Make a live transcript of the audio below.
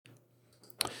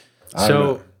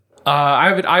I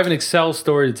have an Excel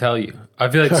story to tell you. I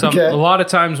feel like a lot of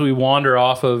times we wander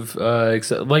off of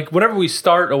Excel. Like whenever we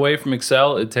start away from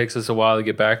Excel, it takes us a while to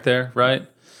get back there, right?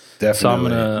 Definitely.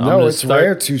 So it's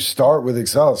rare to start with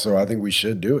Excel, so I think we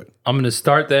should do it. I'm going to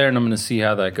start there, and I'm going to see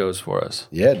how that goes for us.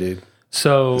 Yeah, dude.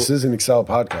 So this is an Excel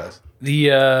podcast.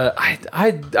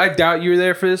 I doubt you were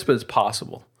there for this, but it's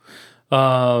possible.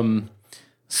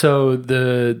 So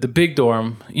the big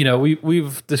dorm,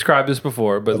 we've described this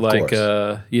before, but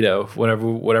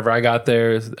whenever I got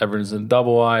there, everyone's in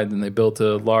double wide. Then they built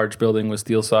a large building with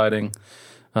steel siding,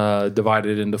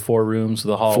 divided into 4 rooms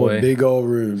with a hallway. 4 big old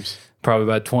rooms. Probably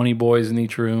about 20 boys in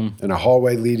each room. And a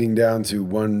hallway leading down to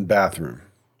 1 bathroom.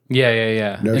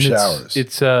 Yeah. No and showers.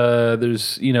 It's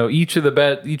there's each of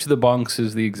the bunks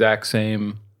is the exact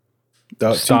same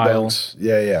style. 2 bunks.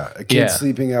 Yeah. A kid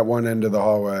sleeping at one end of the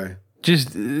hallway.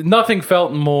 Just nothing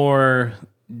felt more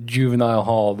juvenile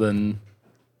hall than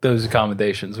those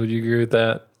accommodations. Would you agree with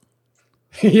that?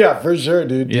 Yeah, for sure,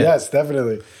 dude. Yeah. Yes,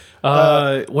 definitely.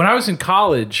 When I was in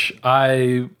college,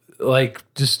 I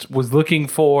just was looking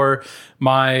for,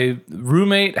 my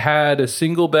roommate had a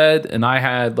single bed and I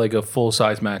had like a full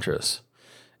size mattress.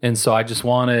 And so I just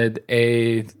wanted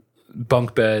a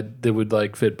bunk bed that would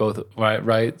like fit both,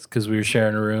 right? Because we were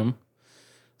sharing a room.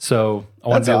 So I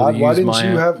wanted to be able to use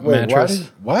my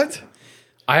mattress. What?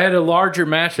 I had a larger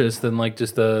mattress than like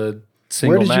just a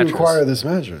single mattress. Where did you acquire this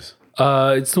mattress?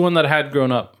 It's the one that I had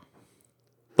grown up.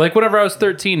 Like whenever I was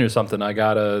 13 or something, I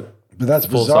got a But that's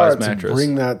full-size bizarre mattress. To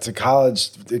bring that to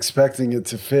college expecting it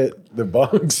to fit the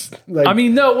bunks.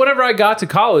 No, whenever I got to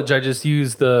college, I just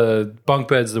used the bunk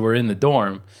beds that were in the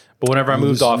dorm. But whenever I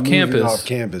moved off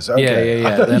campus. Okay.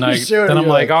 Yeah. Then I'm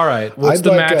like, all right, what's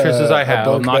the mattresses I have?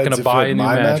 I'm not going to buy a new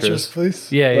mattress,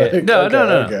 please. Yeah. No.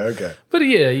 Okay. But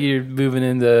yeah, you're moving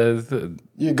into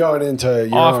you're going into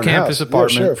your off-campus own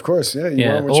apartment. Yeah, sure, of course.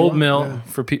 Yeah. Old Mill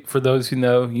for those who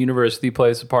know, University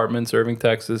Place Apartments, Irving,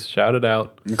 Texas. Shout it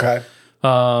out. Okay.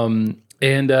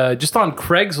 And just on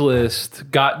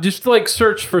Craigslist,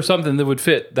 search for something that would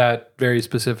fit that very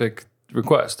specific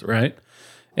request, right?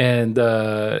 And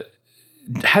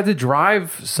had to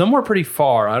drive somewhere pretty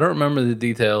far. I don't remember the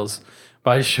details,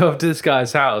 but I showed up to this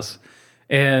guy's house,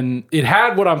 and it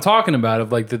had what I'm talking about,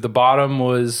 of like that the bottom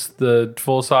was the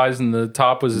full size and the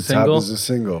top was a single. Top was a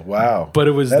single. Wow. But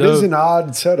it was that is an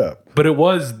odd setup. But it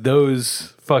was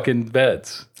those fucking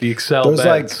beds, the Excel those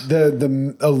beds. Like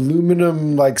the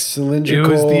aluminum like cylindrical. It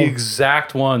was the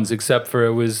exact ones, except for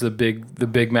it was the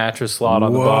big mattress slot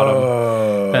on the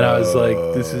bottom. And I was like,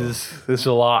 this is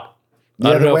a lot. Yeah,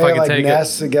 I don't know if I can take it.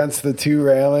 Nests against the 2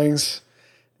 railings.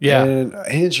 Yeah. And,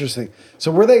 interesting.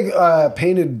 So were they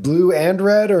painted blue and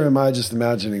red, or am I just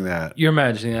imagining that? You're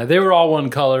imagining that. They were all one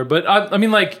color, but I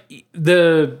mean, like,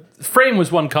 the frame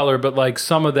was one color, but like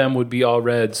some of them would be all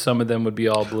red, some of them would be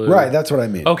all blue. Right, that's what I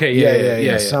mean. Okay,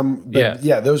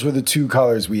 yeah. Those were the 2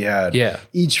 colors we had. Yeah.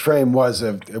 Each frame was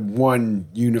a one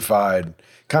unified,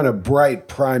 kind of bright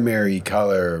primary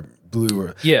color.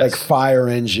 Blue, like fire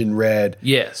engine red,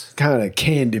 kind of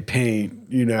candy paint,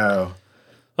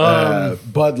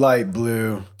 Bud Light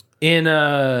blue.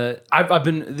 I've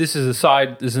been. This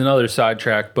is another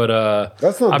sidetrack, but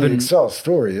that's not the Excel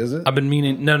story, is it? I've been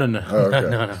meaning. No. Oh, okay.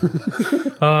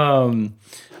 No.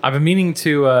 I've been meaning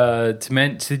to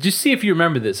just see if you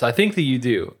remember this. I think that you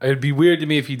do. It'd be weird to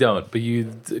me if you don't, but you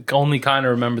only kind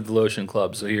of remember the Lotion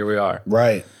Club. So here we are.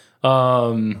 Right.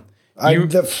 The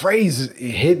phrase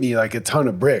hit me like a ton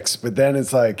of bricks, but then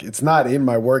it's like, it's not in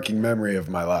my working memory of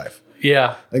my life.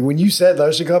 Yeah. Like when you said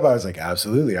Lotion Club, I was like,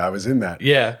 absolutely, I was in that.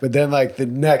 Yeah. But then like the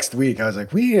next week, I was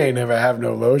like, we ain't never have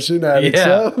no lotion at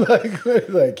Excel.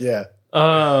 Yeah.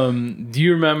 Do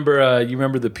you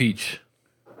remember the peach?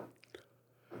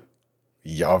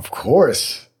 Yeah, of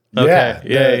course. Okay.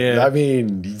 Yeah. I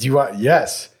mean,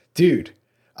 yes, dude.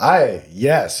 I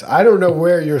don't know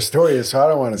where your story is, so I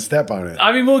don't want to step on it.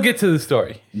 I mean, we'll get to the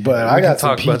story. But I got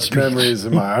some peach memories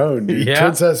of my own, dude. Yeah?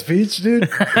 Princess Peach, dude.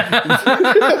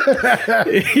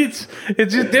 It's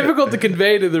just difficult to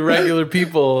convey to the regular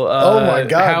people. Oh my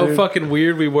God, how dude. fucking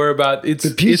weird we were about it's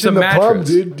the peach it's and a the mattress. plum,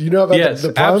 dude. Do you know about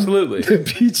the plum? Absolutely. The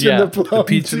peach and the plum. The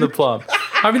peach and the plum.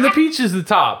 I mean, the peach is the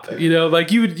top.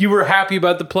 Like you were happy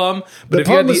about the plum, but the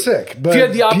plum was sick. If you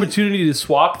had the opportunity to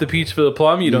swap the peach for the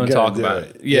plum, you don't talk about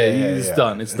it. Yeah, it's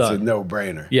done. It's done. It's a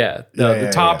no-brainer. Yeah.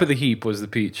 The top of the heap was the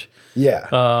peach. Yeah.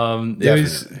 It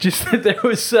was just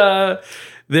that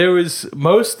there was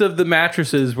most of the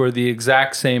mattresses were the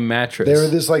exact same mattress. They were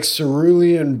this like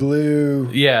cerulean blue.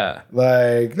 Yeah.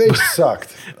 Like they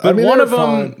sucked. But one of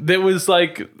them that was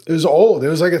like, it was old. It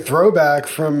was like a throwback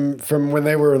from when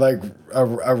they were like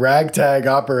a ragtag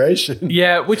operation.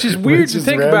 Yeah, which is weird to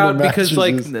think about because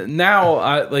like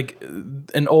now, like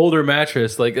an older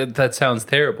mattress, like that sounds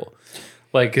terrible.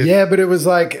 Like yeah, but it was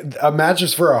like a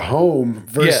mattress for a home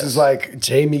versus like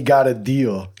Jamie got a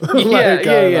deal. Like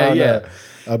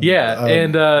yeah.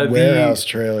 And warehouse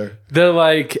trailer. The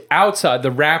like outside,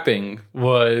 the wrapping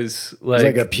was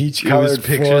like a peach colored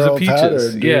pictures of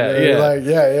peaches. Pattern,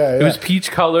 yeah. It was peach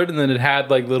colored, and then it had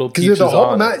like little peaches the whole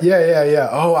on it. Yeah.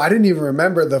 Oh, I didn't even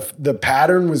remember the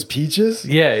pattern was peaches.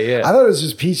 Yeah. I thought it was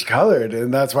just peach colored,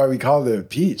 and that's why we called it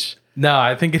peach. No,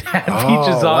 I think it had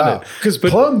peaches on it. Because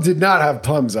plum did not have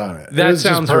plums on it. That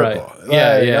sounds right.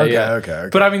 Okay.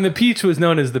 But I mean, the peach was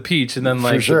known as the peach, and then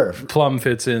like the plum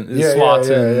fits in, slots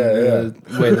in a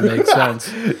way that makes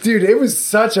sense. Dude, it was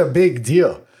such a big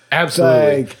deal.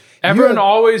 Absolutely. Like, everyone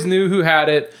always knew who had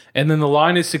it, and then the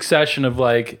line of succession of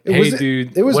like, hey,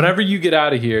 dude, whenever you get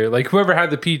out of here, like whoever had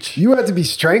the peach. You had to be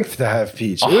strength to have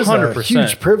peach. It was 100%. A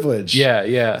huge privilege.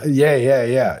 Yeah.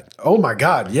 Oh my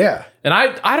God, yeah. And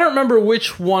I don't remember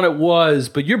which one it was,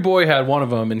 but your boy had one of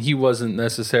them, and he wasn't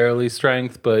necessarily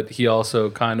strength, but he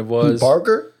also kind of was.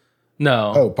 Parker?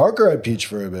 No. Oh, Parker had peach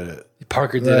for a minute.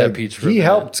 Parker did have peach for a minute. He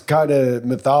helped kind of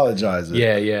mythologize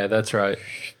it. Yeah, that's right.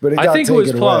 But I think it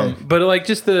was plum. But like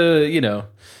just the,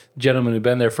 gentleman who'd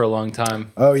been there for a long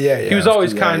time. Oh, yeah. He was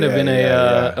always kind of in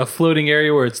a floating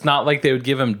area where it's not like they would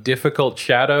give him difficult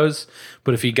shadows.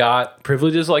 But if he got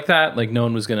privileges like that, like no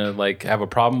one was gonna like have a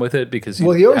problem with it because he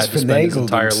always had to spend his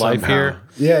entire life here.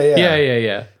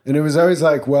 Yeah. And it was always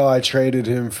like, well, I traded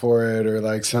him for it or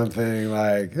like something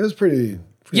like it was pretty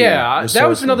yeah, that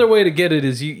was another way to get it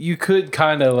is you could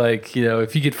kind of like,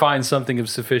 if you could find something of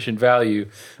sufficient value.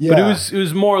 Yeah. But it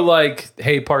was more like,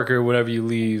 hey Parker, whenever you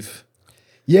leave.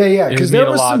 Yeah, because there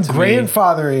was some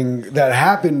grandfathering that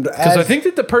happened. Because I think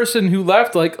that the person who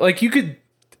left, like you could.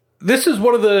 This is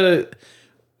one of the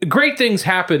great things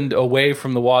happened away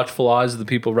from the watchful eyes of the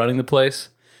people running the place.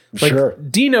 Like, sure.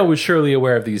 Dino was surely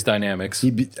aware of these dynamics.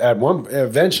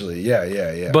 Eventually,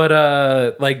 yeah.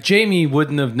 But like Jamie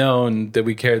wouldn't have known that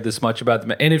we cared this much about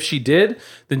them. And if she did,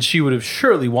 then she would have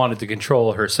surely wanted to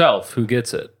control herself. Who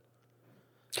gets it?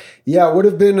 Yeah, it would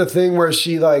have been a thing where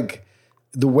she like.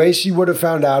 The way she would have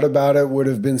found out about it would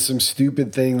have been some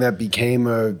stupid thing that became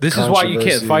a. This is why you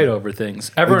can't fight over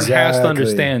things. Everyone has to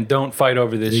understand. Don't fight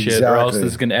over this shit, or else this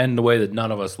is going to end in a way that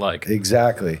none of us like.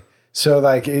 Exactly. So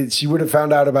like, she would have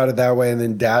found out about it that way, and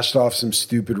then dashed off some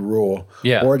stupid rule,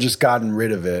 or just gotten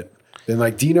rid of it. Then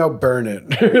like Dino, burn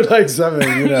it, like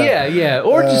something. Yeah,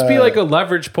 or just be like a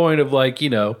leverage point of like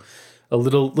a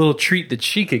little treat that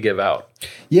she could give out.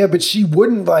 Yeah, but she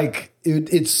wouldn't like.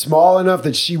 It's small enough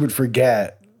that she would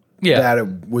forget that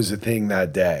it was a thing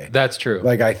that day. That's true.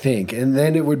 Like, I think. And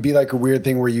then it would be like a weird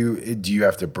thing where do you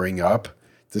have to bring up?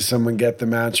 Does someone get the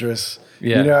mattress?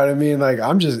 Yeah. You know what I mean? Like,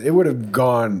 it would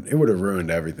have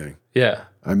ruined everything. Yeah.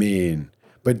 I mean,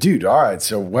 but dude, all right.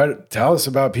 So tell us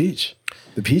about Peach,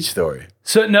 the Peach story.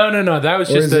 So no. That was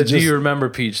just do you remember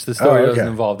Peach? The story doesn't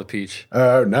involve the Peach.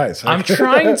 Oh, nice. Okay. I'm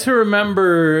trying to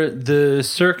remember the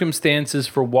circumstances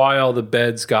for why all the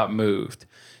beds got moved.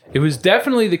 It was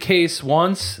definitely the case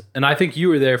once, and I think you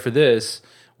were there for this,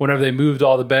 whenever they moved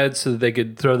all the beds so that they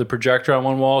could throw the projector on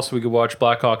one wall so we could watch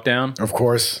Black Hawk Down. Of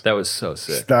course. That was so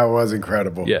sick. That was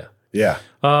incredible. Yeah. Yeah.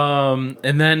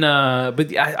 And then,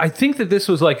 but I think that this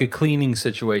was like a cleaning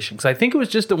situation because I think it was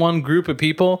just one group of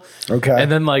people. Okay. And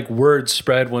then like word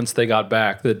spread once they got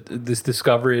back that this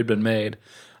discovery had been made.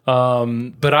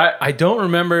 But I don't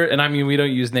remember, and I mean, we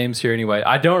don't use names here anyway.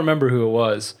 I don't remember who it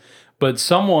was, but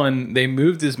they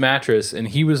moved his mattress and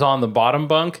he was on the bottom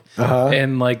bunk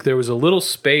and like there was a little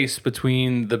space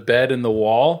between the bed and the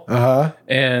wall.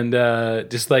 And,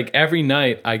 just like every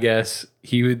night, I guess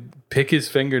he would pick his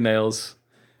fingernails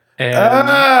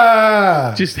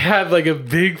and just had like a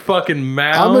big fucking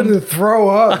mound. I'm gonna throw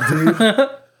up, dude.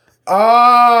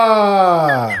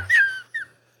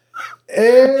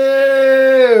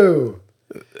 Ew.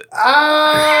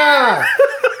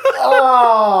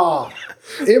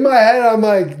 In my head, I'm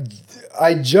like,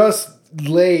 I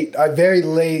very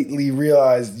lately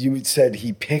realized you said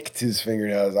he picked his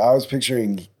fingernails. I was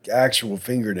picturing actual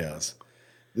fingernails.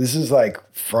 This is like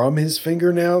from his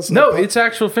fingernails? No, it's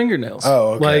actual fingernails.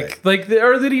 Oh, okay. Like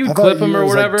or did he clip them or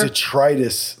whatever? Like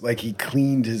detritus, like he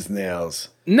cleaned his nails.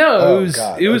 No, Oh, it was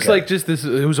God, it was okay. like just this.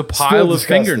 It was a Still pile of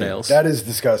disgusting. fingernails. That is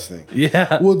disgusting.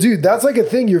 Yeah. Well, dude, that's like a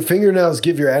thing. Your fingernails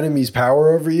give your enemies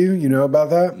power over you. You know about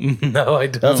that? No, I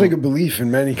don't. That's like a belief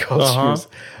in many cultures.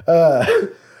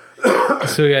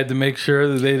 So you had to make sure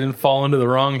that they didn't fall into the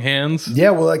wrong hands.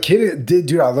 Yeah, well, that kid did,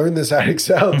 dude. I learned this at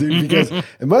Excel, dude, because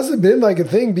it must have been like a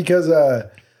thing because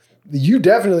you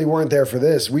definitely weren't there for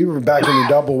this. We were back in the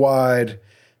double wide.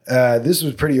 This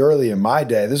was pretty early in my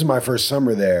day. This was my first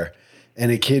summer there.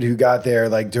 And a kid who got there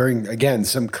like during, again,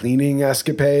 some cleaning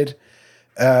escapade,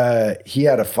 he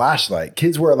had a flashlight.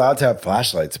 Kids were allowed to have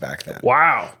flashlights back then.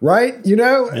 Wow. Right? You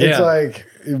know? It's Yeah. like,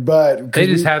 but They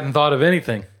just hadn't thought of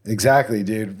anything. exactly,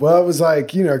 dude. Well, it was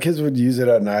like, you know, kids would use it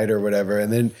at night or whatever.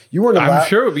 And then you weren't allowed. I'm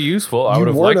sure it would be useful. I You would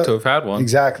have weren't liked a- to have had one.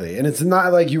 Exactly. And it's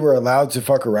not like you were allowed to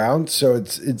fuck around. So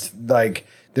it's like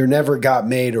there never got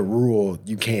made a rule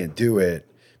you can't do it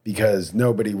because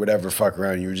nobody would ever fuck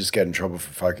around. You would just get in trouble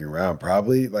for fucking around,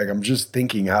 probably. Like I'm just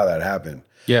thinking how that happened.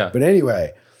 Yeah. But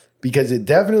anyway, because it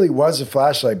definitely was a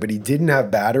flashlight, but he didn't have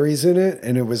batteries in it,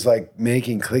 and it was like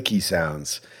making clicky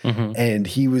sounds. And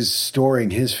he was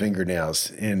storing his fingernails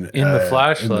in the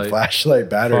flashlight. in the flashlight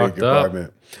battery Fucked up.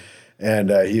 compartment. And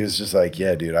he was just like,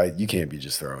 "Yeah, dude, you can't be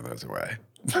just throwing those away."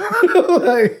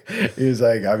 Like, he was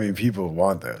like, "I mean, people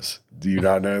want those. Do you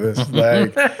not know this?"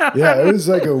 Like, yeah, it was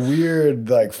like a weird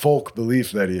like folk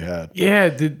belief that he had. Yeah.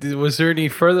 Was there any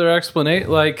further explanation?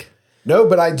 Like, No,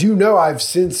 but I do know I've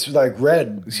since like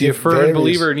read. is he a firm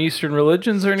believer in Eastern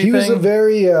religions or anything? He was a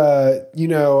very, a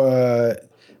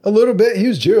little bit. He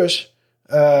was Jewish,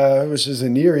 which is a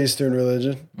Near Eastern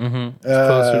religion.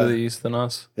 closer to the east than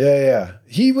us. Yeah.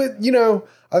 He would,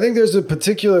 I think there's a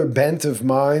particular bent of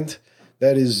mind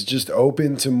that is just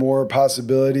open to more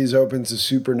possibilities, open to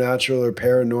supernatural or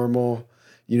paranormal,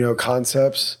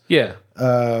 concepts. Yeah.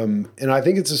 And I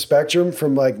think it's a spectrum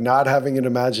from like not having an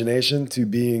imagination to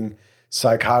being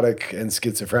psychotic and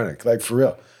schizophrenic, like for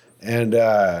real. And,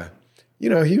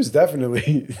 he was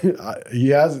definitely,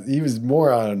 he was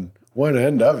more on one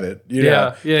end of it.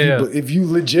 Yeah. If you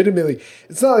legitimately,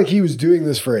 it's not like he was doing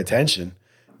this for attention,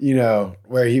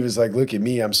 where he was like, look at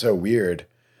me, I'm so weird.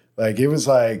 Like, it was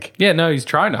like, Yeah, no, he's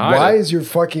trying to hide why it. is your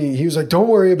fucking, he was like, don't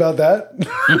worry about that.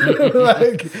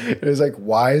 Like, it was like,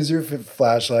 why is your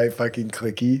flashlight fucking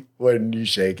clicky when you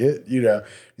shake it?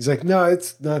 He's like, no,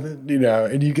 it's nothing,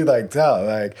 and you could like tell,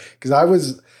 like, cause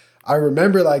I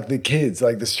remember like the kids,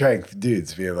 like the strength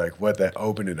dudes being like, what the,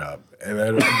 open it up. And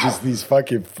then just these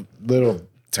fucking little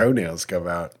toenails come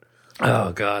out.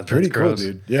 Oh God, Pretty that's cool, gross.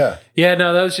 dude. Yeah. Yeah,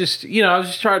 no, that was just I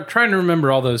was just trying to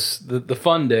remember all those the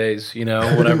fun days,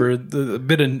 whenever the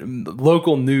bit of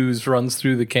local news runs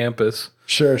through the campus,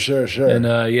 Sure. and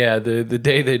the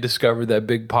day they discovered that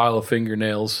big pile of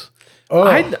fingernails. Oh.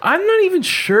 I'm not even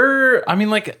sure. I mean,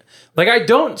 like I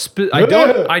don't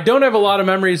have a lot of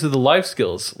memories of the life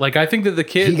skills. Like I think that the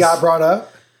kids He got brought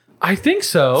up. I think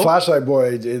so. Flashlight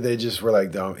boy, they just were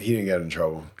like, don't, he didn't get in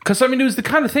trouble. Because, it was the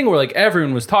kind of thing where, like,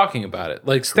 everyone was talking about it.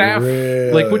 Like, staff,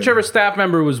 Really? like, whichever staff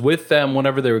member was with them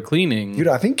whenever they were cleaning. Dude,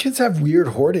 I think kids have weird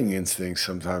hoarding instincts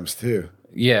sometimes too.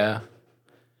 Yeah.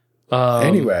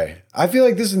 Anyway, I feel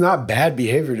like this is not bad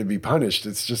behavior to be punished.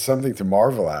 It's just something to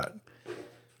marvel at.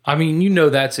 I mean,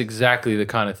 that's exactly the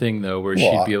kind of thing, though, where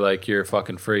Well, she'd be like, you're a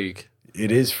fucking freak.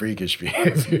 It is freakish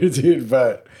behavior, dude.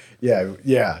 But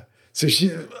yeah. So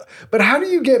but how do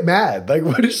you get mad? Like,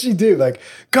 what does she do? Like,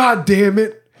 God damn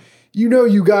it.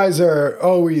 You guys are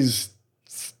always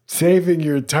saving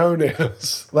your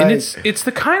toenails. Like, And it's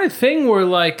the kind of thing where,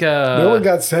 like, no one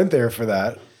got sent there for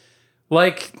that.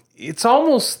 like, it's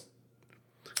almost,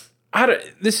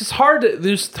 this is hard.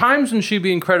 There's times when she'd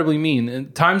be incredibly mean,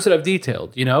 and times that I've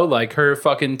detailed, like her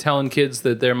fucking telling kids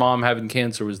that their mom having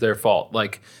cancer was their fault.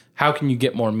 Like, how can you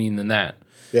get more mean than that?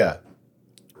 Yeah.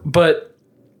 But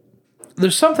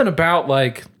there's something about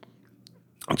like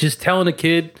just telling a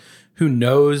kid who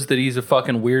knows that he's a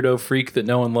fucking weirdo freak that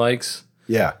no one likes,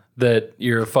 Yeah. that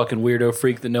you're a fucking weirdo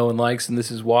freak that no one likes, and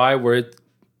this is why, where it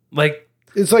like,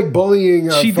 It's like bullying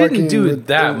a She didn't fucking do it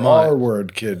that an much.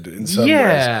 R-word kid in some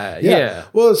Yeah, ways. yeah.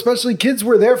 Well, especially kids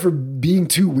were there for being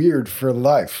too weird for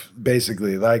life,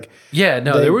 basically. Like, yeah,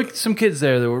 no, there were some kids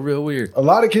there that were real weird. a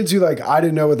lot of kids who like I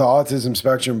didn't know what the autism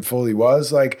spectrum fully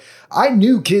was. Like I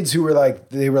knew kids who were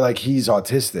like he's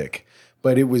autistic,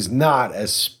 but it was not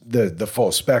as the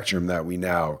full spectrum that we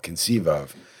now conceive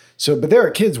of. So, but there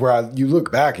are kids where you look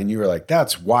back and you were like,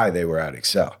 that's why they were at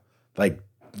Excel. Like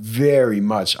very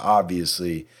much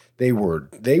obviously they were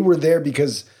there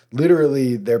because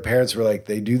literally their parents were like,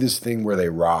 they do this thing where they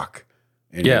rock.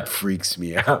 And Yeah. it freaks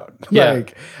me out. Yeah.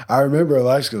 Like I remember a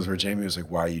life skills where Jamie was like,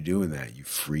 why are you doing that? You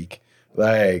freak.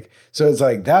 Like, so it's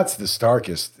like, that's the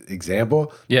starkest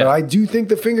example. Yeah. But I do think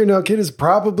the fingernail kid is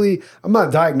probably, I'm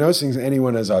not diagnosing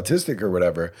anyone as autistic or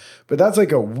whatever, but that's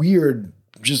like a weird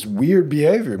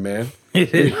behavior, man.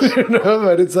 It is. You know,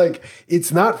 but it's like,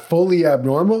 it's not fully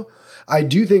abnormal. I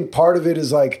do think part of it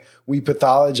is like we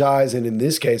pathologize, and in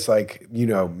this case, like, you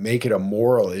know, make it a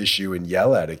moral issue and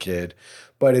yell at a kid.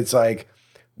 But it's like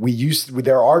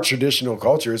there are traditional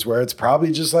cultures where it's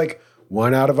probably just like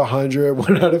 1 out of 100,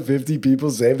 1 out of 50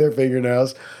 people save their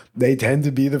fingernails. They tend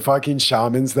to be the fucking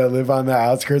shamans that live on the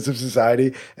outskirts of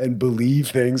society and believe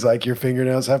things like your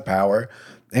fingernails have power.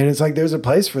 And it's like there's a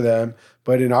place for them.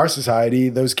 But in our society,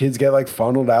 those kids get like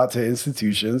funneled out to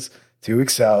institutions, to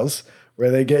excels,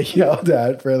 where they get yelled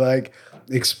at for like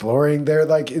exploring their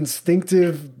like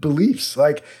instinctive beliefs.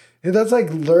 Like that's like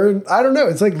I don't know.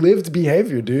 It's like lived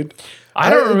behavior, dude. I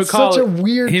don't it's recall such a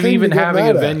weird him thing even to get having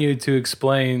mad a at. venue to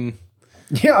explain.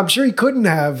 Yeah, I'm sure he couldn't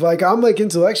have. Like, I'm like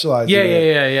intellectualizing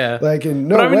it. Yeah. Like, in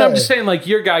no But I mean, way. I'm just saying, like,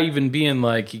 your guy even being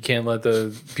like, you can't let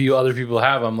the other people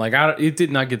have them. Like, it did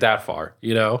not get that far,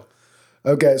 you know?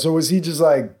 Okay, so was he just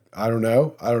like, I don't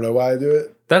know why I do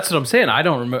it? That's what I'm saying. I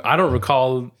don't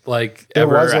recall like There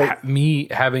ever was, like- me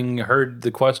having heard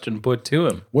the question put to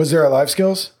him. Was there a life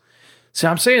skills? See,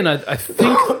 I'm saying I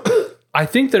think I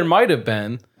think there might have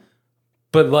been,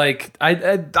 but like I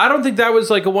don't think that was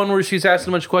like a one where she's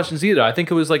asking a bunch of questions either. I think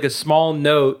it was like a small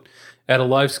note at a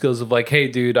life skills of like, hey,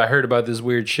 dude, I heard about this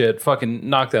weird shit. Fucking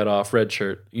knock that off, red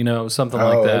shirt. You know, something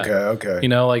like that. Okay. You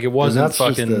know, like it And wasn't that's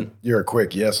fucking. just you're a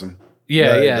quick yes'em.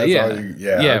 Yeah, Right? yeah, That's yeah. all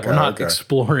okay, We're not okay.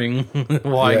 exploring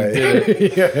why Yeah, you did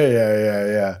it.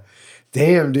 yeah.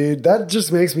 Damn, dude, that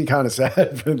just makes me kind of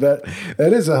sad. But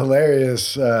that is a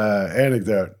hilarious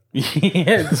anecdote.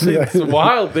 Yeah, it's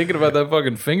wild thinking about that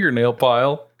fucking fingernail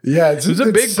pile. Yeah, It was a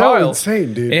big so pile.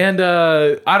 insane, dude. And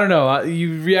I don't know.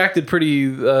 You reacted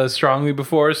pretty strongly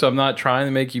before, so I'm not trying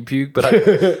to make you puke, but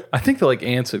I think the like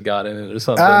ants had got in it or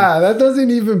something. That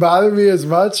doesn't even bother me as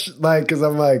much, like, because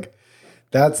I'm like,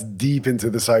 that's deep into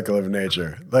the cycle of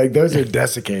nature. Like, those are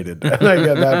desiccated. Like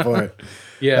at that point.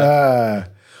 Yeah.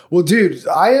 Well, dude,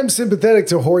 I am sympathetic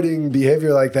to hoarding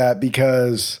behavior like that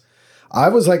because I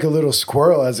was like a little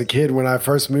squirrel as a kid when I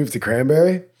first moved to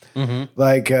Cranberry. Mm-hmm.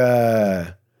 Like,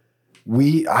 I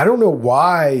don't know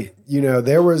why, you know,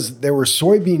 there were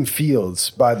soybean fields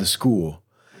by the school.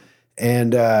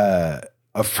 And a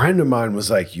friend of mine was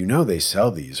like, you know, they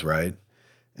sell these, right?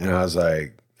 And I was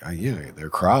like, yeah, they're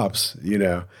crops, you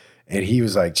know. And he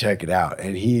was like, check it out.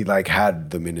 And he like had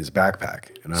them in his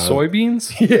backpack. And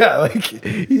Soybeans? yeah, like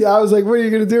I was like, what are you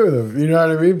gonna do with them? You know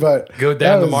what I mean? But Go that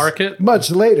down the was market? much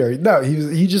later. No,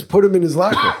 he just put them in his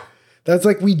locker. That's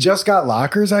like we just got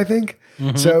lockers, I think.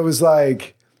 Mm-hmm. So it was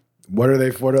like, what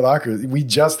are lockers? We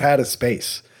just had a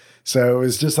space. So it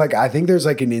was just like, I think there's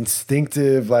like an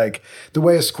instinctive, like the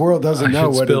way a squirrel doesn't know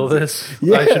what fill it- this.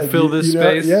 Yeah, I should fill this you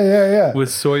know, space. Yeah. With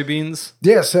soybeans.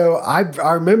 Yeah, so I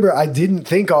remember I didn't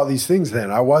think all these things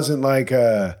then. I wasn't like,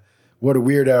 what a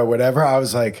weirdo, whatever. I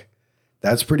was like,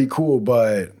 that's pretty cool,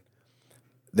 but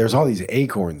there's all these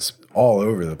acorns all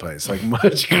over the place, like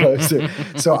much closer.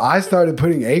 So I started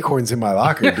putting acorns in my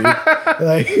locker, dude.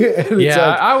 Like, and it's Yeah,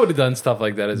 like, I would have done stuff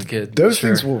like that as a kid. those Sure.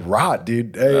 things will rot,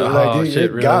 dude. Oh, It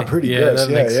shit, got really? pretty Yeah, gross.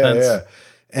 that makes sense.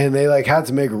 And they like had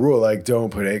to make a rule, like don't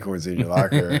put acorns in your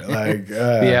locker. Like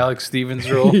The Alex Stevens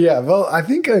rule. yeah, well, I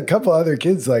think a couple other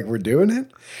kids like were doing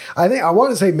it. I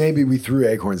want to say maybe we threw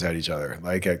acorns at each other,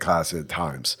 like at class at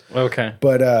times. Okay.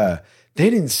 But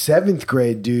then in 7th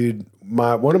grade, dude,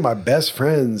 one of my best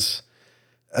friends,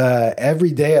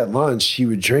 every day at lunch, he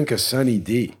would drink a Sunny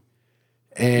D.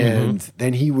 And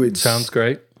then he would... Sounds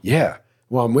great. Yeah.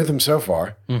 Well, I'm with him so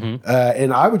far.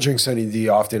 And I would drink Sunny D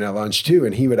often at lunch too.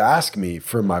 And he would ask me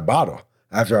for my bottle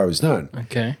after I was done.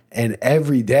 Okay. And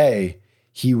every day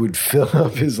he would fill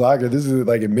up his locker. This is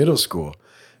like in middle school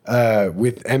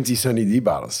with empty Sunny D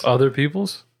bottles. Other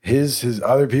people's? His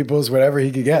other people's, whatever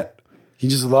he could get. He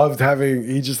just loved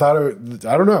he just thought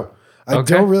I don't know. I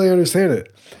Okay. don't really understand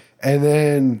it. And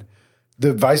then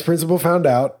the vice principal found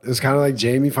out. It was kind of like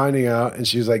Jamie finding out. And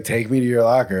she was like, take me to your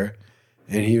locker.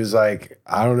 And he was like,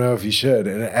 I don't know if you should.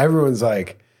 And everyone's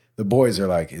like, the boys are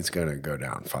like, it's going to go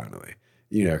down finally.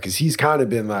 You know, because he's kind of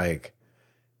been like,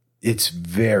 it's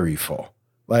very full.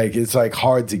 Like, it's like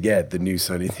hard to get the new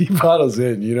Sunny D bottles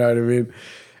in. You know what I mean?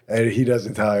 And he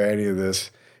doesn't tell her any of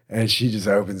this. And she just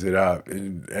opens it up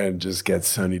and just gets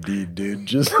Sunny D, dude.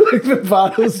 Just like the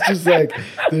bottles, just like,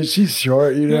 dude, she's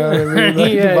short, you know what I mean?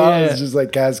 Like Yeah, the bottles yeah. just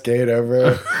like cascade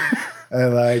over her.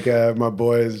 And like my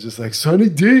boy is just like, Sunny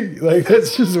D. Like,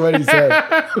 that's just what he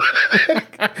said.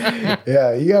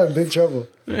 Yeah, he got in big trouble.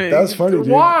 That's funny, dude.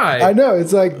 Why? I know.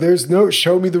 It's like there's no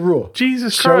show me the rule.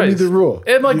 Jesus show Christ. me the rule.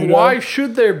 And like, You know? why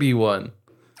should there be one?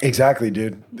 Exactly,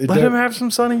 dude. Let him have some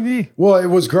Sunny D. Well, it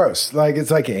was gross. Like it's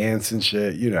like ants and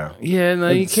shit. You know. Yeah, no,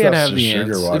 you That can't stuff's have just the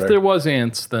sugar ants. water. If there was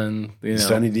ants, then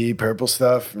Sunny D, purple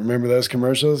stuff. Remember those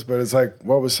commercials? But it's like,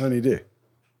 what was Sunny D?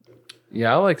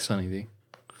 Yeah, I like Sunny D.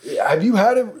 Have you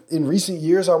had it in recent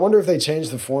years? I wonder if they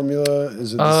changed the formula.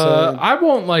 Is it the same? I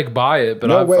won't like buy it, but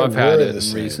No way I've had we're it the in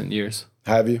same. recent years.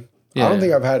 Have you? Yeah. I don't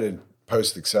think I've had it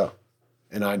post Excel.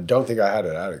 And I don't think I had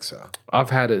it at Excel. I've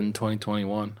had it in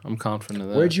 2021. I'm confident of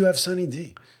that. Where'd you have Sunny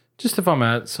D? Just if I'm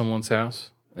at someone's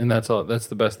house, and that's all. That's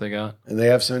the best they got. And they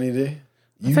have Sunny D?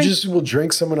 You think- just will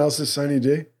drink someone else's Sunny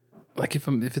D? Like if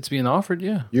it's being offered,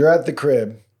 yeah, You're at the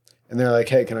crib and they're like,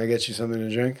 hey, can I get you something to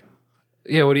drink?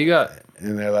 yeah. What do you got?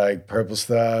 And they're like, purple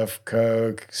stuff,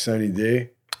 Coke, Sunny D.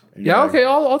 And you're Yeah, like, okay.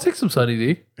 I'll take some Sunny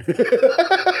D.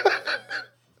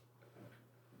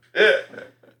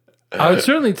 I would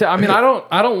certainly. I mean, I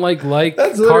don't like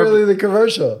That's literally the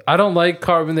commercial. I don't like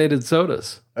carbonated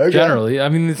sodas. Okay. Generally, I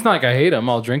mean, it's not like I hate them.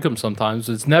 I'll drink them sometimes.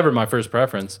 It's never my first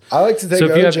preference. I like to take So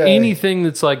if you have OJ. anything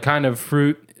that's like kind of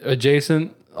fruit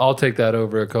adjacent, I'll take that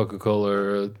over a Coca-Cola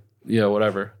or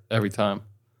whatever every time.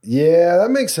 Yeah,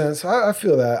 that makes sense. I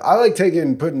feel that. I like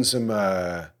putting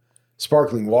some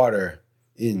sparkling water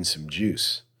in some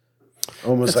juice.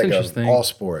 Almost That's like interesting. an all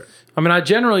sport. I mean, I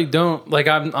generally don't like.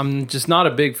 I'm just not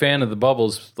a big fan of the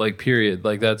bubbles. Like, period.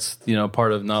 Like that's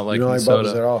part of not You liking don't like soda.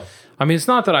 bubbles at all. I mean, it's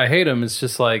not that I hate them. It's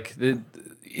just like it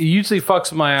usually fucks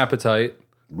with my appetite.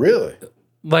 Really?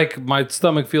 Like my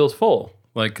stomach feels full,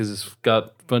 like because it's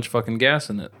got a bunch of fucking gas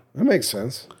in it. That makes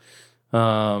sense.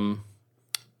 And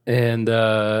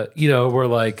we're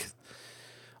like,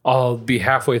 I'll be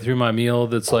halfway through my meal.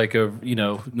 That's like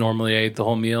normally I ate the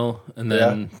whole meal, and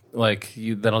then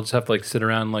then I'll just have to like sit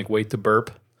around and like wait to burp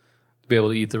to be able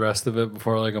to eat the rest of it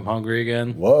before like I'm hungry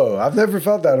again. Whoa, I've never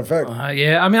felt that effect.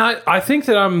 Yeah, I mean, I think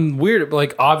that I'm weird. But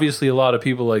like, obviously, a lot of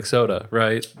people like soda,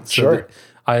 right? So Sure.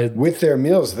 With their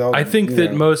meals, though. I think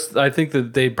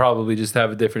that they probably just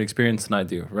have a different experience than I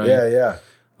do, right? Yeah.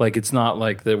 Like, it's not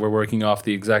like that we're working off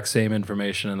the exact same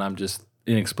information and I'm just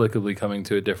inexplicably coming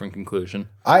to a different conclusion.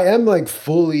 I am like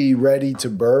fully ready to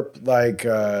burp, like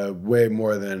way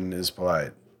more than is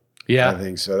polite. Yeah. I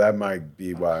think so. That might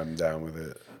be why I'm down with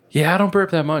it. Yeah, I don't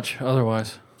burp that much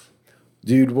otherwise.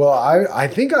 Dude, well, I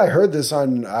think I heard this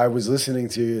I was listening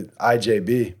to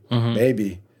IJB,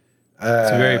 maybe.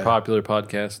 It's a very popular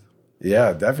podcast.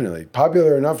 Yeah, definitely.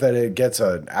 Popular enough that it gets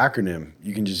an acronym.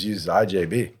 You can just use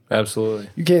IJB. Absolutely.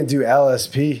 You can't do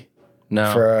LSP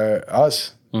No. for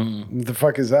us. What the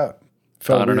fuck is that?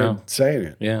 Felt I don't weird know. saying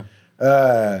it. Yeah.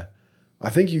 I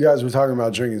think you guys were talking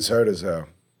about drinking sodas, though.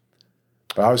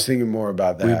 But I was thinking more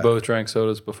about that. We both drank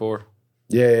sodas before.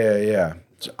 Yeah.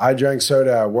 I drank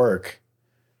soda at work,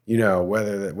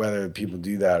 whether people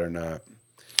do that or not.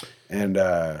 And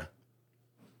I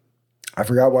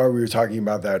forgot why we were talking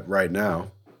about that right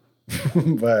now.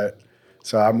 But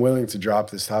so I'm willing to drop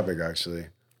this topic, actually.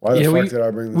 Why the fuck did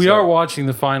I bring this We up? are watching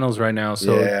the finals right now,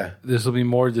 so Yeah. this will be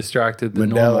more distracted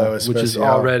than Modelo normal, which is Especial.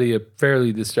 already a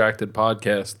fairly distracted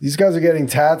podcast. These guys are getting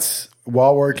tats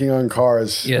while working on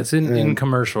cars. Yeah, it's in and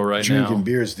commercial right drinking now.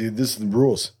 beers, dude. This is the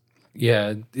rules.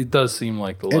 Yeah, it does seem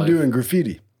like the And life. doing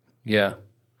graffiti. Yeah.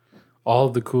 All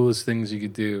of the coolest things you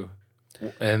could do.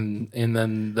 And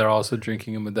then they're also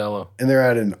drinking a Modelo And they're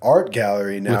at an art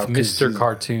gallery now. with 'cause Mr. he's-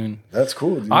 Cartoon. That's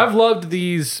cool, dude. I've loved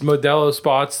these Modelo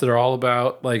spots that are all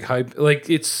about like hype. Like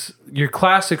it's your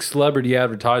classic celebrity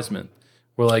advertisement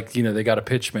where like, they got a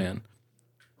pitch man.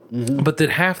 But that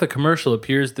half the commercial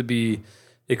appears to be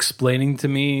explaining to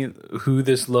me who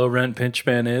this low rent pitch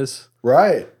man is.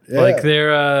 Right. Yeah. Like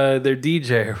their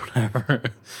DJ or whatever.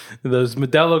 Those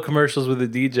Modelo commercials with a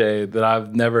DJ that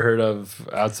I've never heard of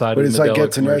outside But of it's Modelo like,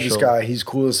 get to know this commercial. guy. He's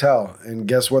cool as hell. And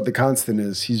guess what the constant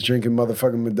is? He's drinking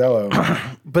motherfucking Modelo.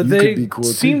 But You they could be cool,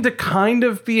 seem to kind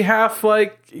of be half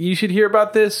like you should hear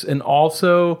about this, and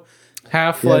also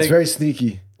half Yeah, like it's very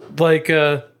sneaky.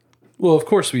 well, of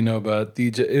course we know about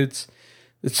DJ.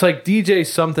 It's like DJ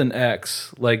something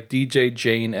X, like DJ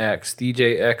Jane X,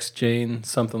 DJ X Jane,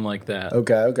 something like that.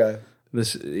 Okay.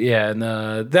 And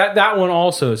that one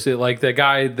also. So like that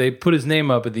guy, they put his name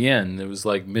up at the end. It was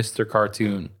like Mr.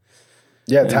 Cartoon.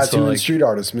 Yeah, so, tattoo and like- street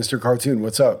artist, Mr. Cartoon.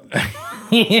 What's up?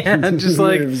 Yeah, just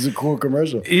like it was a cool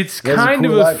commercial. it's He has a kind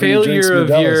cool of a life and he drinks failure of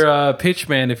Modelo's. your pitch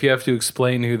man if you have to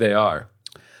explain who they are.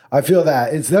 I feel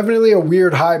that. It's definitely a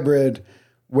weird hybrid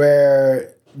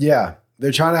where, yeah,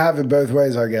 they're trying to have it both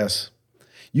ways, I guess.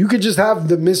 You could just have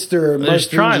the Mr. They're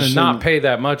just trying to not pay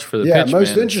that much for the pitch most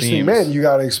man, it interesting seems. man. You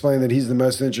got to explain that he's the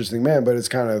most interesting man, but it's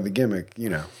kind of the gimmick,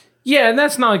 Yeah, and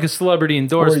that's not like a celebrity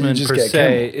endorsement just per get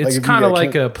se. Kimmel. It's Like, if you kind of get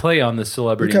like Kimmel. a play on the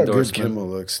celebrity Look how good endorsement. Kimmel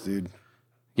looks, dude.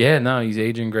 Yeah, no, he's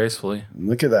aging gracefully.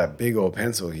 Look at that big old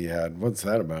pencil he had. What's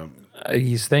that about?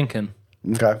 He's thinking.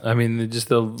 Okay. I mean, just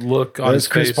the look on There's his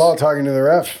Chris face. Paul talking to the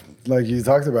ref, like you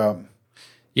talked about.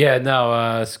 Yeah,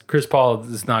 no, Chris Paul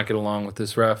does not get along with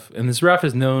this ref. And this ref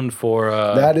is known for...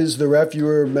 That is the ref you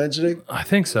were mentioning? I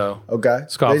think so. Okay.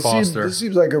 Scott Foster. This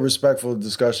seems like a respectful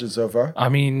discussion so far. I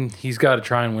mean, he's got to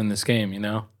try and win this game,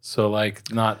 So, like,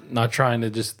 not trying to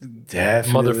just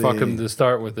Definitely. motherfuck him to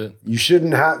start with it. You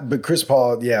shouldn't have, but Chris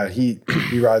Paul, yeah, he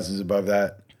rises above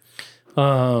that.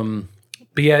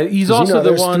 But yeah, he's also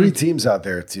the there's one... 3 teams out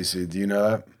there, TC. Do you know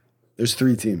that? There's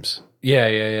 3 teams. Yeah.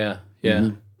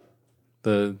 Mm-hmm.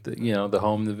 The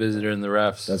home, the visitor, and the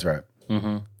refs. That's right.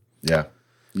 Mm-hmm. Yeah.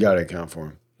 You got to account for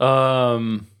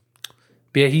him.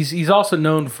 But yeah, he's also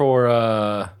known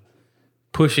for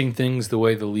pushing things the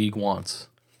way the league wants.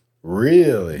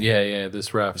 Really? Yeah,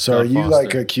 this ref. So Scott are you Foster.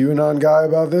 like a QAnon guy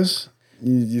about this?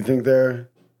 You think they're...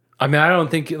 I mean, I don't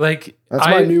think like That's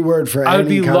my new word for I would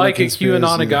any be kind like of a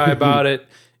QAnon conspiracy. guy about it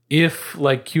if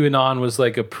like QAnon was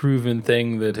like a proven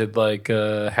thing that had like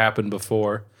happened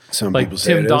before. Some Like people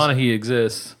say Tim it is. Donaghy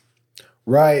exists.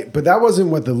 Right, but that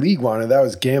wasn't what the league wanted. That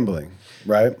was gambling,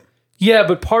 right? Yeah,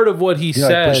 but part of what he like,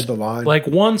 said, pushed the line. like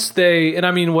once they, and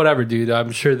I mean, whatever, dude.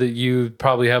 I'm sure that you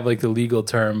probably have like the legal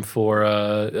term for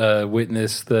a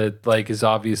witness that like is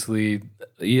obviously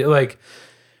like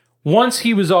once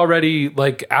he was already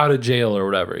like out of jail or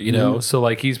whatever, So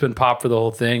like he's been popped for the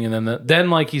whole thing, and then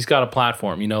like he's got a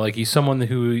platform, like he's someone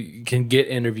who can get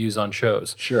interviews on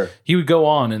shows. Sure. He would go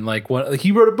on and like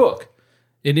he wrote a book,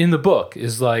 and in the book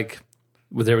is like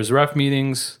there was ref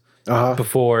meetings.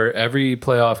 Before every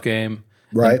playoff game,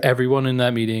 Right. and everyone in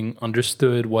that meeting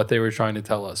understood what they were trying to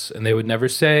tell us, and they would never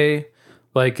say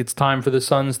like it's time for the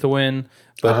Suns to win,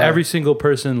 but every single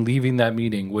person leaving that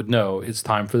meeting would know it's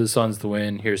time for the Suns to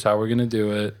win. Here's how we're gonna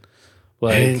do it.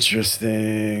 Like,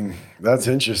 Interesting. That's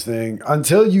interesting.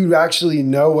 Until you actually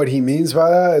know what he means by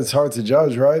that, it's hard to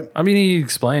judge, right? I mean, he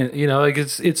explained, like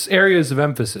it's areas of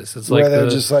emphasis. It's like Where they're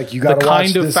the, just like, you the gotta watch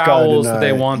kind of this guy fouls that they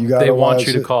tonight. want You gotta they want watch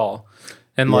you to it. call.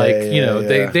 And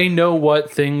Yeah. they know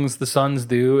what things the Suns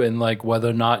do, and like whether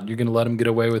or not you're going to let them get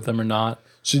away with them or not.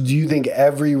 So do you think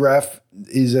every ref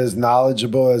is as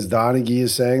knowledgeable as Donaghy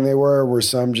is saying they were? Or were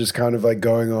some just kind of like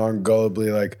going on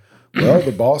gullibly like, well,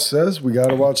 the boss says we got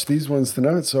to watch these ones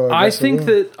tonight. So I guess think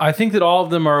will. that all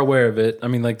of them are aware of it. I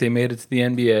mean, like they made it to the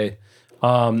NBA,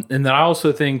 and then I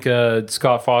also think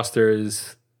Scott Foster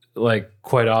is like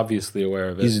quite obviously aware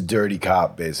of it. He's a dirty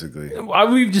cop, basically.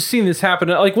 We've just seen this happen.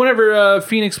 Like whenever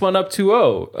Phoenix went up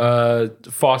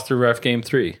 2-0, Foster ref game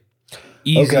 3.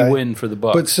 Easy Okay. win for the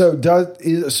Bucks.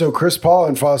 But so Chris Paul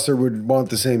and Foster would want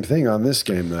the same thing on this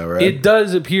game, though, right? it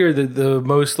does appear that the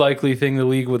most likely thing the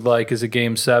league would like is a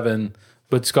game 7,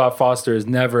 but Scott Foster has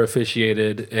never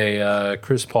officiated a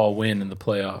Chris Paul win in the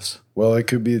playoffs. Well, it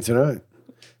could be tonight.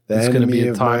 The It's enemy gonna be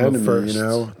a of time my of enemy,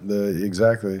 firsts.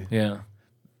 Exactly. Yeah.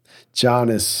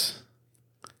 Giannis.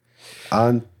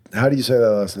 How do you say that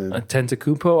last name?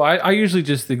 Antetokounmpo. I usually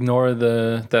just ignore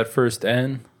that first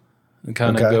N and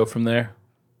kind of Okay. go from there.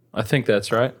 I think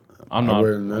that's right. I'm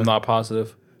not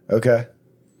positive. Okay.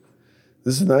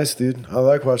 This is nice, dude. I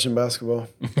like watching basketball.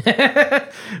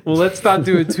 Well, let's not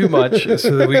do it too much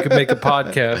so that we can make a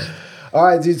podcast. All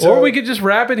right, dude. So, Or we could just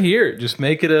wrap it here. Just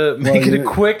make it a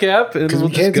quick ep, and 'cause we'll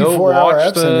we just can't do go 4-hour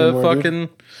watch eps the anymore, dude. fucking.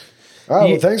 all right,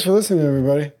 well, thanks for listening,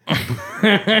 everybody.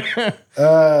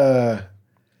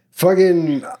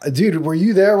 Fucking dude, were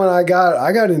you there when I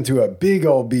got into a big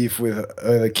old beef with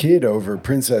a kid over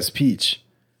Princess Peach?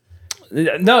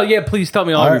 No, yeah. Please tell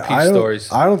me all your Peach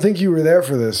stories. I don't think you were there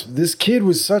for this. This kid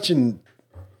was such an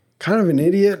kind of an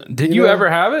idiot. Did you know? ever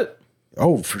have it?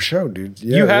 Oh, for sure, dude.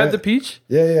 Yeah, You had yeah. the peach,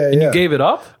 Yeah, yeah, and yeah. you gave it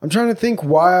up. I'm trying to think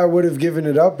why I would have given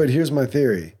it up, but here's my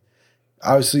theory.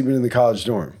 I was sleeping in the college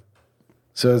dorm.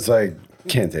 So it's like,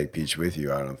 can't take Peach with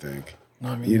you, I don't think.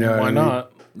 I mean, You know what why I mean?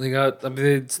 not? They got. I mean,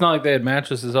 it's not like they had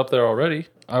mattresses up there already.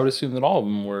 I would assume that all of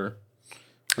them were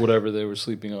whatever they were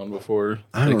sleeping on before.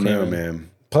 I they don't came know, in. man.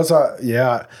 Plus,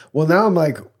 well, now I'm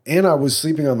like, and I was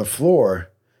sleeping on the floor,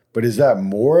 but is that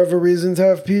more of a reason to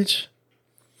have Peach?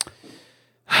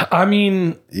 I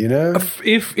mean, You know?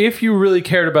 if you really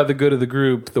cared about the good of the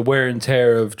group, the wear and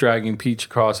tear of dragging Peach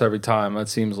across every time, that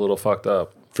seems a little fucked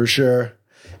up. For sure.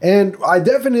 And I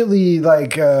definitely,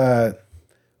 like,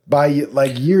 by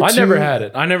like year 2. I never had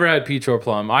it. I never had peach or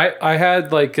plum. I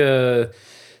had like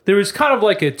There was kind of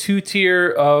like a 2-tier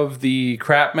of the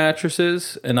crap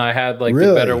mattresses, and I had like the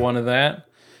Really? better one of that.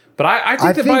 But I think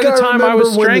I that think by the I time I remember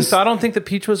was when strength, this- I don't think the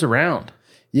Peach was around.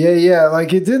 Yeah.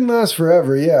 Like it didn't last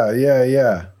forever.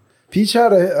 Yeah. Peach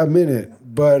had a minute,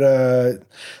 but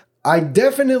I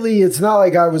definitely, it's not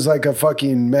like I was like a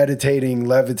fucking meditating,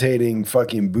 levitating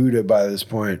fucking Buddha by this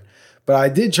point. But I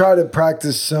did try to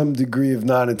practice some degree of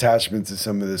non-attachment to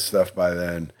some of this stuff by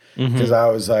then. Because I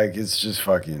was like, it's just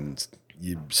fucking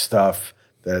stuff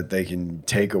that they can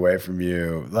take away from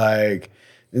you. Like,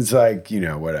 it's like,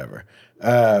 whatever.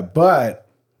 But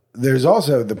there's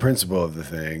also the principle of the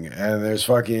thing. And there's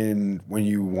fucking, when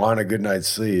you want a good night's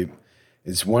sleep,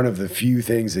 it's one of the few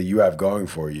things that you have going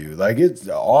for you. Like, it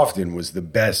often was the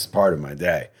best part of my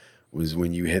day was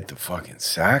when you hit the fucking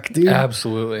sack, dude.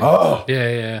 Absolutely. Oh.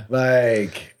 Yeah.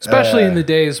 Like, Especially in the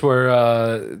days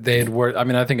where they had worked. I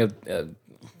mean, I think,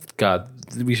 God,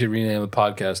 we should rename the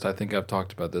podcast. I think I've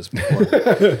talked about this before.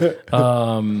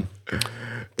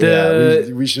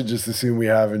 We should just assume we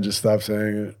have and just stop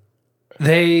saying it.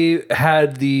 They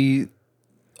had the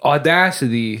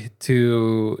audacity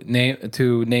to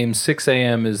name 6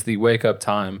 a.m. as the wake up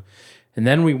time, and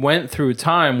then we went through a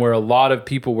time where a lot of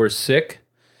people were sick,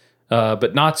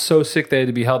 but not so sick they had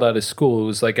to be held out of school. It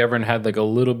was like everyone had like a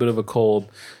little bit of a cold,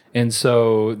 and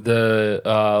so the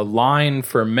line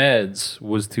for meds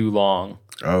was too long.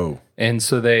 Oh. And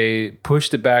so they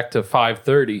pushed it back to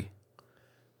 5:30.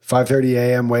 5:30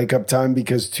 a.m. wake up time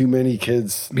because too many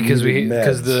kids Because needed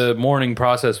meds. the morning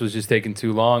process was just taking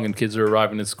too long, and kids are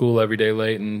arriving at school every day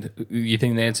late. And you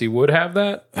think Nancy would have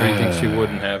that, or you think she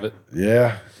wouldn't have it?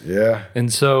 Yeah.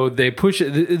 And so they push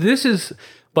it. This is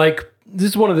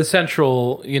one of the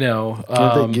central, Can't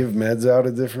they give meds out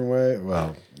a different way?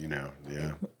 Well, yeah.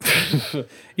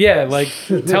 yeah, like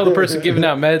tell the person giving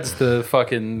out meds to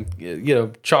fucking,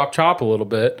 chop a little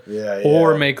bit,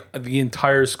 or make the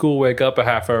entire school wake up a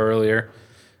half hour earlier.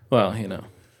 Well,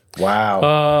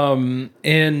 Wow.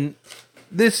 And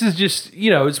this is just,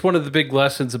 it's one of the big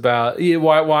lessons about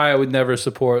why I would never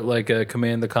support like a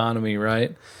command economy,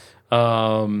 right?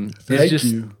 Thank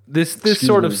you. This Excuse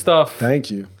sort of me. stuff. Thank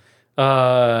you.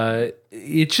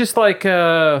 It's just like,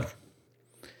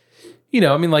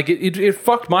 it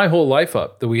fucked my whole life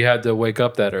up that we had to wake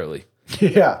up that early.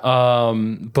 Yeah.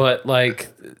 But like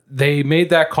they made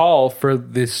that call for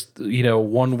this,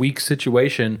 1 week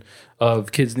situation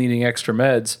of kids needing extra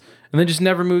meds, and then just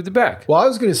never moved it back. Well, I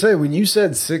was going to say, when you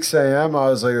said 6 a.m., I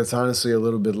was like, that's honestly a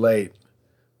little bit late.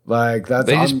 Like that's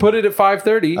They just put it at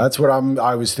 5:30. That's what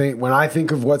I was thinking. When I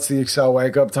think of what's the Excel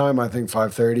wake up time, I think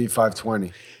 5:30,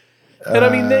 5:20. And I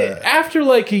mean, after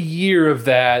like a year of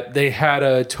that, they had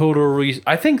a total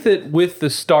I think that with the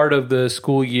start of the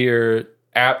school year,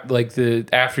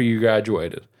 after you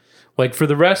graduated, like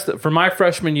for my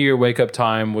freshman year, wake up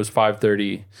time was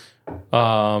 5:30.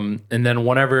 And then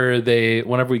whenever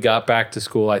we got back to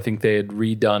school, I think they had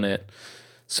redone it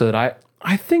so that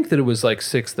I think that it was like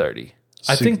 6:30.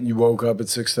 I think you woke up at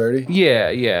 6:30.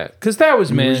 Yeah, because that was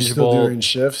Were you manageable. still doing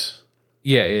shifts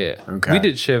Yeah. Okay. We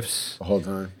did shifts. the whole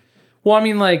time? Well, I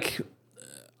mean, like,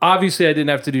 obviously, I didn't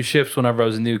have to do shifts whenever I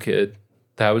was a new kid.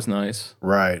 That was nice.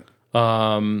 Right.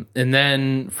 And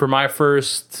then for my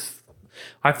first,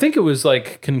 I think it was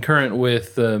like concurrent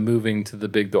with moving to the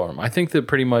big dorm. I think that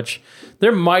pretty much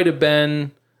there might have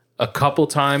been a couple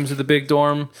times at the big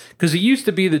dorm, because it used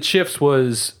to be that shifts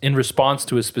was in response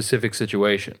to a specific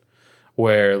situation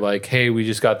where, like, hey, we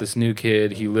just got this new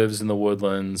kid. He lives in the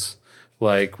Woodlands.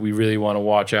 Like, we really want to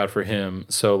watch out for him.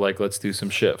 So, like, let's do some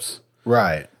shifts.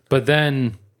 Right. But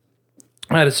then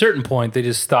at a certain point, they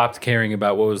just stopped caring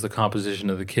about what was the composition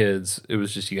of the kids. It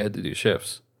was just you had to do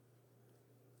shifts.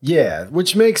 Yeah,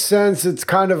 which makes sense. It's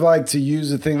kind of like to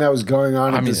use a thing that was going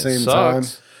on at the same time.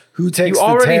 Who takes You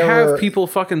already the terror? have people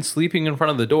fucking sleeping in front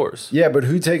of the doors. Yeah, but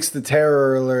who takes the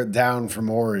terror alert down from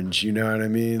Orange? You know what I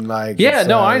mean? Like, Yeah, it's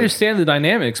no, I like understand the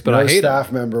dynamics, but no I hate it.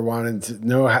 staff member wanted to.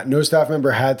 No staff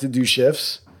member had to do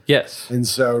shifts, Yes. and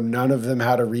so none of them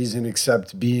had a reason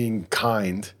except being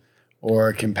kind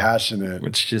or compassionate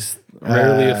Which just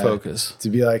rarely a focus. to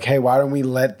be like, hey, why don't we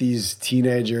let these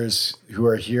teenagers who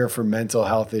are here for mental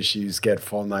health issues get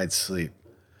full night's sleep?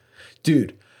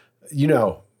 Dude,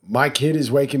 my kid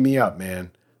is waking me up, man.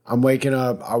 I'm waking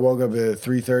up. I woke up at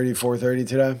 3:30, 4:30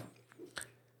 today.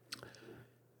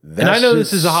 And I know shit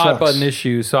this is a hot sucks. button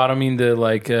issue, so I don't mean to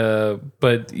like,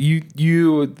 but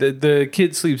the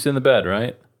kid sleeps in the bed,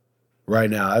 right? Right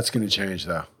now, that's going to change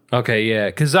though. Okay, yeah,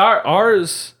 because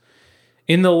ours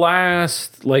in the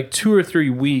last like 2 or 3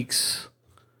 weeks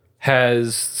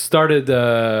has started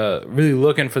really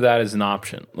looking for that as an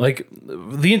option. Like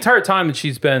the entire time that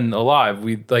she's been alive,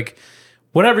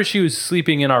 whenever she was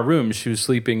sleeping in our room, she was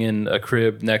sleeping in a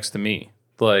crib next to me.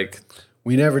 Like,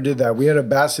 We never did that. We had a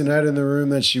bassinet in the room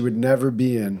that she would never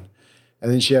be in.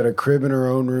 And then she had a crib in her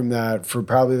own room that for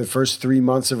probably the first 3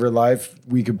 months of her life,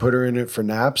 we could put her in it for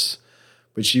naps.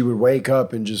 But she would wake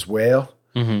up and just wail.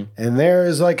 Mm-hmm. And there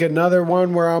is like another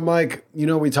one where I'm like, you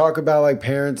know, we talk about like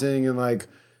parenting and like,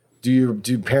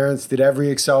 did every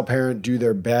Excel parent do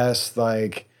their best?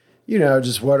 Like, you know,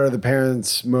 just what are the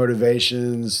parents'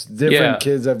 motivations? Different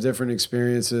kids have different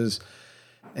experiences.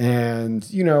 And,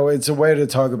 you know, it's a way to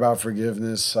talk about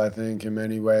forgiveness, I think, in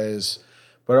many ways.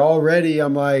 But already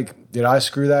I'm like, did I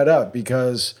screw that up?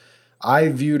 Because I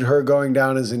viewed her going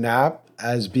down as a nap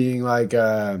as being like,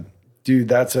 dude,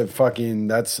 that's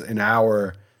an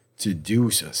hour to do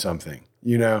something,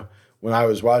 you know, when I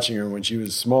was watching her when she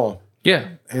was small. yeah.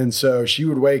 And so she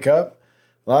would wake up.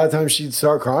 A lot of times she'd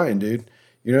start crying, dude.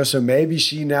 You know, so maybe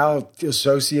she now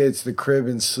associates the crib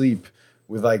and sleep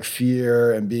with like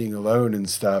fear and being alone and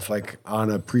stuff, like on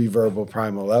a pre-verbal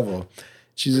primal level.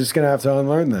 She's just going to have to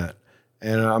unlearn that.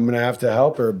 And I'm going to have to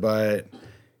help her. But,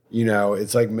 you know,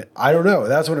 it's like, I don't know.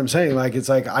 That's what I'm saying. Like, it's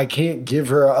like, I can't give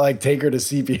her, like, take her to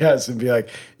CPS and be like,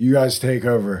 you guys take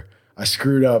over. I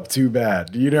screwed up too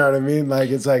bad. You know what I mean? Like,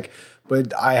 it's like,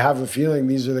 but I have a feeling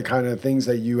these are the kind of things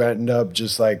that you end up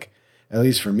just like, at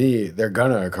least for me, they're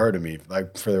going to occur to me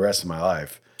like for the rest of my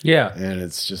life. Yeah. And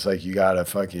it's just like, you got to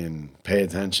fucking pay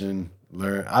attention,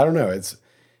 learn. I don't know. It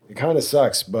kind of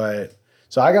sucks. But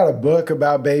so I got a book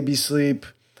about baby sleep.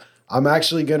 I'm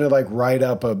actually going to like write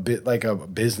up a bit like a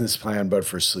business plan, but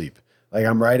for sleep. Like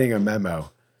I'm writing a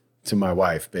memo to my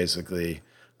wife basically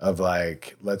of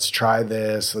like, let's try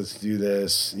this, let's do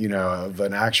this, you know, of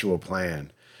an actual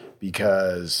plan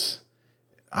because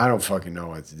I don't fucking know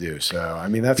what to do. So, I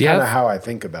mean, that's kind of how I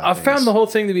think about I've things. found the whole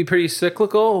thing to be pretty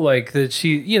cyclical. Like that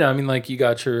she, you know, I mean, like you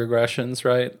got your regressions,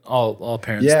 right? All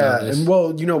parents know this. And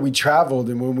well, you know, we traveled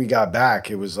and when we got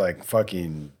back, it was like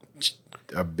fucking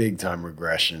a big time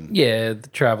regression. Yeah, the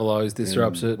travel always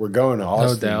disrupts it. We're going to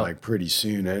Austin doubt. like pretty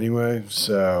soon anyway.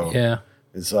 So Yeah.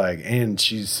 it's like, and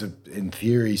she's in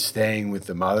theory staying with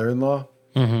the mother-in-law.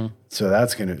 Mm-hmm. So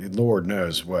that's going to, Lord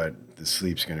knows what the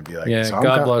sleep's going to be like. Yeah, so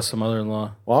God bless the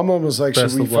mother-in-law. Well, I'm almost like,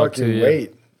 Best should we of luck to fucking you.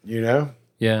 wait, you know?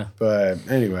 Yeah. But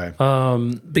anyway.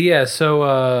 But yeah,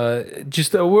 so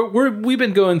just we've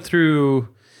been going through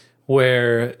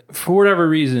where for whatever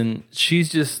reason she's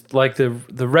just like the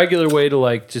regular way to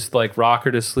like just like rock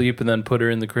her to sleep and then put her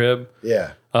in the crib.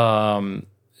 Yeah.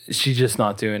 She's just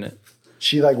not doing it.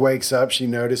 She like wakes up, she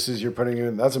notices you're putting her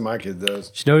in. That's what my kid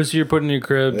does. She notices you're putting in your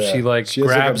crib. Yeah. She like She has,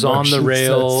 like, a grabs on the motion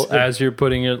rail sensor. as you're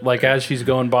putting it, like as she's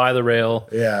going by the rail.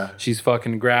 Yeah. She's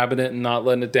fucking grabbing it and not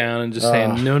letting it down and just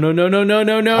saying no.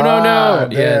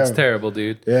 Damn. Yeah, it's terrible,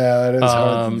 dude. Yeah, that is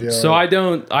hard to deal So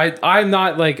with. I'm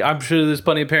not like, I'm sure there's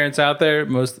plenty of parents out there,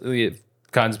 most of the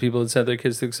kinds of people that send their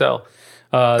kids to Excel.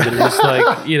 That are just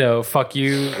like, you know, fuck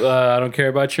you. I don't care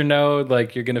about your no.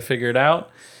 Like you're gonna figure it out.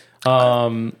 But I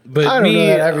don't know me,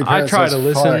 that every I parent try says, to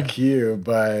listen. fuck you,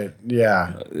 but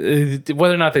yeah.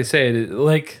 Whether or not they say it,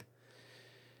 like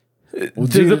Well,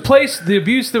 the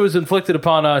abuse that was inflicted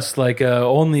upon us, like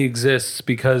only exists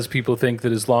because people think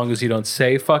that as long as you don't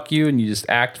say fuck you and you just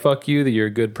act fuck you, that you're a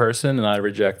good person, and I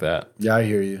reject that. Yeah, I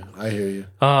hear you.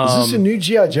 Is this a new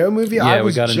G.I. Joe movie? yeah, I we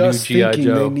was got a just new G.I. thinking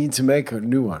Joe. they need to make a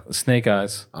new one. Snake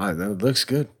Eyes. That looks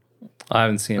good. I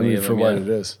haven't seen any of for them what yet. it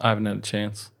is. I haven't had a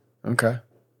chance. Okay.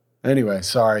 Anyway,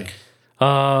 sorry.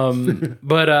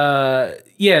 But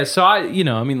yeah, so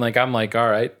I'm like, all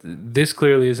right, this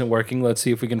clearly isn't working. Let's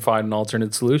see if we can find an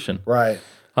alternate solution. Right.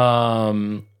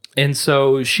 And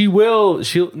so she'll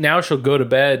go to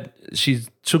bed.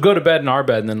 She'll go to bed in our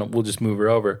bed, and then we'll just move her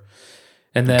over.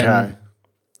 And then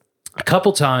a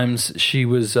couple times she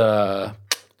would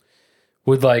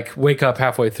like wake up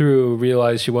halfway through,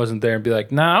 realize she wasn't there, and be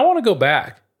like, "Nah, I want to go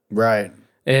back." Right.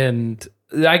 And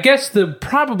I guess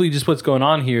probably just what's going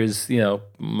on here is, you know,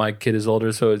 my kid is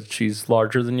older, so she's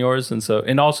larger than yours,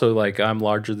 and also like I'm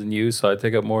larger than you, so I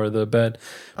take up more of the bed.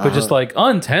 But just like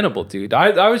untenable, dude.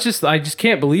 I just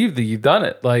can't believe that you've done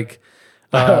it. Like,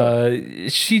 they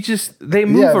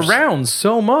move around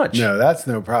so much. No, that's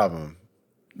no problem.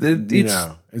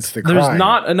 It's the there's crying.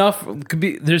 not enough.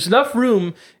 There's enough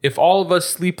room if all of us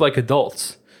sleep like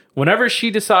adults. Whenever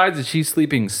she decides that she's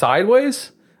sleeping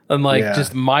sideways, and like Yeah.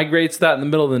 just migrates that in the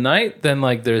middle of the night, then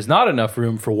like there's not enough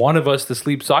room for one of us to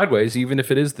sleep sideways, even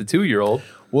if it is the 2-year-old.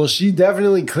 Well, she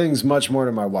definitely clings much more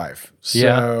to my wife.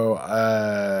 Yeah. So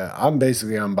I'm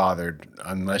basically unbothered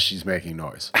unless she's making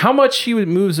noise. How much she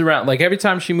moves around, like every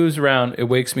time she moves around, it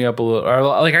wakes me up a little, or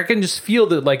like I can just feel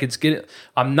that like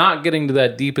I'm not getting to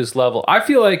that deepest level. I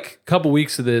feel like a couple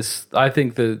weeks of this, I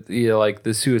think like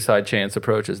the suicide chance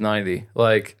approach is 90.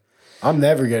 Like, I'm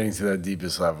never getting to that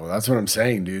deepest level. That's what I'm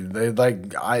saying, dude.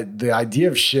 The idea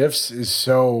of shifts is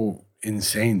so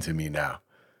insane to me now,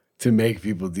 to make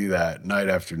people do that night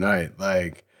after night.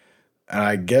 Like, and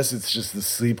I guess it's just the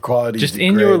sleep quality. just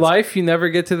in your life, you never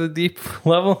get to the deep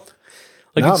level.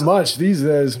 Like Not much these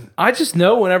days. I just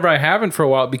know whenever I haven't for a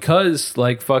while because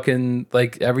like fucking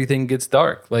like everything gets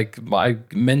dark. Like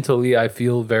mentally I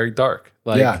feel very dark.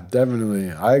 Like, Yeah,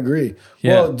 definitely. I agree.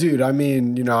 Yeah. Well, dude, I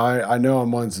mean, you know, I know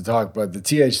I'm on to talk, but the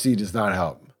THC does not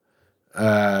help.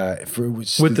 With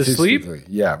the sleep? Statistically.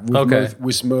 Yeah. Okay.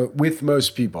 With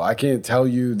most people. I can't tell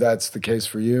you that's the case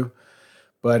for you,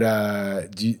 but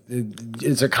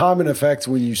it's a common effect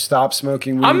when you stop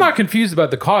smoking weed. I'm not confused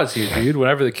about the cause here, dude.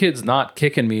 Whenever the kid's not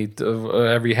kicking me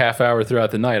every half hour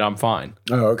throughout the night, I'm fine.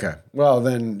 Oh, okay. Well,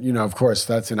 then, you know, of course,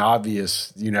 that's an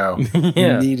obvious, you know,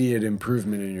 Yeah. immediate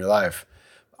improvement in your life.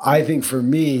 I think for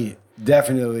me,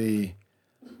 definitely,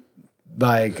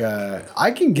 like,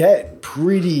 I can get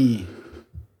pretty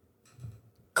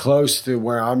close to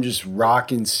where I'm just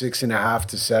rocking 6.5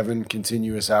 to 7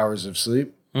 continuous hours of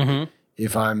sleep. Mm-hmm.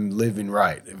 If I'm living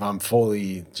right, if I'm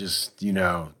fully just, you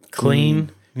know, Clean?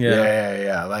 Yeah.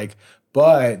 Yeah. Like,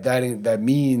 but that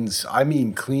means, I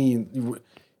mean, clean,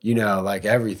 you know, like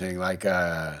everything, like,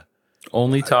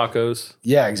 Only tacos.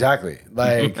 yeah, exactly.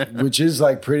 Like, which is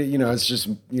like pretty, you know, it's just,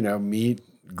 you know, meat,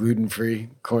 gluten-free,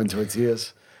 corn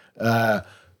tortillas.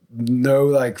 No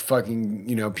like fucking,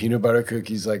 you know, peanut butter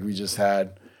cookies like we just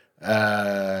had.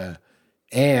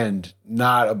 And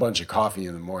not a bunch of coffee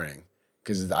in the morning.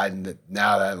 Because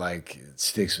now that like it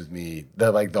sticks with me,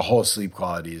 that like the whole sleep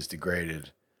quality is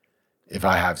degraded if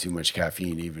I have too much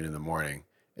caffeine even in the morning.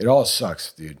 It all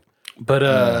sucks, dude. But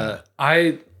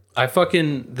I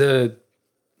fucking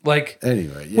like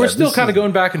Anyway, yeah, we're still this kind of is-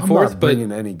 going back and I'm forth, not but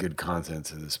bringing any good content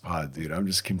to this pod, dude. I'm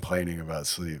just complaining about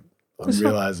sleep. I'm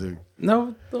realizing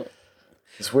no.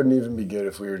 this wouldn't even be good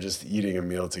if we were just eating a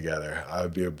meal together. I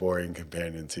would be a boring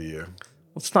companion to you.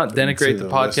 Let's not denigrate To the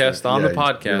podcast listener. on Yeah, the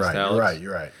podcast, you're right, Alex.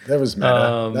 You're right. That was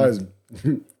meta. That was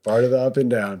part of the up and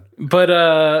down. But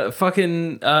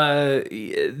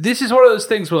this is one of those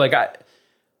things where like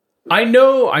I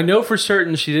know for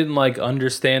certain she didn't like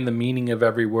understand the meaning of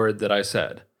every word that I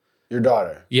said. Your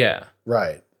daughter. Yeah.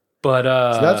 Right. But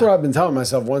So that's what I've been telling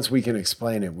myself. Once we can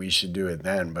explain it, we should do it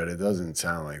then. But it doesn't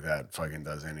sound like that fucking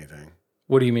does anything.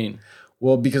 what do you mean?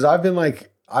 Well, because I've been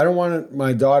like, I don't want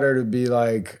my daughter to be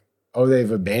like, oh, they've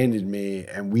abandoned me.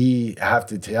 And we have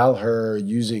to tell her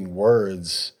using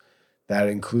words that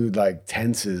include like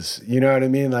tenses. You know what I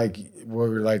mean? Like,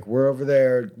 we're over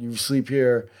there, you sleep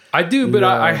here. I do, but No.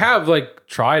 I have like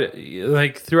tried it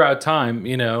like throughout time,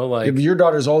 you know, like Yeah, but your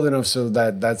daughter's old enough so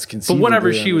that's but conceivably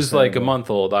whenever she was like a understandable. month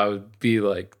old, I would be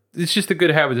like, it's just a good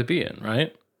habit to be in,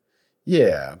 right?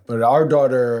 Yeah, but our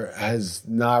daughter has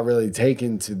not really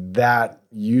taken to that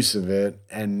use of it,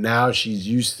 and now she's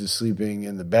used to sleeping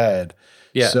in the bed.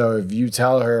 Yeah. So if you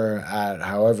tell her at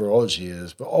however old she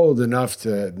is, but old enough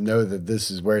to know that this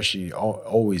is where she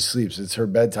always sleeps, it's her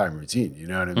bedtime routine. You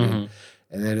know what I mean? Mm-hmm.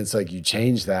 And then it's like you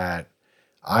change that.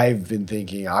 I've been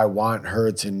thinking I want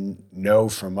her to know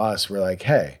from us. We're like,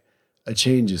 hey, a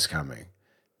change is coming.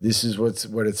 This is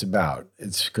what it's about.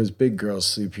 It's because big girls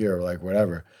sleep here or like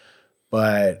whatever.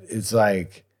 But it's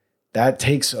like that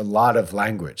takes a lot of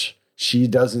language. She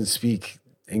doesn't speak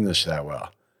English that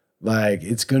well. Like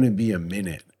it's going to be a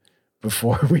minute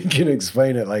before we can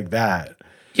explain it like that.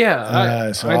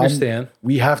 Yeah, So I understand.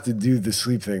 we have to do the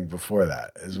sleep thing before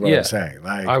that is what Yeah. I'm saying.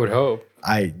 Like I would hope.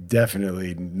 I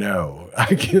definitely know.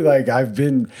 I can, like I've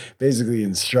been basically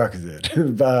instructed.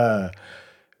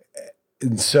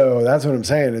 And so that's what I'm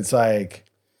saying. It's like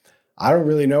I don't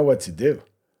really know what to do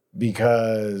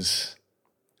because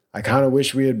I kind of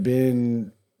wish we had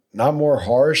been not more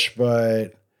harsh,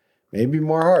 but maybe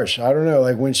more harsh. I don't know.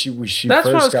 Like when she That's first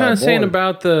what I was got kind of saying born.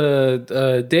 about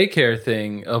the daycare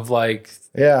thing of like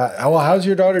Yeah. Well, how's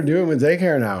your daughter doing with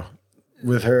daycare now?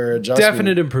 With her adjustment?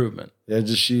 definite improvement. Yeah,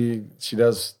 just she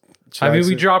does. She I mean, likes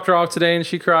we it? dropped her off today and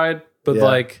she cried, but Yeah.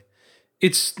 like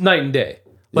it's night and day.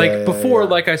 Like Yeah, before, yeah.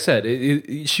 like I said,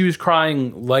 she was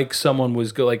crying like someone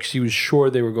was like she was sure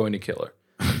they were going to kill her.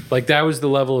 Like that was the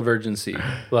level of urgency.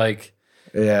 Like,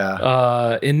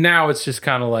 Yeah. and now it's just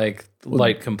kind of like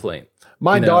light complaint.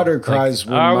 My You know, daughter like, cries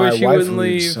when I my wish you wife wouldn't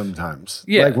leaves leave. sometimes.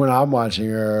 Yeah. Like when I'm watching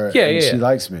her Yeah, and yeah, she yeah.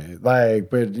 likes me. Like,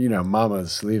 but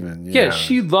mama's leaving. You Yeah, know.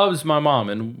 she loves my mom,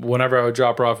 and whenever I would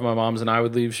drop her off at my mom's and I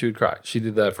would leave, she would cry. She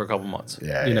did that for a couple months.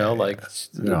 Yeah, you know, yeah, like,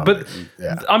 No, but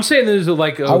yeah. I'm saying there's a,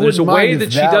 like, I there's a wouldn't way mind that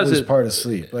if she that does was it. part of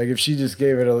sleep. Like if she just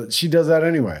gave it she does that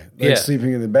anyway. Like Yeah.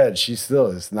 sleeping in the bed, she still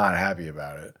is not happy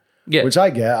about it. Yeah, Which I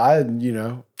get.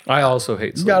 I also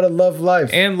hate You sleep gotta love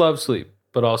life. and love sleep,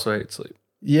 but also hate sleep.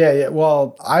 Yeah.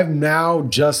 Well, I'm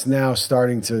just now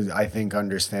starting to, I think,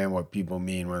 understand what people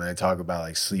mean when they talk about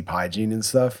like sleep hygiene and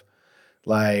stuff.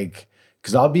 Like,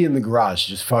 cause I'll be in the garage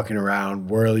just fucking around,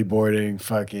 whirly boarding,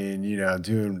 fucking,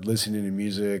 listening to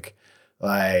music.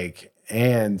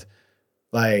 And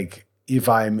if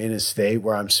I'm in a state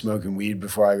where I'm smoking weed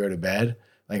before I go to bed,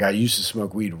 like I used to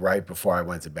smoke weed right before I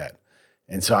went to bed.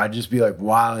 And so I'd just be like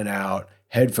wilding out,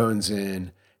 headphones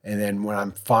in. And then when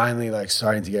I'm finally like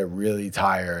starting to get really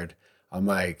tired, I'm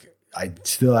like, I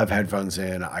still have headphones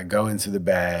in. I go into the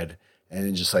bed and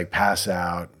then just like pass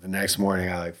out. The next morning,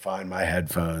 I like find my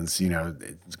headphones,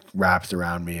 it's wrapped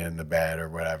around me in the bed or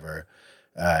whatever.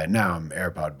 Now I'm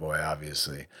AirPod boy,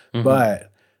 obviously. Mm-hmm.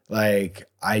 But like,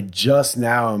 I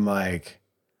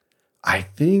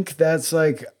think that's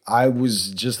like, I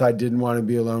didn't want to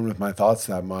be alone with my thoughts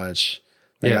that much.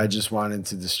 Like I just wanted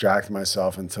to distract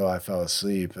myself until I fell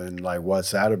asleep. And like,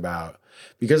 what's that about?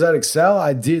 Because at Excel,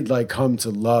 I did like come to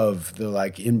love the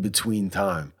like in between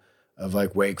time of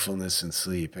like wakefulness and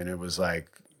sleep. And it was like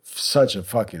such a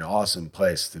fucking awesome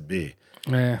place to be.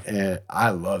 Yeah. And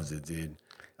I loved it, dude.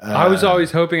 I was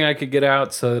always hoping I could get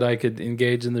out so that I could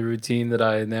engage in the routine that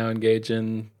I now engage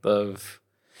in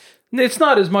it's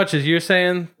not as much as you're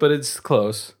saying, but it's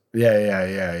close.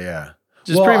 Yeah.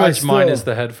 Just pretty much minus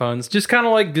the headphones. Just kind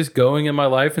of like just going in my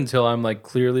life until I'm like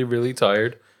clearly really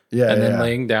tired. Yeah. And then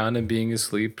laying down and being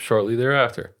asleep shortly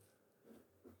thereafter.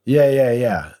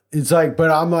 Yeah. It's like,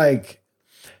 but I'm like,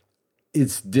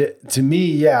 to me,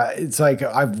 yeah, it's like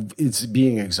it's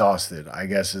being exhausted, I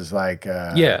guess is like,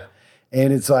 yeah.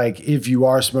 And it's like, if you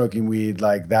are smoking weed,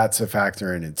 like that's a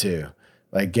factor in it too.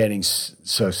 Like getting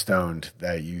so stoned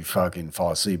that you fucking fall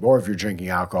asleep, or if you're drinking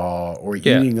alcohol or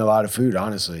eating a lot of food,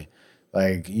 honestly.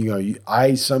 Like,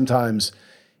 I sometimes,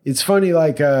 it's funny,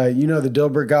 like, the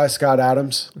Dilbert guy, Scott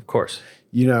Adams. Of course.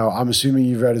 I'm assuming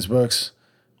you've read his books,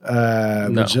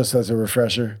 No. but just as a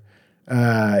refresher.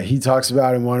 He talks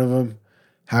about in one of them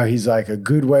how he's like, a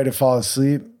good way to fall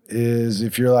asleep is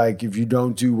if you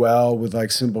don't do well with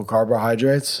like simple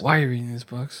carbohydrates. Why are you reading these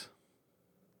books?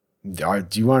 Do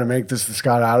you want to make this the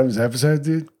Scott Adams episode,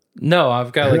 dude? No,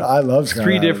 I've got like I love Scott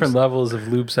three Adams. different levels of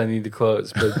loops I need to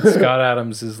close, but Scott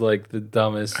Adams is like the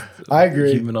dumbest I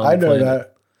agree. human on I the know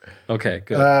planet. that. Okay,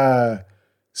 good.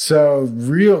 So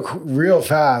real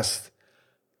fast,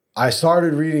 I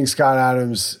started reading Scott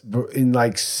Adams in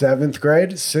like 6th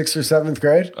or 7th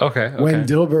grade. Okay. When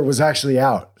Dilbert was actually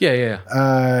out. Yeah.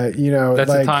 That's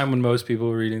the time when most people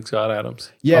were reading Scott Adams.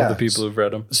 Yeah. Of the people who've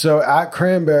read him. So at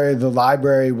Cranberry, the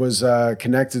library was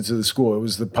connected to the school. It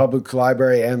was the public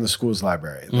library and the school's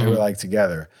library. They were like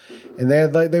together. And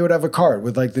they would have a cart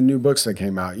with like the new books that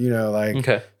came out,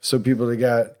 so people to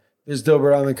get, there's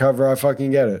Dilbert on the cover, I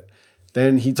fucking get it.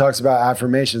 Then he talks about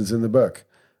affirmations in the book,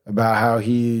 about how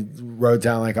he wrote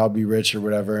down like, I'll be rich or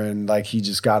whatever. And like, he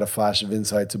just got a flash of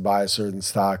insight to buy a certain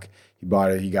stock. He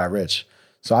bought it, he got rich.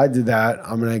 So I did that.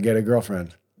 I'm going to get a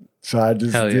girlfriend. So I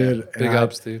just did. Big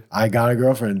ups, dude. I got a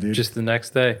girlfriend, dude. Just the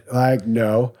next day. Like,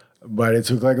 no, but it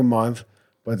took like a month.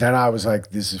 But then I was like,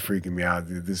 this is freaking me out,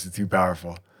 dude. This is too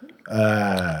powerful.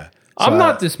 I'm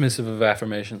not dismissive of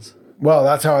affirmations. Well,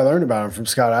 that's how I learned about him, from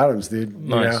Scott Adams, dude.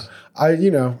 Nice. I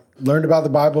learned about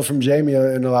the Bible from Jamie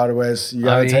in a lot of ways. He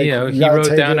wrote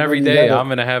down every day, I'm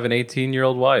going to have an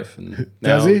 18-year-old wife. And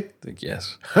Does he? I think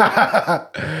yes.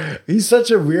 He's such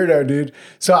a weirdo, dude.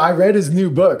 So I read his new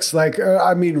books,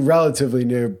 relatively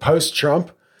new,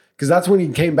 post-Trump, because that's when he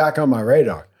came back on my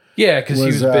radar. Yeah, because he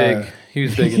was big. He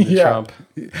was big into Trump.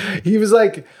 He was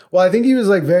like, well, I think he was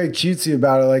like very cutesy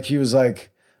about it. Like he was like,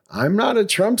 I'm not a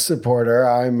Trump supporter.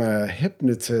 I'm a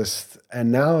hypnotist I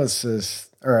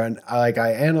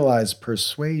analyze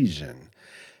persuasion.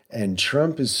 And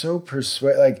Trump is so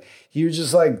like he would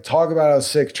just like talk about how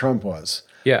sick Trump was.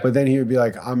 Yeah. But then he would be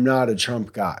like, I'm not a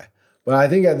Trump guy. But I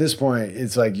think at this point,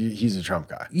 it's like he's a Trump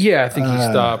guy. Yeah, I think he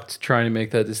stopped trying to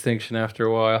make that distinction after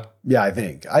a while. Yeah, I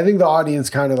think the audience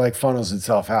kind of like funnels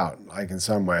itself out, like in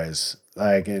some ways,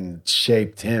 like, and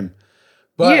shaped him.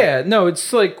 But yeah, no,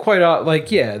 it's like quite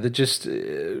like, yeah,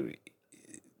 the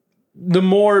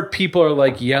more people are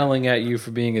like yelling at you for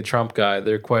being a Trump guy,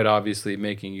 they're quite obviously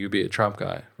making you be a Trump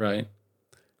guy, right?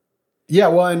 Yeah,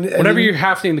 well, and Whenever you're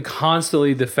having to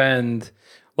constantly defend,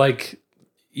 like,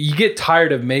 you get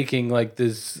tired of making like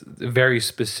this very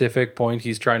specific point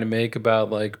he's trying to make about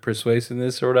like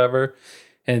persuasiveness or whatever.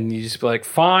 And you just be like,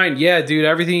 fine, yeah, dude,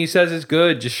 everything he says is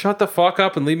good. Just shut the fuck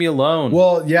up and leave me alone.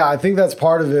 Well, yeah, I think that's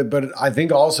part of it. But I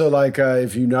think also, like,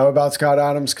 if you know about Scott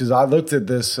Adams, because I looked at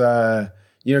this,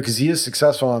 because he is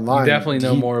successful online. You definitely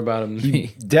know more about him than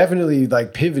me. Definitely,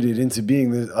 like, pivoted into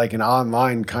being like an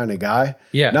online kind of guy.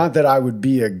 Yeah. Not that I would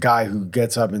be a guy who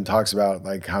gets up and talks about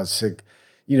like how sick,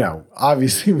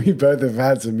 obviously we both have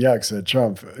had some yucks at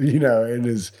Trump, in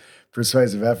his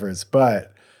persuasive efforts.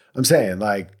 But I'm saying,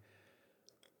 like,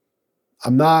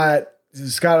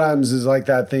 Scott Adams is like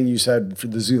that thing you said for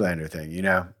the Zoolander thing,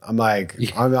 I'm like,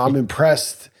 I'm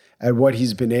impressed at what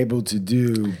he's been able to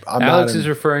do. Alex is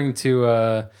referring to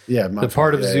the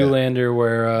part of Zoolander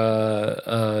where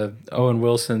Owen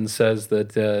Wilson says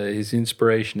that his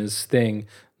inspiration is Sting,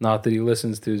 not that he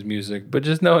listens to his music, but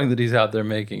just knowing that he's out there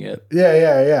making it.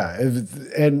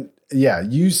 Yeah.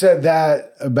 You said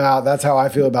that that's how I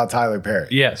feel about Tyler Perry.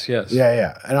 Yes.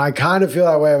 Yeah. And I kind of feel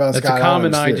that way about Scott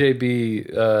Adams. That's a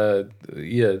common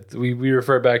IJB. We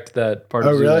refer back to that part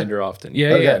of Zoolander often. Yeah,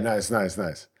 okay, yeah. Nice.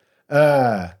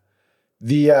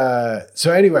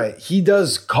 So anyway, he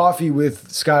does coffee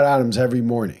with Scott Adams every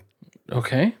morning.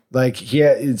 Okay. Like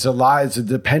it's a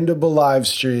dependable live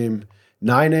stream.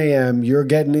 9 a.m. You're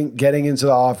getting into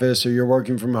the office, or you're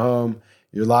working from home.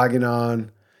 You're logging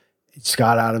on.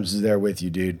 Scott Adams is there with you,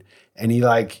 dude. And he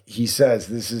says,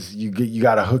 this is, you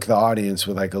got to hook the audience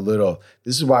with like a little,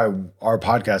 this is why our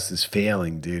podcast is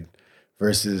failing, dude,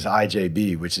 versus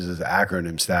IJB, which is his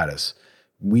acronym status.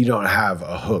 We don't have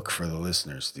a hook for the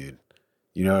listeners, dude.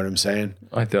 You know what I'm saying?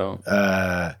 I don't.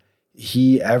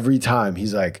 Every time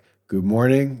he's like, good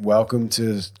morning. Welcome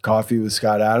to Coffee with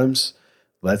Scott Adams.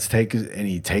 And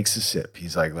he takes a sip.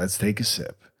 He's like, let's take a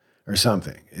sip. Or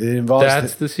something. It involves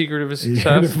That's the secret of his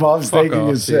success. It involves taking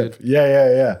a sip. Dude.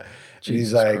 Yeah. And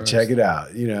he's like, Christ. check it out.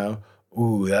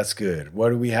 Ooh, that's good. What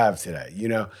do we have today?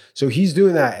 So he's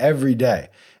doing that every day.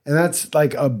 And that's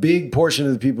like a big portion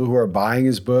of the people who are buying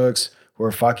his books, who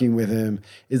are fucking with him.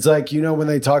 It's like, when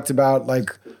they talked about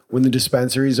like when the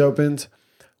dispensaries opened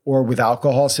or with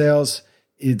alcohol sales,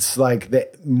 it's like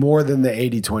more than the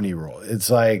 80-20 rule. It's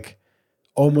like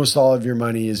almost all of your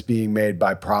money is being made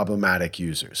by problematic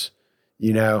users.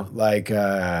 Like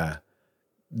the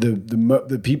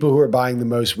people who are buying the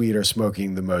most weed are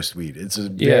smoking the most weed. It's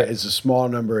a small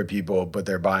number of people, but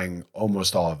they're buying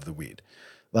almost all of the weed.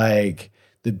 Like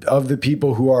of the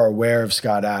people who are aware of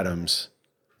Scott Adams,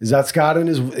 is that Scott and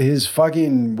his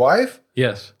fucking wife?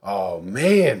 Yes. Oh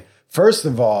man! First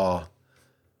of all,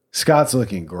 Scott's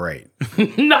looking great.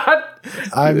 Not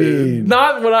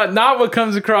what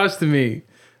comes across to me.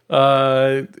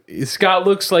 Scott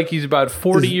looks like he's about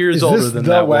 40 years older than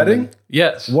that wedding? woman.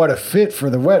 Yes. What a fit for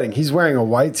the wedding. He's wearing a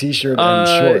white t-shirt and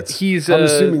shorts. I'm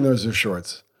assuming those are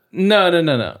shorts.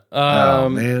 No. Oh,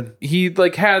 man. He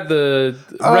like had the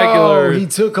regular. Oh, he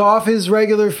took off his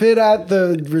regular fit at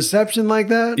the reception like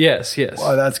that? Yes.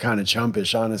 Well, that's kind of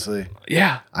chumpish, honestly.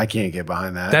 Yeah. I can't get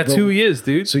behind that. That's who he is,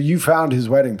 dude. So you found his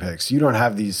wedding pics. You don't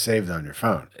have these saved on your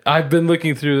phone. I've been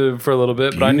looking through them for a little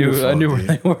bit, but I knew where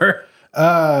they were.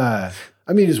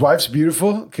 His wife's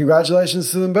beautiful.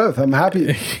 Congratulations to them both. I'm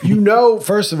happy.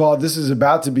 First of all, this is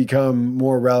about to become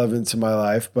more relevant to my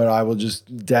life, but I will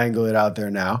just dangle it out there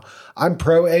now. I'm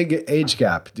pro age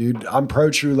gap, dude. I'm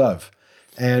pro true love.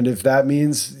 And if that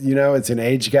means, it's an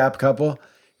age gap couple,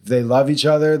 if they love each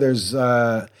other, there's,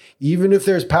 even if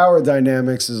there's power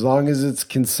dynamics, as long as it's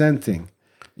consenting,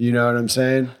 you know what I'm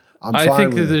saying? I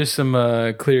think that there's some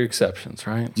clear exceptions,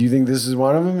 right? Do you think this is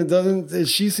one of them? It doesn't.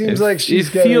 She seems like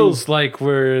she's. It feels like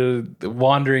we're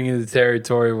wandering into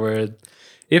territory where,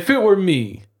 if it were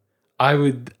me, I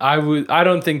would. I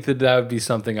don't think that would be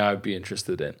something I would be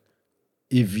interested in.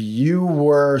 If you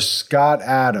were Scott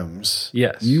Adams,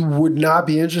 yes, you would not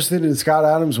be interested in Scott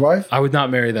Adams' wife. I would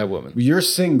not marry that woman. You're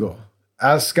single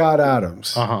as Scott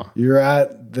Adams. You're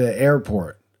at the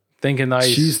airport. Thinking nice.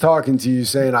 She's talking to you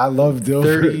saying, I love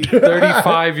Dilford.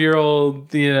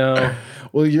 35-year-old,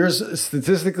 Well, you're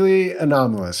statistically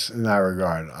anomalous in that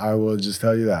regard. I will just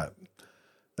tell you that.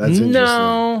 That's interesting.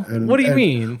 No. What do you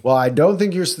mean? Well, I don't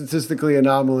think you're statistically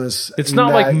anomalous. It's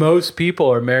not like most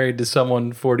people are married to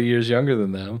someone 40 years younger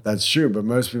than them. That's true, but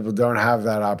most people don't have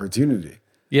that opportunity.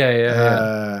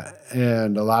 Yeah.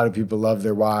 And a lot of people love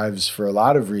their wives for a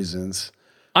lot of reasons.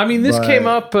 I mean, this But- came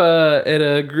up at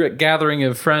a gathering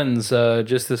of friends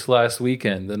just this last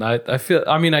weekend, and I feel.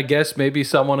 I mean, I guess maybe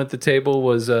someone at the table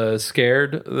was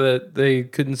scared that they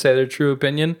couldn't say their true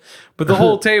opinion, but the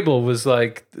whole table was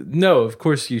like, "No, of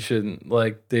course you shouldn't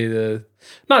like date a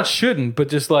not shouldn't, but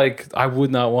just like I would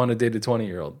not want to date a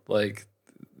 20-year-old." Like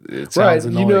it sounds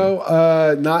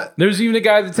annoying. Not There's even a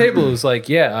guy at the table who's like,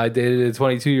 "Yeah, I dated a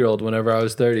 22-year-old whenever I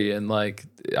was 30, and like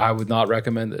I would not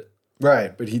recommend it."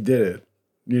 right, but he did it.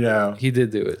 He did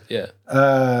do it. Yeah.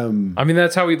 Um, I mean,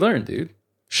 that's how we learned, dude.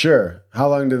 sure. How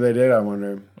long did they date? I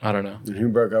wonder. I don't know. And who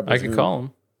broke up? I with could who? call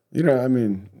him. I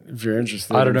mean, if you're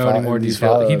interested, I don't know in any more these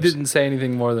detail. He follow-ups. didn't say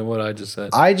anything more than what I just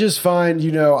said. I just find,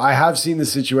 I have seen the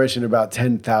situation about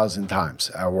 10,000 times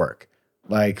at work,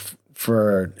 like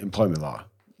for employment law.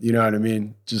 You know what I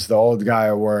mean? Just the old guy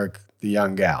at work, the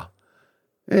young gal.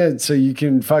 And so you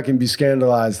can fucking be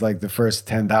scandalized like the first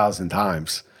 10,000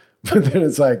 times. But then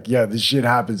it's like, yeah, this shit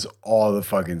happens all the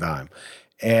fucking time.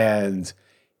 And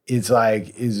it's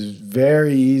like, it's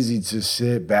very easy to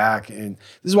sit back. And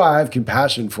this is why I have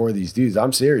compassion for these dudes.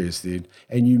 I'm serious, dude.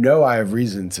 And I have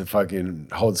reason to fucking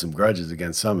hold some grudges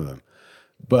against some of them.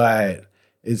 But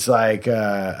it's like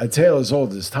a tale as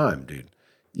old as time, dude.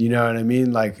 You know what I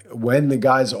mean? Like when the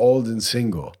guy's old and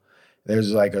single,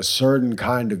 there's like a certain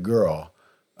kind of girl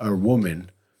or woman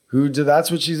who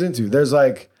that's what she's into. There's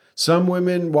like, some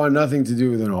women want nothing to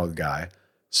do with an old guy.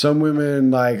 Some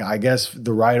women, like, I guess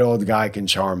the right old guy can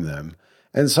charm them.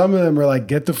 And some of them are like,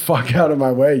 get the fuck out of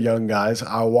my way, young guys.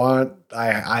 I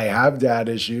have dad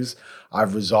issues.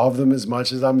 I've resolved them as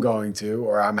much as I'm going to,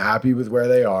 or I'm happy with where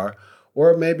they are.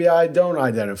 Or maybe I don't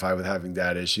identify with having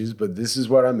dad issues, but this is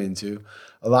what I'm into.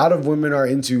 A lot of women are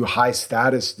into high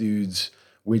status dudes,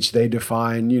 which they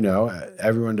define,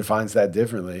 everyone defines that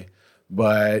differently.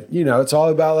 But, it's all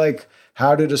about like,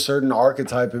 how did a certain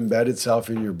archetype embed itself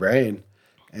in your brain?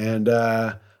 And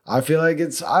I feel like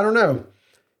I don't know.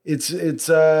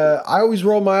 I always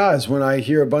roll my eyes when I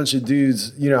hear a bunch of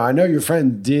dudes, I know your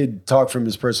friend did talk from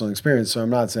his personal experience, so I'm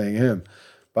not saying him,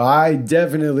 but I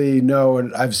definitely know,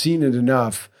 and I've seen it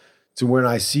enough to when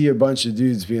I see a bunch of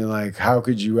dudes being like, how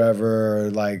could you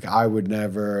ever, like, I would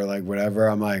never, like, whatever.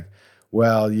 I'm like,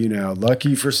 well,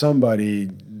 lucky for somebody,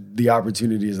 the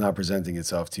opportunity is not presenting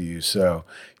itself to you. So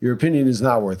your opinion is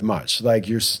not worth much. Like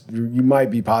you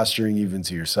might be posturing even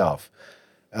to yourself.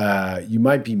 You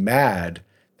might be mad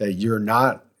that you're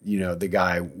not, the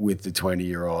guy with the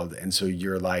 20-year-old. And so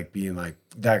you're like being like,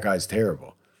 that guy's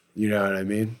terrible. You know what I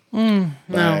mean? No,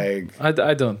 like,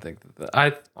 I don't think that.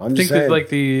 I'm think just saying, that like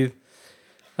the.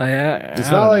 it's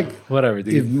not like whatever,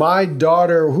 dude. If my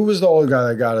daughter, who was the old guy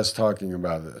that got us talking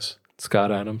about this?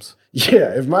 Scott Adams.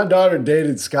 Yeah, if my daughter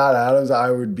dated Scott Adams, I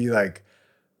would be like,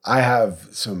 I have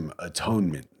some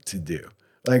atonement to do.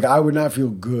 Like, I would not feel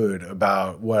good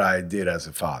about what I did as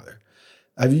a father.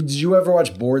 Did you ever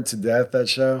watch Bored to Death, that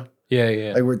show?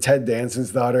 Yeah. Like where Ted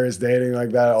Danson's daughter is dating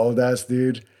like that old ass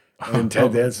dude. And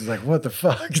Ted Danson's like, what the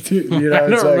fuck, dude? I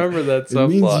don't remember that subplot. It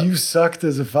means you sucked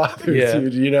as a father, Yeah.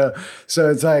 dude, So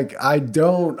it's like, I'm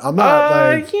not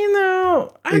like...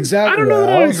 Exactly. I don't know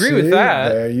that I agree with that.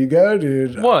 There you go,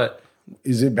 dude. What?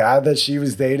 Is it bad that she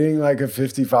was dating like a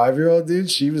 55-year-old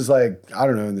dude? She was like, I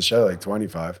don't know, in the show, like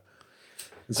 25.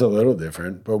 It's a little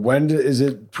different. But is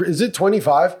it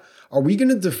 25? Are we going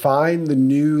to define the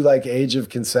new like age of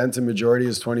consent and majority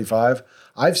as 25?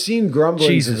 I've seen grumblings.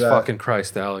 Jesus of that. fucking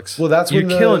Christ, Alex. Well, you're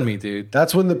killing me, dude.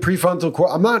 That's when the prefrontal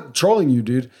cortex. I'm not trolling you,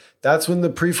 dude. That's when the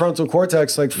prefrontal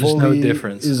cortex like fully no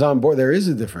difference. is on board. There is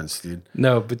a difference, dude.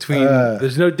 No,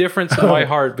 there's no difference in my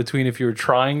heart between if you were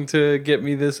trying to get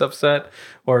me this upset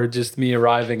or just me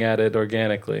arriving at it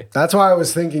organically. That's why I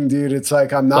was thinking, dude. It's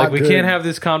like I'm not. Like we can't have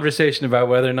this conversation about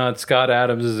whether or not Scott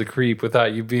Adams is a creep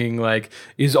without you being like,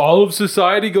 is all of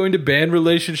society going to ban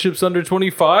relationships under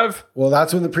 25? Well,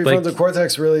 that's when the prefrontal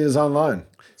cortex really is online.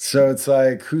 So it's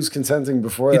like, who's consenting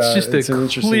before that? It's just an a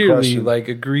interesting clearly question. like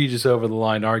egregious over the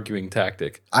line arguing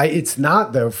tactic. It's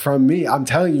not though from me. I'm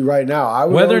telling you right now.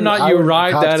 Whether or not you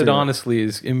arrived at it honestly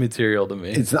is immaterial to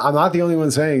me. I'm not the only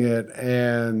one saying it,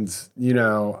 and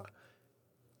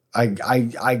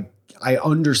I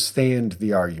understand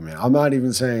the argument. I'm not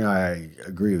even saying I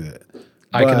agree with it.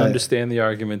 I can understand the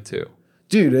argument too.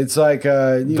 Dude, it's like,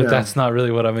 but that's not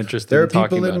really what I'm interested there in are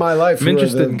talking people about. in my life I'm who are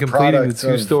interested the in completing the two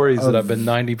product stories that I've been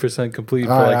 90% complete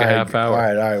for like a half hour.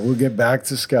 All right. We'll get back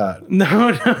to Scott.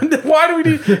 No. Why do we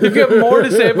need... If you have more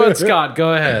to say about Scott,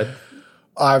 go ahead.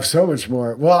 I have so much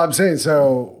more. Well, I'm saying,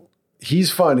 so he's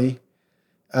funny.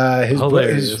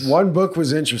 His one book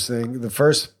was interesting. The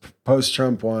first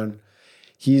post-Trump one.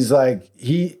 He's like,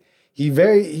 he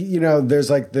there's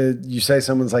like you say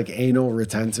someone's like anal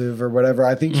retentive or whatever.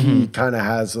 I think he kind of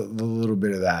has a little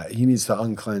bit of that. He needs to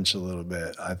unclench a little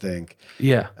bit, I think.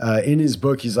 Yeah. In his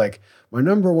book, he's like, my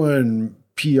number one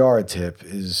PR tip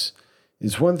is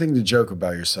one thing to joke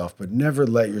about yourself, but never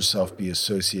let yourself be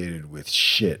associated with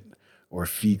shit or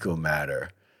fecal matter.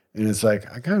 And it's like,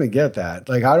 I kind of get that.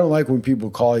 Like, I don't like when people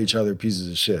call each other pieces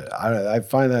of shit. I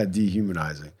find that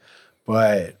dehumanizing.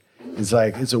 But it's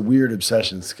like, it's a weird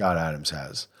obsession Scott Adams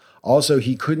has. Also,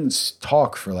 he couldn't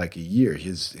talk for like a year.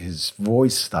 His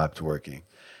voice stopped working.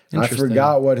 And I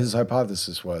forgot what his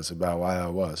hypothesis was about why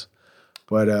that was.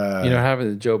 But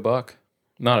happened to Joe Buck?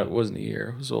 It wasn't a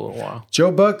year. It was a little while.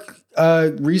 Joe Buck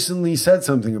recently said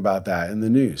something about that in the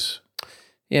news.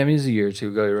 Yeah, I mean, it was a year or two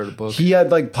ago. He wrote a book. He had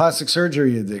like plastic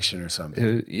surgery addiction or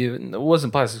something. It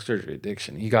wasn't plastic surgery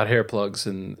addiction. He got hair plugs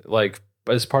and like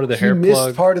as part of the he hair missed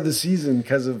plug. part of the season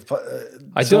because of.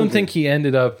 I don't think he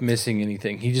ended up missing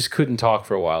anything. He just couldn't talk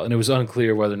for a while, and it was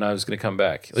unclear whether or not he was going to come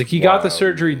back. Like he got the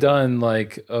surgery done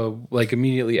like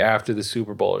immediately after the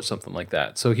Super Bowl or something like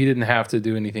that. So he didn't have to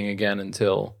do anything again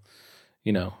until.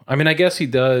 I mean, I guess he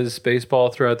does baseball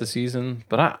throughout the season,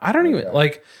 but I don't even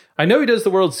like. I know he does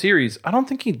the World Series. I don't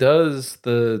think he does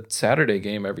the Saturday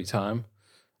game every time.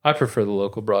 I prefer the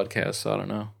local broadcast, so I don't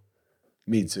know.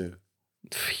 Me too.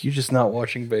 You're just not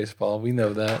watching baseball. We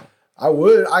know that. I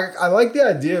would. I like the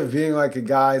idea of being like a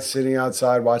guy sitting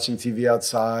outside, watching TV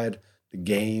outside,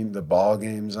 the ball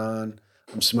game's on.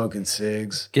 I'm smoking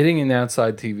cigs. Getting an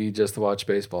outside TV just to watch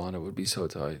baseball on it would be so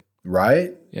tight.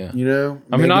 Right? Yeah.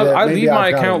 I mean, I leave my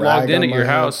account logged in at your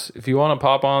house. If you want to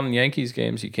pop on Yankees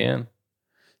games, you can.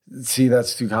 See,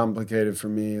 that's too complicated for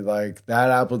me. Like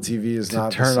that Apple TV is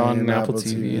not turn the same on an Apple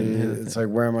TV. It's like,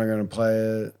 where am I going to play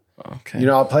it? Okay.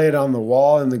 I'll play it on the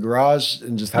wall in the garage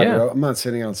and just have it. I'm not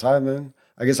sitting outside then.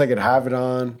 I guess I could have it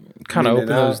on. Kind of open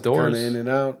those doors. Kind of in and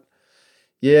out.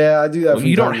 Yeah, I do that. Well,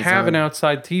 you don't have an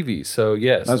outside TV, so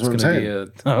yes, that's what I'm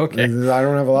saying. Okay. I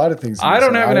don't have a lot of things. I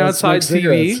don't have an outside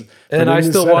TV, and I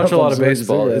still watch a lot of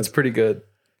baseball. It's pretty good.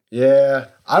 Yeah,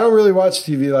 I don't really watch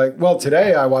TV.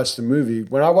 Today I watched a movie.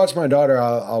 When I watch my daughter,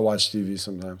 I'll watch TV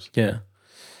sometimes. Yeah.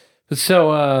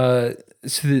 So,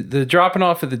 the dropping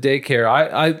off at the daycare,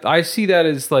 I see that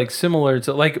as like similar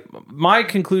to like my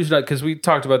conclusion, because we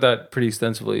talked about that pretty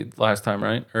extensively last time,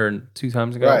 right? Or 2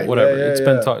 times ago, right? Whatever. Yeah,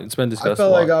 It's been discussed. I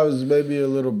felt like I was maybe a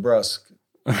little brusque.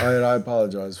 I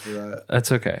apologize for that.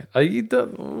 That's okay.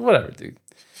 Whatever, dude.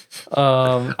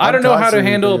 I don't know how to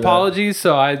handle apologies,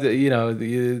 so you don't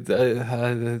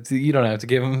have to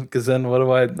give them, because then what do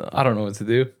I don't know what to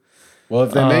do. Well,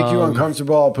 if they make you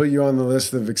uncomfortable, I'll put you on the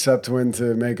list of accept when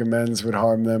to make amends would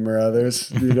harm them or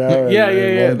others.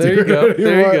 Yeah. There you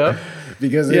go.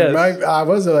 Because I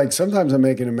was like, sometimes I'm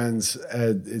making amends.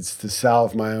 It's to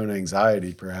salve my own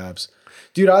anxiety, perhaps.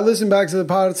 Dude, I listen back to the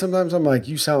pod. Sometimes I'm like,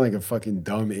 you sound like a fucking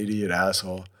dumb idiot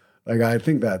asshole. Like, I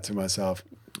think that to myself.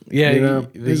 Yeah,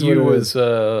 you was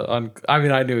on. I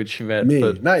mean, I knew what she meant. Me,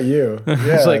 but not you.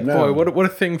 Yeah, it's like, boy, what a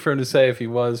thing for him to say if he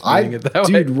was meaning it that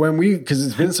way. Dude, because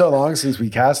it's been so long since we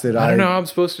cast it. I don't know how I'm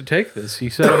supposed to take this. He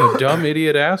said I'm a dumb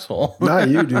idiot asshole. Not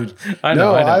you, dude. I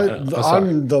know.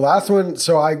 On the last one,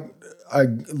 so I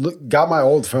got my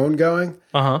old phone going,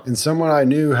 and someone I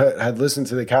knew had listened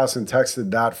to the cast and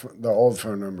texted the old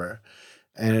phone number.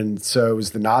 And so it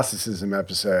was the Gnosticism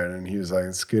episode, and he was like,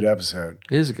 it's a good episode.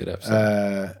 It is a good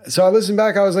episode. So I listened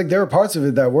back, I was like, there were parts of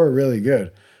it that were really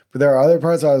good. But there are other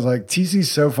parts I was like,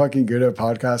 TC's so fucking good at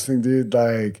podcasting, dude.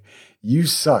 Like, you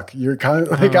suck. You're kind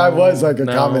of like, I was like a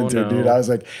commenter, dude. I was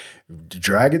like,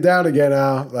 drag it down again,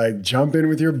 Al. Like, jump in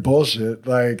with your bullshit.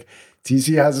 Like,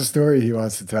 TC has a story he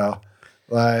wants to tell.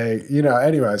 Like,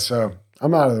 anyway, so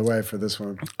I'm out of the way for this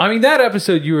one. I mean, that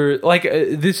episode, you were like,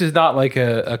 this is not like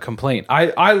a complaint.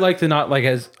 I like the not like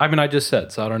I just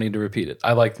said, so I don't need to repeat it.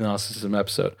 I like the Gnosticism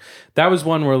episode. That was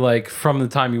one where, like, from the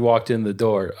time you walked in the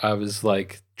door, I was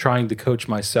like trying to coach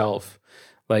myself.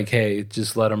 Like, hey,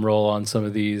 just let him roll on some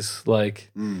of these.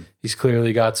 Like, he's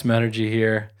clearly got some energy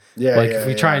here. Yeah. Like, if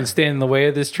we try and stand in the way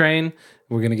of this train,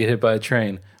 we're going to get hit by a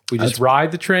train. We just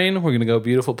ride the train. We're going to go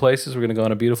beautiful places. We're going to go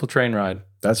on a beautiful train ride.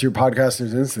 That's your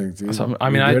podcaster's instinct, dude. So, I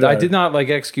mean, I did not like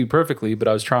execute perfectly, but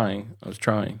I was trying.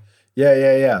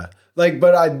 Yeah. Like,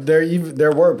 but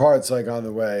there were parts like on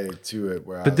the way to it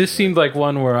where. But this seemed like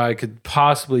one where I could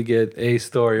possibly get a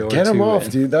story or get two. Get him off,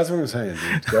 dude. That's what I'm saying,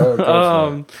 dude. Go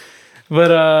for it.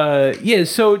 But yeah,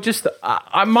 so just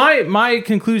my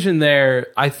conclusion there,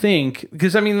 I think,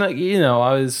 because I mean, like,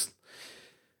 I was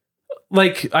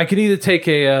like I could either take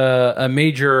a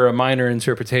major or a minor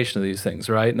interpretation of these things,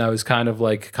 right? And I was kind of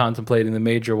like contemplating the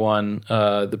major one,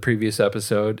 the previous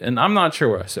episode, and I'm not sure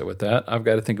where I sit with that. I've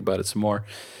got to think about it some more.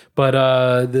 But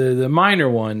the minor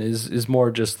one is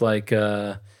more just like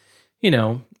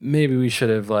maybe we should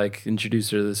have like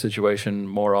introduced her to the situation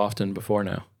more often before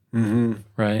now,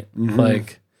 right?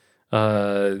 Like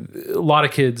a lot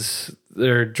of kids,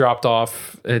 they're dropped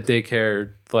off at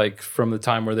daycare like from the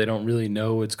time where they don't really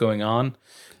know what's going on.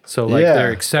 So like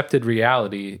their accepted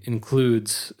reality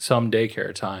includes some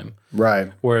daycare time.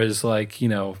 Right. Whereas like,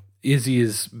 Izzy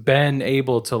has been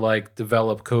able to like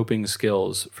develop coping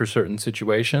skills for certain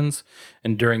situations,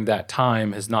 and during that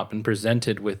time has not been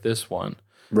presented with this one.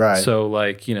 Right. So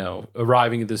like,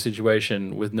 arriving at the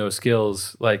situation with no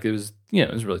skills, like it was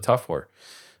really tough for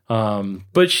her.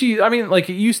 But it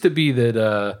used to be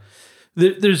that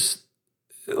there's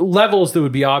levels that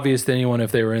would be obvious to anyone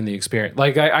if they were in the experience.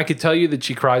 Like I could tell you that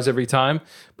she cries every time,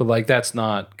 but like that's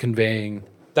not conveying.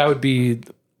 That would be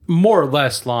more or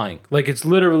less lying. Like it's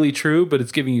literally true, but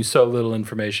it's giving you so little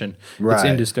information. Right. It's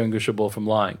indistinguishable from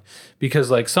lying. Because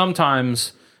like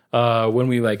sometimes when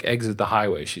we like exit the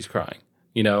highway, she's crying.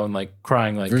 And like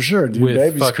crying like for sure, dude.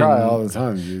 Babies cry all the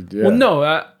time, dude. Yeah. Well,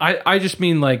 no, I just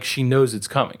mean like she knows it's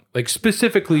coming. Like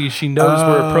specifically, she knows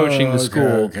we're approaching the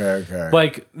school. Okay.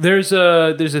 Like there's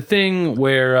a thing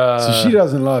where so she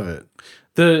doesn't love it.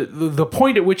 The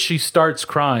point at which she starts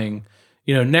crying.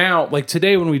 Now, like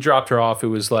today when we dropped her off, it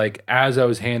was like as I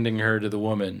was handing her to the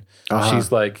woman, she's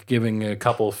like giving a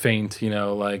couple faint,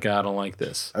 like I don't like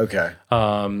this. Okay.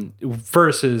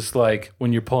 Versus like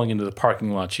when you're pulling into the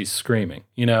parking lot, she's screaming.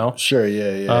 Sure.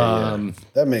 Yeah.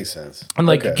 That makes sense. And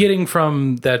like getting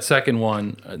from that second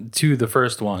one to the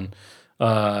first one is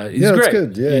great. That's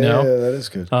good. Yeah, that is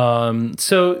good.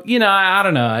 So I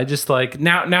don't know. I just like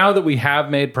now that we have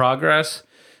made progress.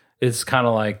 It's kind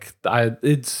of like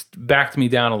it's backed me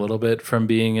down a little bit from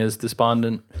being as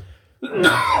despondent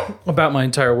about my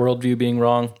entire worldview being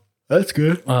wrong. That's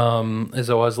good.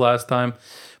 As I was last time.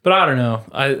 But I don't know.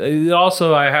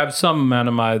 I have some amount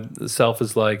of myself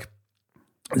is like,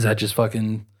 is that just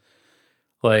fucking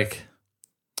like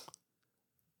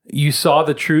you saw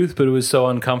the truth, but it was so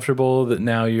uncomfortable that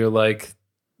now you're like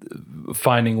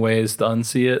finding ways to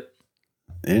unsee it?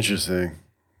 Interesting.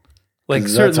 Like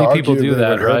certainly people do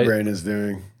that, what right? Her brain is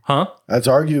doing. Huh? That's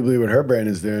arguably what her brain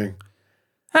is doing.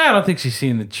 I don't think she's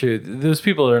seeing the truth. Those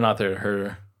people are not there to hurt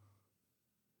her.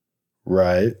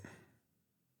 Right.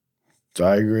 So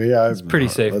I agree. It's pretty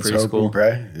safe let's preschool. Hope and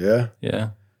pray. Yeah. Yeah.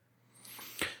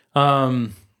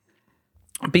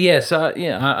 But yes, I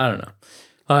don't know.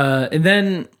 And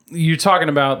then you're talking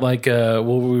about like, we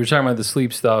were talking about the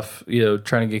sleep stuff,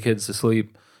 trying to get kids to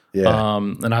sleep. Yeah.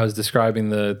 And I was describing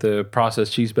the process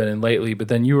she's been in lately, but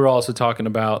then you were also talking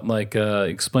about like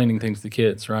explaining things to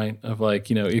kids, right? Of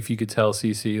like, if you could tell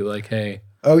Cece like, hey.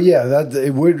 Oh yeah,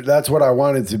 that's what I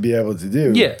wanted to be able to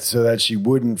do. Yeah. So that she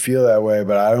wouldn't feel that way,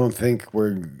 but I don't think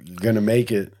we're gonna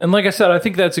make it. And like I said, I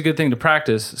think that's a good thing to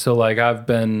practice. So like I've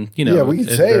been, we can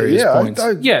say it. Yeah, points.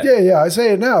 I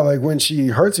say it now. Like when she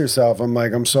hurts herself, I'm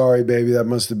like, I'm sorry, baby. That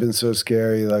must have been so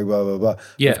scary. Like blah blah blah.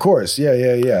 Yeah, of course. Yeah.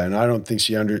 And I don't think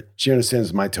she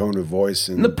understands my tone of voice.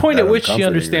 And the point at which she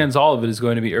understands all of it is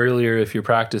going to be earlier if you're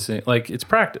practicing. Like it's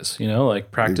practice. Like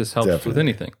practice helps with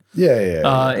anything.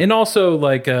 Yeah. And also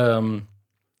like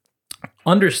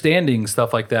understanding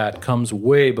stuff like that comes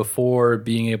way before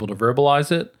being able to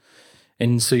verbalize it.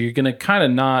 And so you're going to kind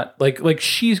of not like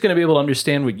she's going to be able to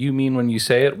understand what you mean when you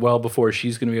say it well before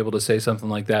she's going to be able to say something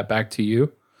like that back to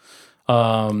you.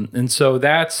 And so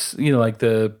that's, like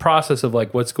the process of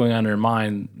like what's going on in her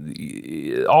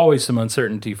mind, always some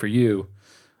uncertainty for you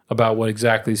about what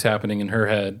exactly is happening in her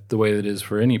head, the way that it is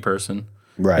for any person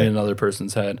in another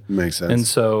person's head. Makes sense. And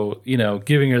so,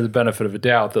 giving her the benefit of a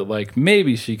doubt that like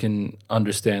maybe she can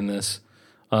understand this.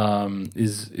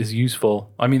 Is useful.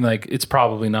 I mean, like it's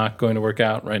probably not going to work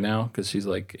out right now because she's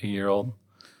like a year old.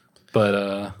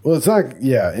 But well, it's not.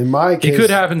 Yeah, in my case, it could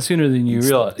happen sooner than you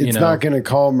realize. It's not going to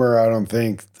calm her, I don't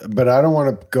think. But I don't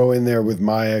want to go in there with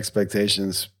my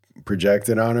expectations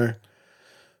projected on her.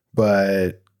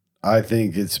 But I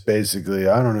think it's basically,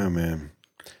 I don't know, man.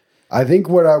 I think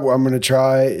what I'm going to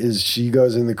try is she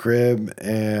goes in the crib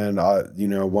and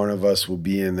one of us will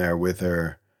be in there with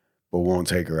her, but won't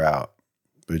take her out.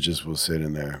 But just will sit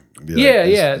in there. And be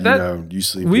you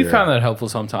sleep. We here. found that helpful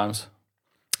sometimes.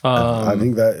 I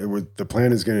think that the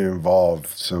plan is going to involve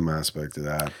some aspect of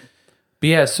that. But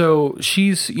yeah, so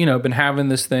she's been having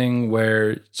this thing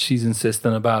where she's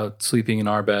insistent about sleeping in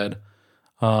our bed,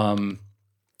 and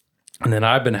And then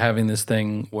I've been having this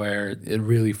thing where it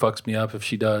really fucks me up if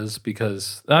she does,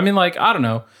 because I mean, like, I don't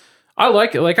know. I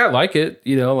like it. Like, I like it,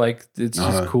 you know, like it's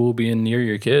just cool being near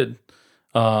your kid.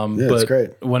 Yeah, but it's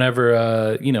great.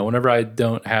 whenever, whenever I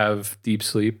don't have deep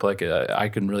sleep, like I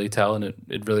can really tell, and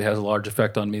it really has a large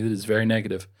effect on me that is very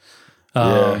negative.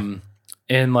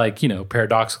 And like,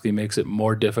 paradoxically makes it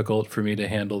more difficult for me to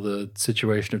handle the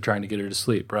situation of trying to get her to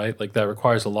sleep, right? Like that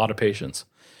requires a lot of patience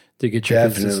to get your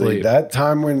kids to sleep. That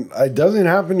time when it doesn't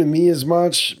happen to me as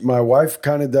much, my wife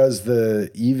kind of does the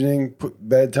evening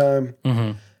bedtime.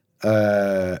 Mm-hmm.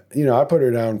 I put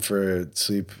her down for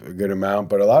sleep a good amount,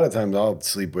 but a lot of times I'll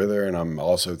sleep with her and I'm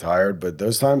also tired. But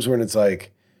those times when it's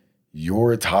like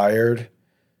you're tired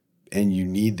and you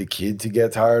need the kid to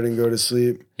get tired and go to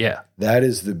sleep, that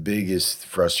is the biggest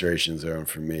frustration zone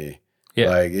for me. Yeah,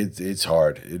 like it's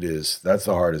hard. It is. That's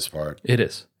the hardest part. It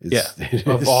is.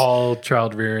 Of all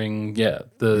child rearing,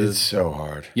 it's so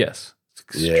hard. Yes, it's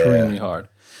extremely hard.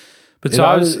 But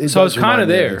I was kind of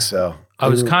there. I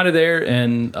was kind of there,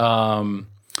 and I'm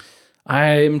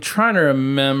trying to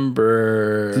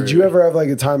remember. Did you ever have like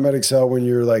a time at Excel when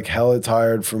you're like hella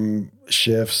tired from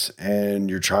shifts and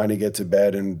you're trying to get to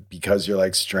bed, and because you're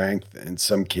like strength and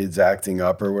some kid's acting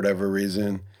up or whatever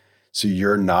reason, so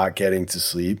you're not getting to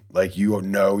sleep, like you're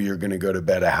going to go to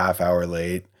bed a half hour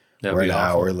late or an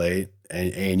hour late,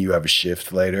 and you have a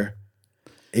shift later?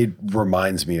 It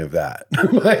reminds me of that.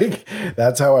 Like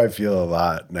that's how I feel a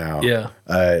lot now. Yeah.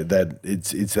 That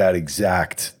it's that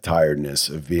exact tiredness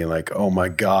of being like, oh my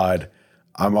God,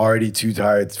 I'm already too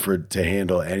tired to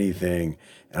handle anything.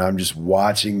 And I'm just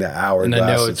watching the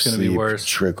hourglass of sleep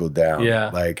trickle down. Yeah.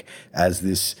 Like as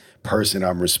this person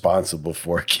I'm responsible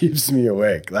for keeps me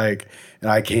awake. Like, and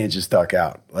I can't just duck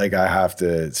out. Like I have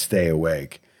to stay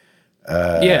awake.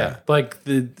 Like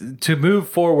to move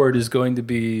forward is going to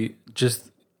be just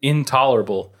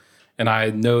intolerable, and I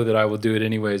know that I will do it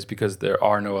anyways because there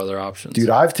are no other options.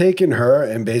 Dude, I've taken her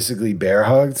and basically bear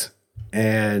hugged,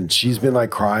 and she's been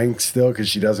like crying still because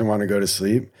she doesn't want to go to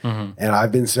sleep. Mm-hmm. And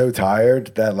I've been so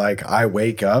tired that like I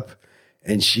wake up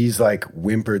and she's like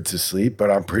whimpered to sleep,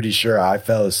 but I'm pretty sure I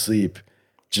fell asleep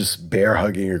just bear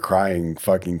hugging or crying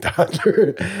fucking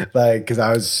toddler. Like, cause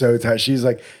I was so tired. She's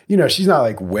like, she's not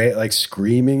like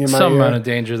screaming in my ear. Some amount of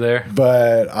danger there.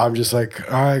 But I'm just like,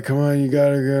 all right, come on, you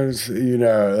gotta go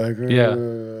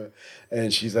to,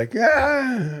 and she's like,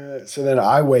 ah. So then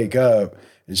I wake up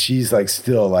and she's like,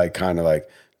 still like, kind of like,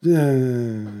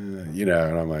 and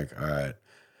I'm like, all right.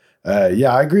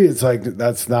 I agree. It's like,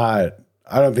 I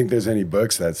don't think there's any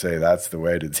books that say that's the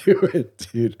way to do it,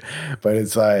 dude. But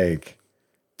it's like,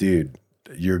 dude,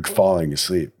 you're falling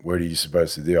asleep. What are you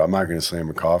supposed to do? I'm not going to slam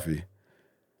a coffee,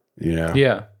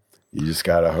 Yeah. You just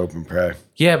got to hope and pray.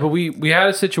 Yeah, but we had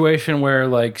a situation where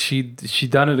like she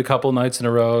done it a couple nights in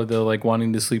a row, the like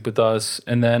wanting to sleep with us,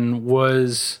 and then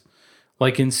was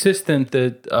like insistent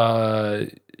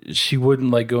that she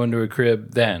wouldn't like go into a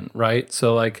crib then, right?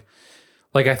 So like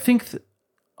I think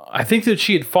that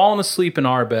she had fallen asleep in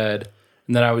our bed.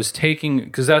 And then I was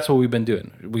because that's what we've been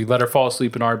doing. We let her fall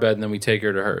asleep in our bed and then we take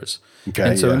her to hers. Okay,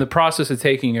 and so in the process of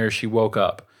taking her, she woke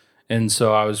up. And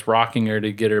so I was rocking her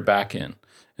to get her back in.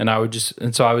 And I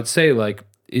would say like,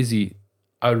 Izzy,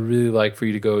 I would really like for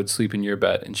you to go and sleep in your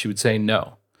bed. And she would say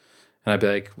no. And I'd be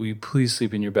like, will you please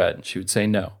sleep in your bed? And she would say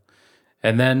no.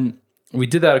 And then we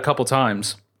did that a couple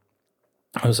times.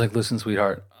 I was like, listen,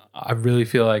 sweetheart, I really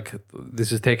feel like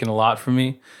this is taking a lot from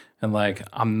me. And like,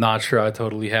 I'm not sure I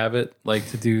totally have it, like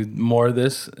to do more of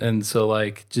this. And so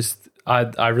like, just,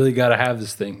 I really got to have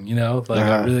this thing, like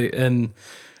I really, and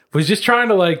was just trying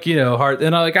to like, hard.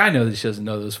 And I know that she doesn't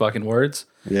know those fucking words.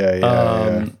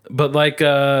 Yeah. But like,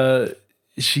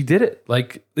 she did it.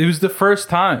 Like it was the first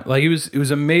time, like it was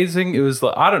amazing. It was,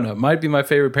 I don't know, it might be my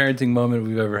favorite parenting moment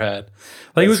we've ever had.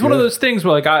 Like it was one of those things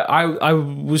where like, I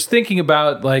was thinking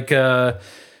about like,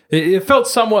 it felt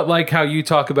somewhat like how you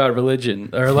talk about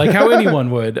religion, or like how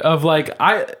anyone would, of like,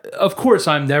 of course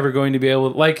I'm never going to be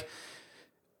able to, like,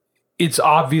 it's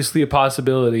obviously a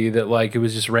possibility that like it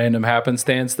was just random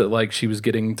happenstance that like she was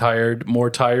getting more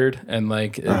tired, and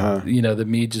like, the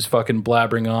me just fucking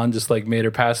blabbering on just like made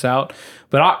her pass out.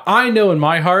 But I know in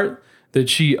my heart that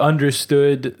she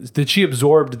understood, that she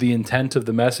absorbed the intent of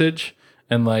the message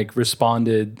and like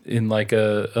responded in like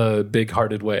a big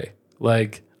hearted way.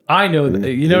 Like, I know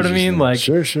that, you know what I mean? Like,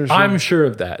 sure. I'm sure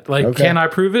of that. Like, Can I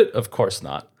prove it? Of course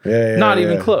not. Not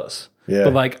even close. Yeah.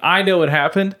 But like, I know what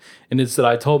happened. And it's that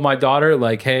I told my daughter,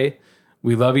 like, hey,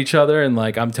 we love each other. And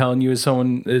like, I'm telling you as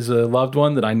a loved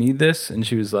one that I need this. And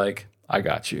she was like, I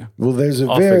got you. Well, there's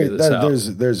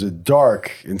a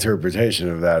dark interpretation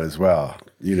of that as well,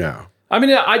 I mean,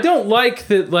 I don't like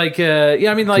that. Like, yeah,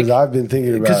 I mean, like, Because I've been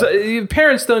thinking about because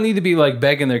parents don't need to be like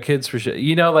begging their kids for shit.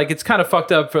 You know, like it's kind of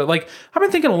fucked up. For like, I've been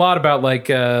thinking a lot about like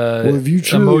if you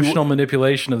truly, emotional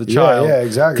manipulation of the child. Yeah,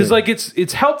 exactly. Because like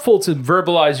it's helpful to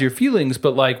verbalize your feelings,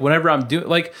 but like whenever I'm doing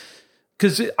like,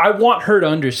 because I want her to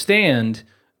understand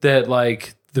that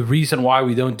like the reason why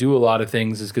we don't do a lot of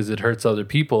things is because it hurts other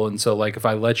people. And so like if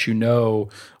I let you know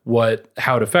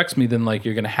how it affects me, then like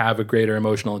you're gonna have a greater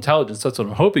emotional intelligence. That's what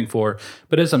I'm hoping for.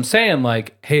 But as I'm saying,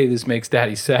 like, hey, this makes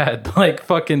daddy sad. Like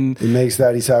fucking it makes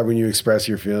daddy sad when you express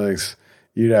your feelings.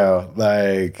 You know,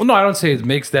 like well, no, I don't say it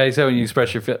makes daddy sad when you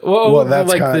express your feelings. Well, that's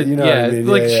like kind of, you know what I mean?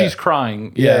 like Yeah. she's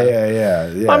crying. Yeah.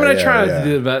 I'm gonna try not to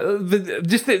do that. But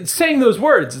just saying those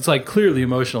words, it's like clearly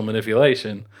emotional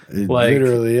manipulation. It like,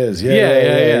 literally is.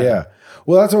 Yeah.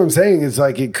 Well, that's what I'm saying. It's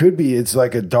like it's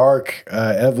like a dark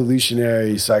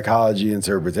evolutionary psychology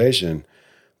interpretation.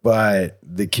 But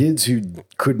the kids who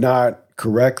could not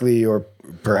correctly or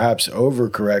perhaps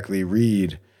overcorrectly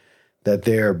read that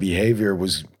their behavior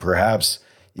was perhaps,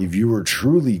 if you were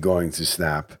truly going to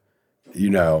snap, you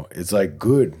know, it's like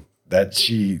good that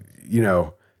she, you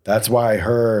know, that's why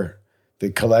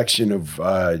the collection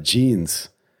of genes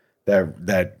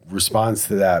that responds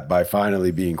to that by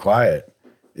finally being quiet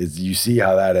is, you see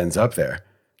how that ends up there.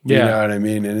 You know what I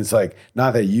mean? And it's like,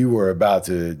 not that you were about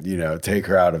to, you know, take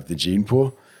her out of the gene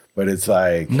pool, but it's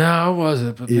like, no, I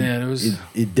wasn't. But man, it was.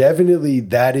 It definitely,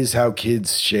 that is how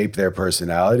kids shape their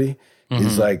personality.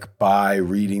 Is like by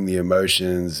reading the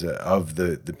emotions of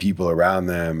the people around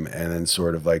them, and then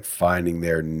sort of like finding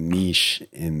their niche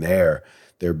in their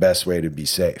best way to be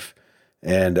safe.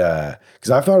 And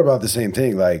because I've thought about the same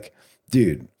thing. Like,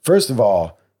 dude, first of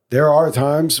all, there are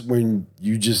times when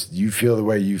you feel the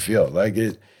way you feel. Like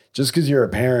just because you're a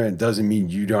parent doesn't mean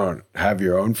you don't have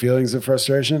your own feelings of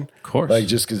frustration. Of course. Like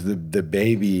just because the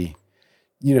baby,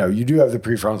 you know, you do have the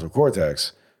prefrontal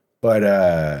cortex,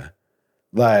 but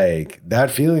like that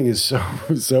feeling is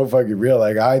so fucking real.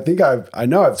 Like I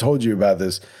know I've told you about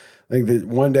this. Like that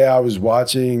one day I was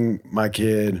watching my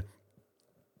kid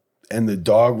and the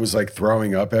dog was like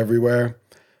throwing up everywhere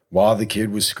while the kid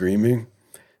was screaming.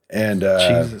 And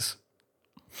Jesus.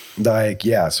 Like,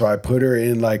 yeah, so I put her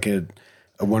in like a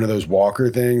one of those walker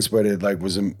things, but it like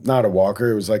was not a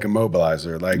walker, it was like a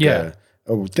mobilizer, like a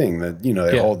thing that, you know,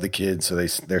 they hold the kid so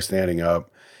they're standing up.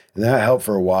 And that helped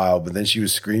for a while, but then she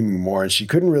was screaming more and she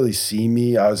couldn't really see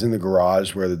me. I was in the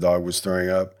garage where the dog was throwing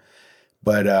up,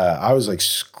 but I was like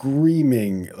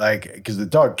screaming, like, because the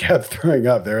dog kept throwing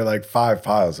up. There were like 5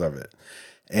 piles of it.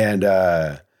 And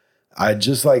I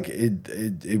just like,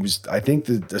 it was, I think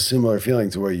a similar feeling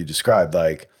to what you described.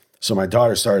 Like, so my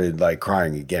daughter started like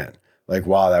crying again, like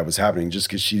while that was happening, just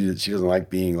because she doesn't like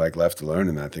being like left alone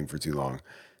in that thing for too long.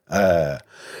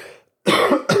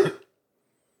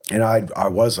 And I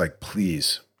was like,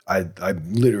 please, I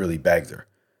literally begged her.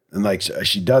 And like,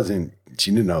 she didn't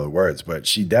know the words, but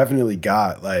she definitely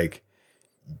got like,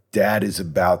 dad is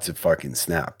about to fucking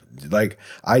snap. Like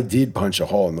I did punch a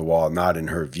hole in the wall, not in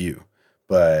her view,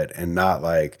 and not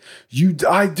like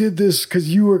I did this cause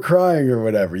you were crying or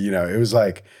whatever, you know, it was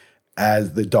like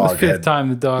as the dog the fifth time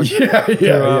the dog. Yeah.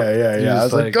 I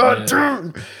was like, God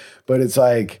damn. But it's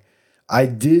like, I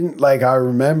didn't like, I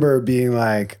remember being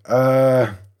like,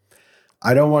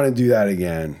 I don't want to do that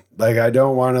again. Like, I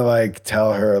don't want to like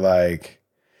tell her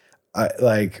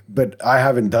but I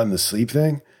haven't done the sleep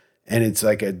thing and it's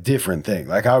like a different thing.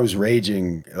 Like I was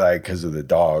raging like because of the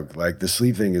dog. Like the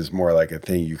sleep thing is more like a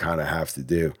thing you kind of have to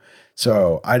do.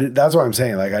 So that's what I'm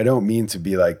saying. Like, I don't mean to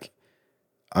be like,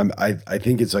 I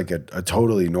think it's like a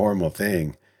totally normal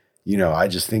thing. You know, I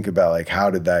just think about like,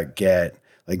 how did that get,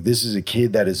 like, this is a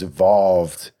kid that has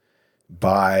evolved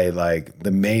by like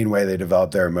the main way they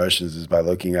develop their emotions is by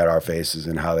looking at our faces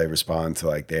and how they respond to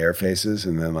like their faces.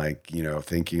 And then like, you know,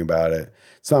 thinking about it,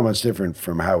 it's not much different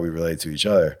from how we relate to each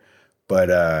other.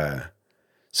 But,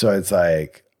 so it's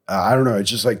like, I don't know. It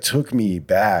just like took me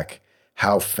back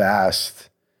how fast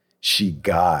she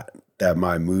got that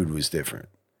my mood was different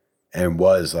and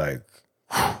was like,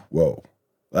 whoa,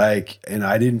 like, and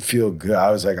I didn't feel good.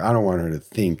 I was like, I don't want her to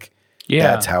think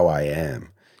that's how I am.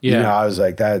 Yeah. You know, I was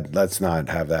like, let's not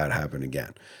have that happen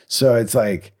again. So it's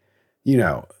like, you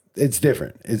know, it's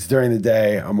different. It's during the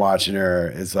day. I'm watching her.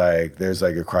 It's like, there's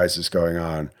like a crisis going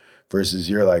on versus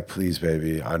you're like, please,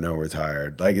 baby, I know we're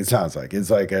tired. Like, it sounds like it's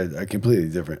like a completely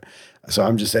different. So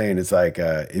I'm just saying it's like,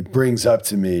 it brings up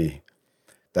to me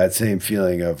that same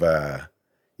feeling of,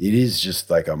 it is just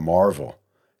like a marvel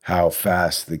how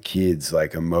fast the kids'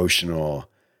 like emotional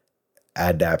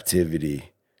adaptivity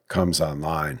comes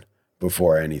online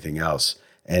before anything else.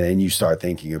 And then you start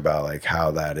thinking about like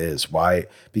how that is. Why?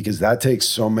 Because that takes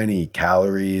so many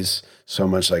calories, so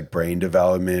much like brain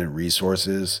development,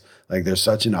 resources. Like there's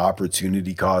such an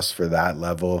opportunity cost for that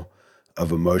level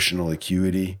of emotional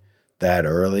acuity that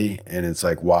early. And it's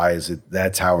like, why is it?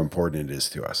 That's how important it is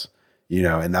to us, you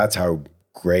know, and that's how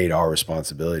great our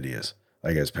responsibility is.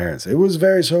 Like as parents, it was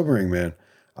very sobering, man.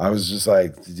 I was just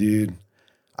like, dude,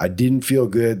 I didn't feel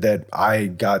good that I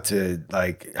got to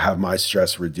like have my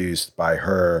stress reduced by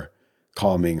her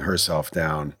calming herself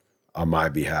down on my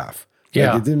behalf.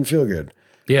 Yeah. Like, it didn't feel good.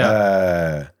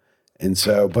 Yeah. And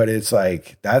so, but it's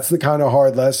like, that's the kind of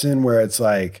hard lesson where it's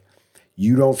like,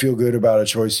 you don't feel good about a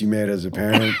choice you made as a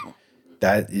parent.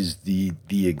 That is the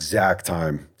exact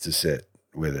time to sit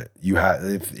with it. You have,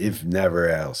 if never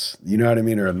else, you know what I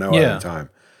mean? Or no other time.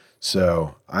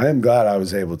 So I am glad I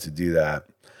was able to do that.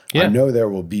 Yeah. I know there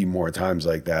will be more times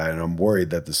like that, and I'm worried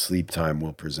that the sleep time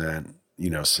will present, you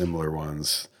know, similar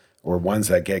ones or ones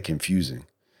that get confusing.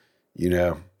 You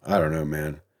know, I don't know,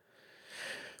 man.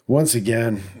 Once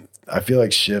again, I feel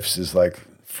like shifts is like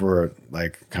for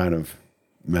like kind of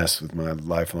mess with my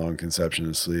lifelong conception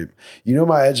of sleep. You know,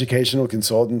 my educational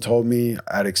consultant told me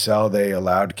at Excel they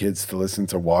allowed kids to listen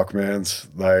to Walkmans,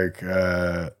 like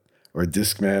or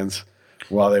Discmans,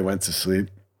 while they went to sleep.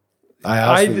 I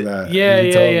asked him that. Yeah.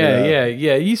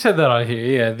 You said that on here.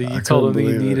 Yeah, you told him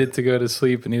that he needed to go to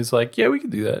sleep, and he was like, "Yeah, we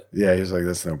can do that." Yeah, he was like,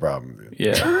 "That's no problem, dude."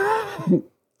 Yeah,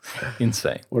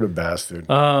 insane. What a bastard.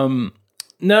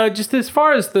 No, just as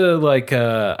far as the like,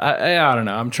 I don't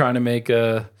know. I'm trying to make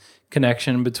a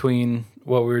connection between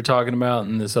what we were talking about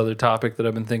and this other topic that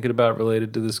I've been thinking about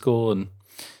related to the school, and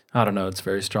I don't know. It's a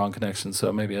very strong connection,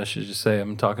 so maybe I should just say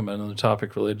I'm talking about another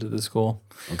topic related to the school.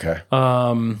 Okay.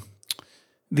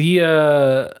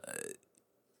 The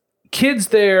kids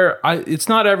there, it's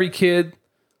not every kid,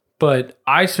 but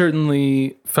I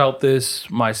certainly felt this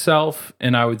myself,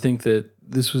 and I would think that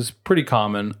this was pretty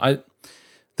common.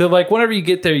 They're like, whenever you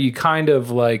get there, you kind of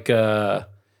like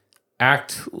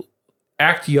act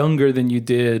younger than you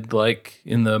did like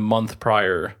in the month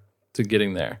prior to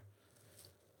getting there.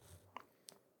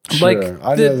 Sure.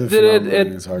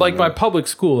 Like my public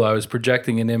school, I was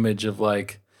projecting an image of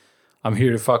like, I'm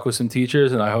here to fuck with some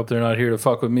teachers, and I hope they're not here to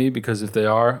fuck with me, because if they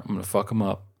are, I'm going to fuck them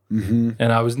up. Mm-hmm.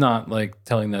 And I was not like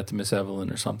telling that to Miss Evelyn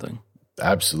or something.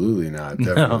 Absolutely not.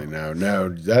 Definitely no.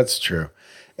 That's true.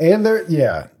 And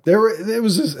there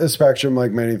was a spectrum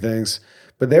like many things,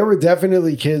 but there were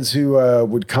definitely kids who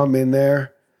would come in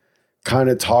there kind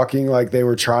of talking like they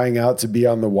were trying out to be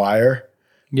on The Wire.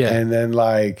 Yeah. And then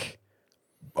like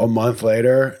a month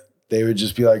later, they would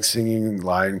just be like singing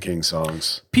Lion King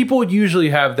songs. People would usually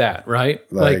have that, right?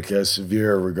 Like a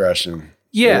severe regression.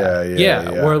 Yeah.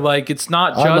 Where like it's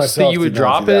not just that you would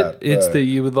drop it, it's that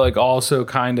you would like also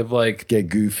kind of like get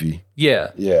goofy.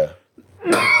 Yeah. Yeah.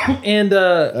 And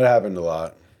that happened a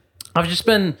lot. I've just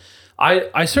been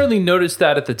I certainly noticed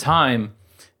that at the time,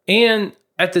 and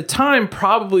at the time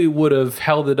probably would have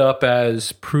held it up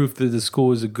as proof that the school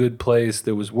was a good place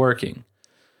that was working.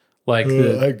 Like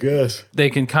I guess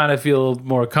they can kind of feel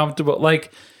more comfortable.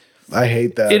 Like I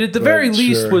hate that. It at the very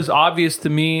least was obvious to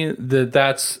me that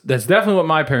that's definitely what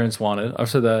my parents wanted. I've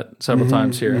said that several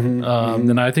times here.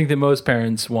 And I think that most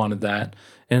parents wanted that.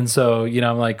 And so, you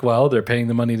know, I'm like, well, they're paying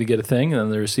the money to get a thing, and then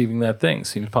they're receiving that thing.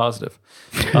 Seems positive.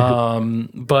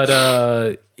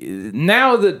 But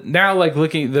now like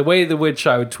looking, the way in which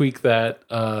I would tweak that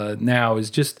now is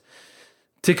just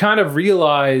to kind of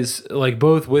realize, like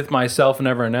both with myself and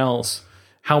everyone else,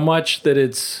 how much that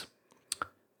it's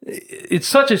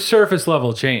such a surface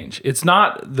level change. It's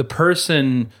not the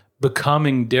person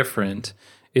becoming different.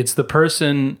 It's the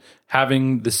person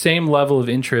having the same level of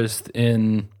interest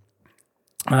in,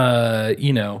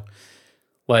 you know,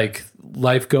 like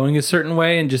life going a certain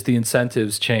way, and just the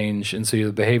incentives change. And so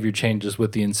the behavior changes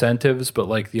with the incentives, but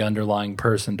like the underlying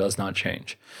person does not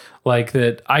change. Like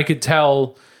that I could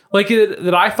tell, like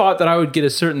that I thought that I would get a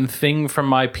certain thing from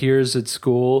my peers at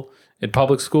school, at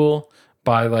public school,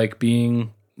 by like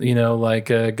being, you know, like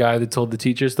a guy that told the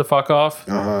teachers to fuck off.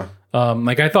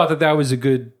 Like I thought that was a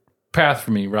good path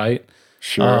for me, right?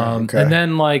 Sure. Okay. And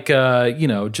then like, you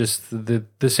know, just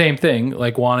the same thing,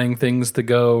 like wanting things to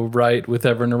go right with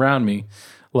everyone around me.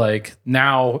 Like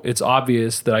now it's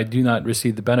obvious that I do not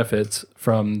receive the benefits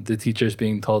from the teachers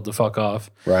being told to fuck off.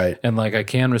 Right. And like I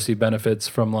can receive benefits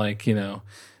from like, you know,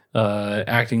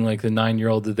 acting like the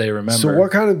 9-year-old that they remember. So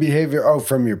what kind of behavior? Oh,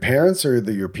 from your parents or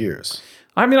your peers?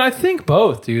 I mean, I think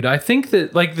both, dude. I think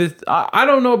that like I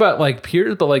don't know about like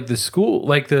peers, but like the school,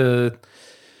 like the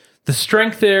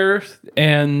strength there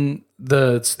and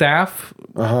the staff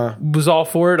was all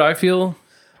for it, I feel.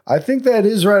 I think that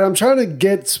is right. I'm trying to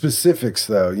get specifics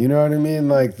though. You know what I mean?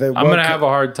 Like I'm gonna have a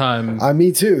hard time.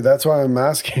 Me too. That's why I'm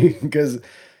asking, because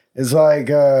it's like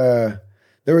there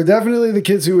were definitely the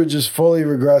kids who would just fully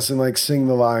regress and like sing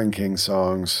the Lion King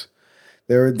songs.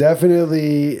 There were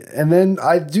definitely, and then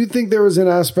I do think there was an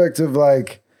aspect of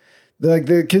like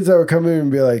the kids that would come in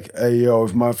and be like, "Hey yo,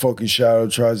 if my fucking shadow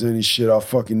tries any shit, I'll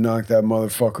fucking knock that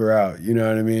motherfucker out." You know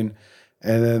what I mean?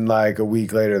 And then like a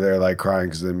week later, they're like crying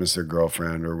because they miss their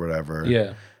girlfriend or whatever.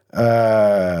 Yeah.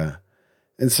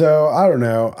 And so I don't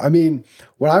know. I mean,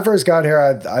 when I first got here,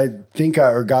 I think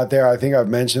I've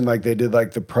mentioned like they did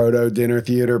like the proto dinner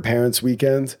theater parents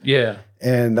weekend. Yeah.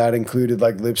 And that included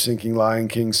like lip syncing Lion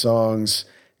King songs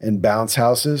and bounce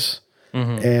houses.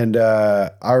 Mm-hmm. And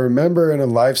I remember in a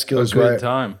life skills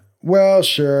time. Well,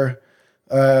 sure.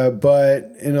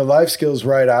 But in a life skills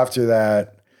right after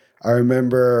that, I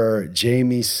remember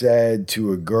Jamie said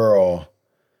to a girl,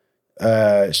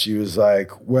 she was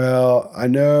like, "Well, I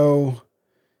know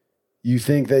you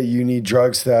think that you need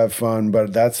drugs to have fun,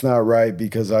 but that's not right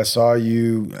because I saw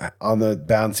you on the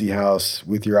bouncy house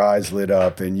with your eyes lit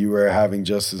up and you were having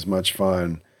just as much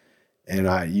fun.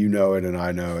 And you know it and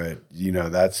I know it. You know,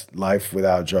 that's life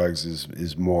without drugs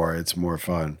is more, it's more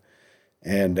fun."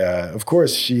 And of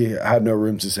course, she had no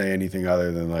room to say anything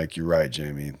other than like, "You're right,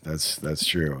 Jamie. That's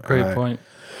true." Great point.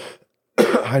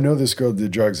 I know this girl did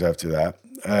drugs after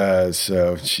that,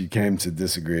 so she came to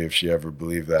disagree if she ever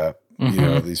believed that. You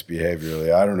know, at least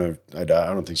behaviorally. I don't know. I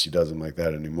don't think she does them like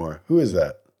that anymore. Who is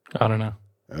that? I don't know.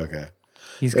 Okay.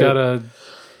 He's got a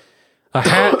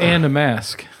hat and a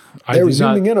mask. They were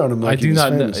zooming in on him. Like I do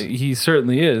not know. He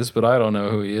certainly is, but I don't know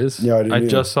who he is. Yeah, I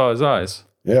just saw his eyes.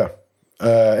 Yeah.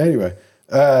 Anyway.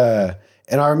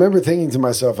 And I remember thinking to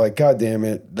myself, like, God damn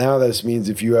it. Now this means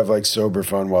if you have like sober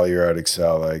fun while you're at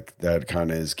Excel, like that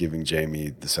kind of is giving Jamie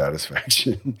the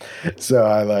satisfaction. So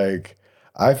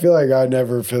I feel like I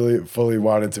never fully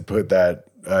wanted to put that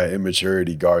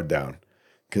immaturity guard down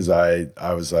because I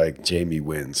was like, Jamie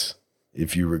wins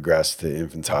if you regress to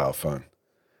infantile fun.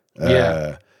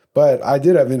 Yeah. But I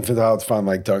did have infantile fun,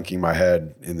 like dunking my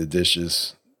head in the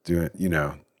dishes, doing, in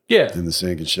the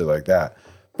sink and shit like that.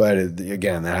 But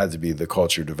again, that had to be the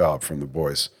culture developed from the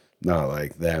boys, not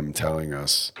like them telling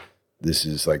us this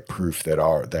is like proof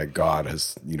that God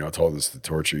has, told us to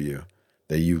torture you,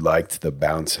 that you liked the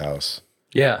bounce house.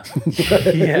 Yeah.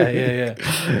 yeah.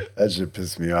 That shit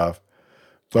pissed me off.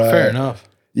 But, fair enough.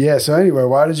 Yeah. So anyway,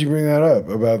 why did you bring that up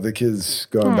about the kids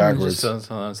going backwards? That's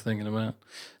what I was thinking about.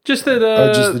 Just that.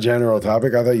 Just the general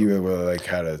topic. I thought you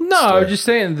had a. No, I was just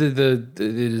saying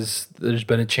there's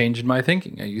been a change in my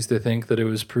thinking. I used to think that it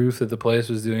was proof that the place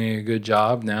was doing a good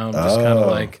job. Now I'm just kind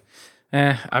of like,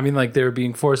 I mean, like they were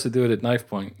being forced to do it at knife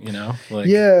point. Like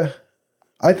yeah.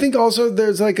 I think also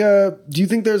there's like do you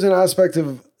think there's an aspect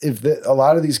of a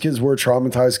lot of these kids were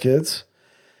traumatized kids,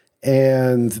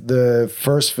 and the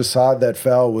first facade that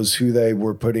fell was who they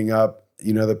were putting up.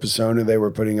 The persona they were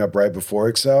putting up right before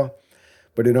Excel.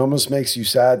 But it almost makes you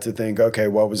sad to think, okay,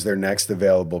 what was their next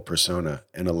available persona?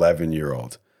 An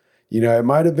 11-year-old. It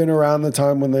might have been around the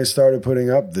time when they started putting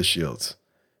up the shields.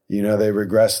 They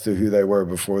regressed to who they were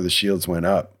before the shields went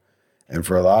up. And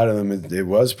for a lot of them, it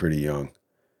was pretty young.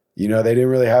 They didn't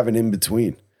really have an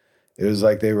in-between. It was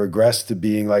like they regressed to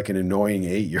being like an annoying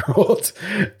 8-year-old,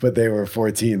 but they were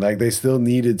 14. Like they still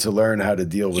needed to learn how to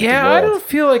deal with the world. Yeah, I don't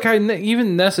feel like I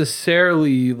even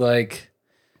necessarily like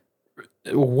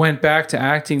went back to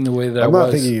acting the way that I'm not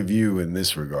thinking of you in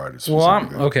this regard. Well,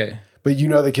 I'm okay. But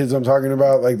the kids I'm talking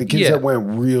about, like the kids that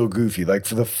went real goofy, like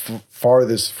for the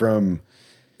farthest from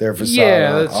their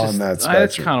facade on that spectrum.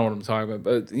 That's kind of what I'm talking about.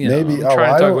 But maybe I'm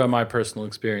trying to talk about my personal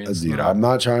experience. Dude, I'm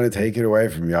not trying to take it away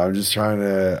from you. I'm just trying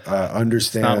to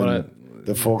understand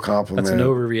the full compliment. That's an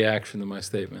overreaction to my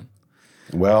statement.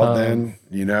 Well, then,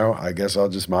 I guess I'll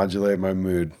just modulate my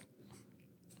mood.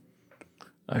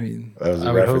 I mean, that was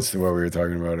a reference to what we were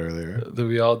talking about earlier. Do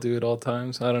we all do it all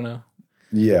times? I don't know.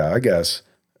 Yeah, I guess.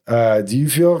 Do you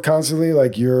feel constantly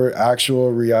like your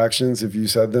actual reactions, if you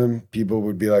said them, people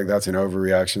would be like, that's an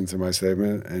overreaction to my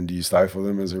statement? And do you stifle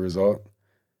them as a result?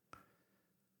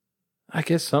 I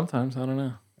guess sometimes. I don't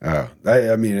know. Oh,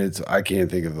 I can't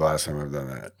think of the last time I've done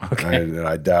that. Okay. And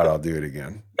I doubt I'll do it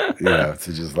again, to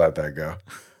just let that go.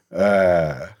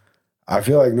 I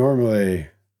feel like normally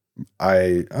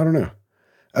I don't know.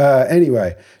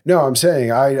 Anyway, no, I'm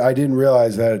saying I didn't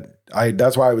realize that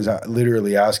that's why I was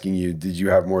literally asking you, did you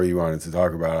have more you wanted to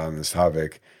talk about on this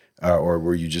topic? Or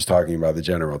were you just talking about the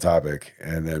general topic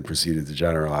and then proceeded to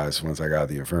generalize once I got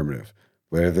the affirmative?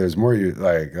 But if there's more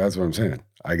that's what I'm saying.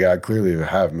 I clearly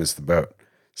have missed the boat.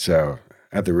 So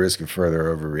at the risk of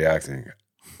further overreacting,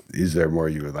 Is there more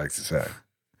you would like to say?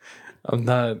 I'm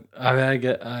not. I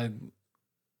mean,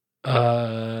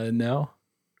 no.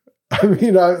 I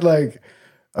mean,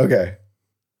 okay.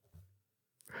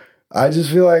 I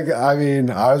just feel like, I mean,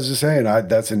 I was just saying,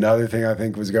 that's another thing I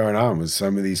think was going on was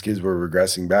some of these kids were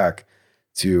regressing back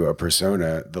to a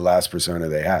persona, the last persona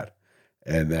they had.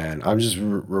 And then I'm just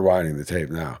rewinding the tape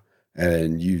now. And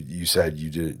then you said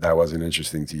that wasn't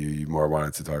interesting to you. You more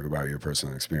wanted to talk about your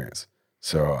personal experience.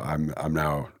 So I'm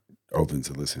now open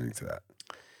to listening to that.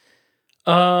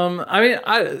 I mean,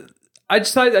 I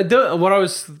don't. What I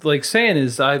was like saying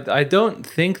is, I don't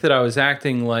think that I was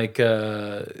acting like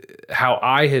how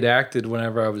I had acted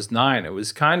whenever I was 9. It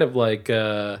was kind of like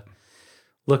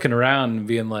looking around and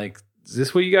being like, "Is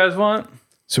this what you guys want?"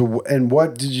 So, and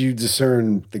what did you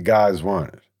discern the guys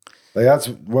wanted? Like, that's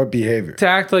what behavior? To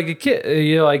act like a kid.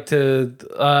 You like to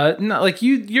not like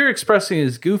you're expressing it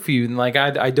as goofy, and like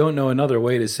I don't know another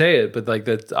way to say it, but like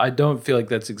that I don't feel like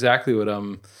that's exactly what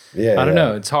I'm. Yeah, I don't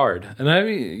know. It's hard. And I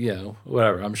mean,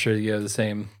 whatever. I'm sure you have the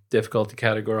same difficulty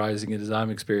categorizing it as I'm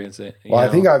experiencing it. Well, I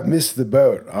think I've missed the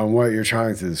boat on what you're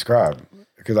trying to describe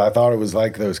because I thought it was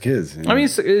like those kids. I mean,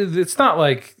 it's not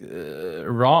like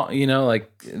wrong, like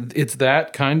it's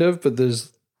that kind of, but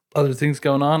there's other things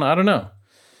going on. I don't know.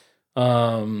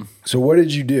 So what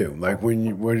did you do? Like what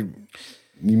you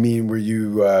mean? Were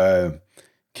you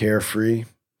carefree?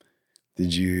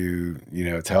 Did you,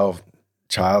 tell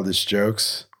childish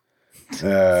jokes? You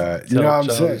know what I'm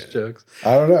saying? Jokes.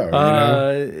 I don't know.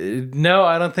 No,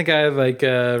 I don't think I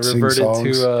reverted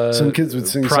to some kids would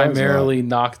sing primarily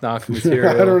knock material.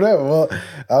 I don't know. Well,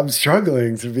 I'm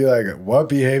struggling to be like, what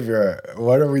behavior?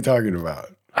 What are we talking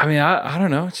about? I mean, I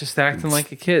don't know. It's just acting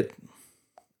like a kid.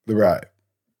 Right.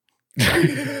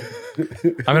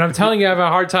 I mean, I'm telling you, I have a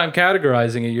hard time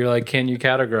categorizing it. You're like, can you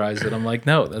categorize it? I'm like,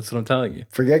 no, that's what I'm telling you.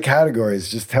 Forget categories.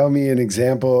 Just tell me an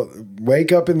example.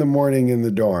 Wake up in the morning in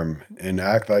the dorm and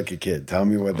act like a kid. Tell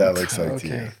me what that looks like to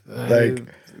you. Like,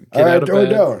 all right, or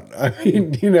don't. I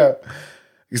mean,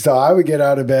 so I would get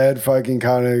out of bed, fucking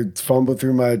kind of fumble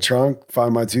through my trunk,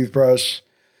 find my toothbrush,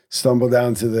 stumble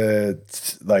down to the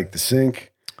sink.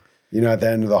 At the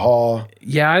end of the hall.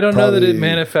 Yeah, I don't know that it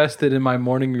manifested in my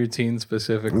morning routine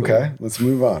specifically. Okay, let's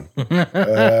move on.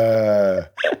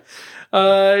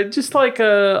 Just like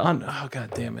oh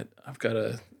god damn it, I've got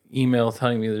a email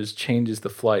telling me there's changes to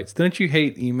flights. Don't you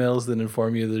hate emails that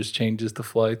inform you there's changes to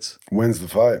flights? When's the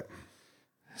flight?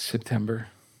 September.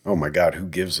 Oh my god, who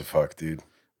gives a fuck, dude?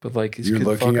 But like, you're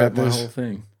looking at this? My whole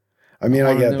thing. I mean,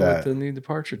 I get know that. What the new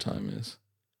departure time is.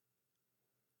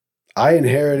 I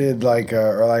inherited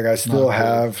I still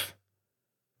have.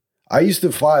 I used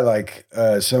to fly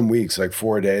some weeks,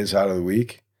 4 days out of the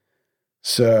week.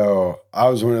 So I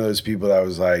was one of those people that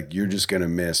was like, you're just going to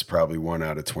miss probably 1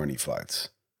 out of 20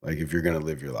 flights. Like if you're going to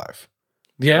live your life.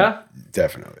 Yeah,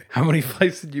 definitely. How many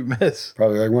flights did you miss?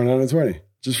 Probably 1 out of 20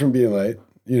 just from being late,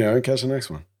 and catch the next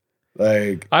one.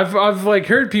 Like I've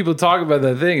heard people talk about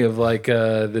that thing of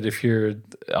that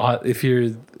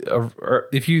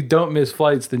if you don't miss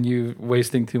flights, then you're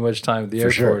wasting too much time at the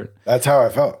airport. Sure. That's how I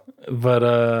felt. But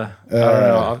I don't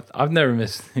know. I've never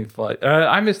missed any flight.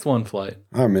 I missed one flight.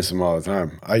 I miss them all the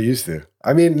time. I used to.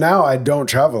 I mean, now I don't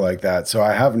travel like that, so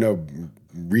I have no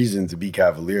reason to be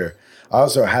cavalier. I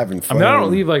also haven't flown. I mean, I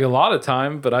don't leave a lot of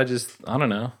time, but I don't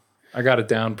know. I got it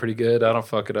down pretty good. I don't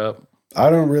fuck it up. I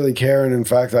don't really care. And in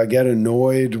fact, I get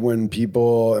annoyed when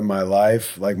people in my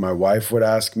life, like my wife would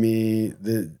ask me,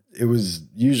 it was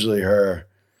usually her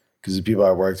because the people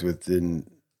I worked with didn't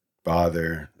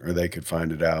bother or they could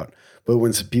find it out. But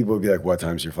when some people would be like, what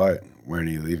time's your flight? When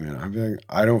are you leaving? I'd be like,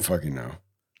 I don't fucking know.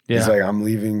 Yeah. It's like, I'm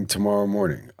leaving tomorrow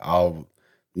morning. I'll,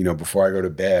 before I go to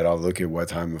bed, I'll look at what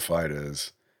time the flight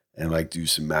is and do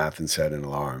some math and set an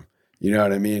alarm. You know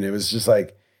what I mean? It was just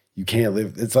like, you can't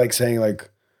live. It's like saying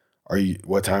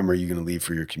what time are you going to leave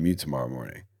for your commute tomorrow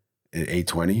morning? At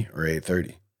 8:20 or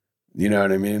 8:30? You know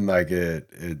what I mean?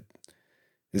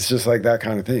 It's just like that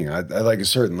kind of thing. I like a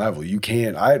certain level. You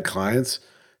can't. I had clients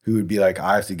who would be like,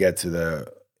 I have to get to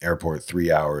the airport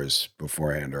 3 hours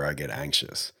beforehand or I get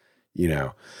anxious,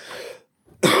 And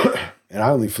I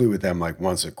only flew with them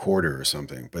once a quarter or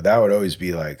something. But that would always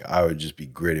be I would just be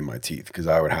gritting my teeth because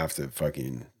I would have to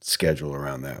fucking schedule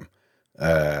around them.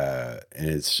 And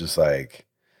it's just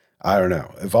I don't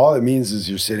know. If all it means is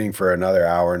you're sitting for another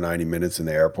hour, 90 minutes in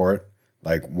the airport,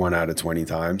 1 out of 20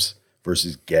 times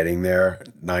versus getting there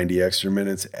 90 extra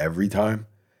minutes every time,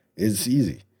 it's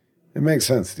easy. It makes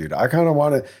sense, dude. I kind of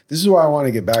want to, this is why I want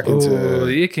to get back into.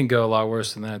 It can go a lot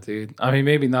worse than that, dude. I mean,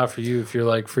 maybe not for you if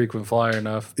you're frequent flyer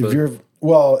enough. But.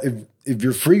 If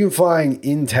you're frequent flying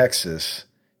in Texas,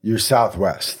 you're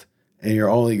Southwest. and you're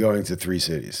only going to 3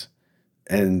 cities.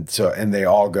 And they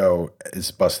all go,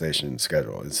 it's bus station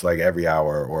schedule. It's like every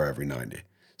hour or every 90.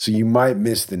 So you might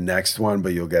miss the next one,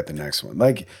 but you'll get the next one.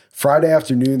 Like Friday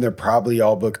afternoon, they're probably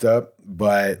all booked up,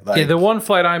 but like. Yeah, the one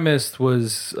flight I missed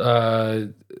was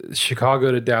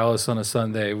Chicago to Dallas on a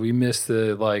Sunday. We missed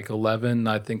the like 11.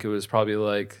 I think it was probably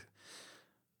like,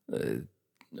 it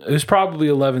was probably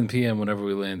 11 p.m. whenever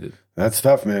we landed. That's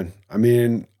tough, man. I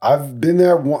mean, I've been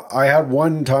there. I had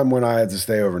one time when I had to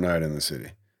stay overnight in the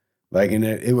city. Like, and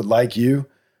it would, like you,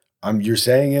 you're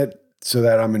saying it so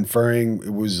that I'm inferring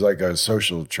it was like a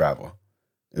social travel.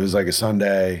 It was like a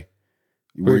Sunday.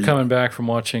 We were coming back from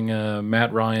watching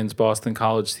Matt Ryan's Boston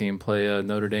College team play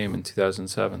Notre Dame in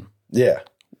 2007. Yeah.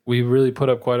 We really put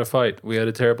up quite a fight. We had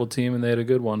a terrible team and they had a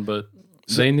good one, but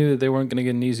they knew that they weren't going to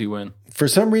get an easy win. For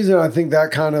some reason, I think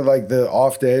that kind of like the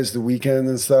off days, the weekend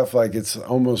and stuff, like it's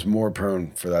almost more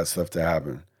prone for that stuff to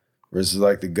happen. Versus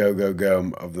like the go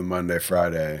of the Monday,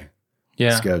 Friday.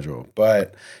 Schedule.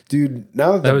 But dude,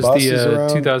 now that was bus the is around,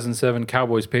 2007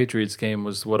 Cowboys Patriots game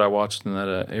was what I watched in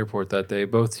that airport that day.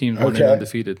 Both teams went in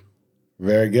undefeated.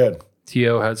 Very good.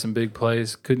 T.O. had some big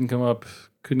plays. Couldn't come up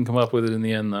with it in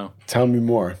the end though. Tell me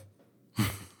more.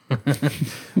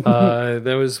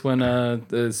 That was when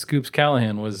the Scoops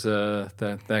Callahan was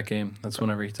that game. That's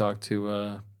whenever he talked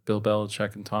to Bill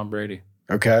Belichick and Tom Brady.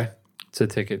 Okay. It's a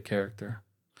ticket character.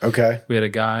 Okay. We had a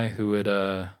guy who would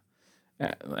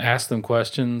ask them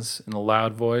questions in a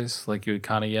loud voice, like you would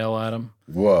kind of yell at him.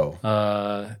 Whoa.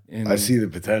 I see the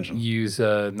potential. Use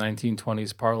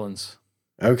 1920s parlance.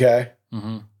 Okay.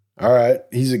 Mm-hmm. All right.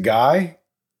 He's a guy?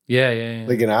 Yeah.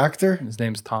 Like an actor? His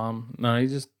name's Tom. No, he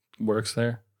just works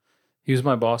there. He was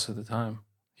my boss at the time.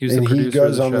 He was and the producer. He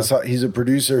goes of on the side. He's a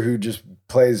producer who just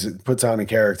puts on a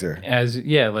character.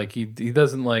 Like he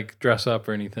doesn't like dress up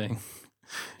or anything.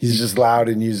 He's just loud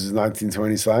and uses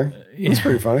 1920 slang. It's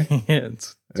pretty funny. Yeah,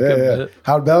 it's good bit.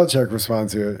 How'd Belichick respond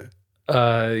to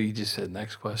it? He just said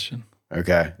next question.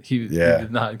 Okay. He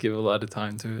did not give a lot of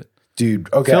time to it.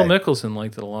 Dude, okay. Phil Mickelson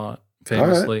liked it a lot,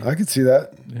 famously. All right. I could see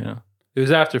that. Yeah. It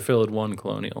was after Phil had won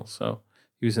Colonial, so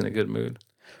he was in a good mood.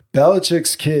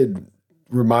 Belichick's kid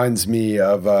reminds me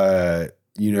of, the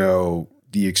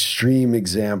extreme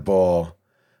example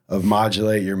of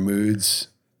modulate your moods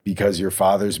because your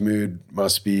father's mood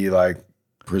must be like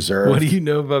preserved. What do you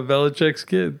know about Belichick's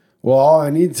kid? Well, all I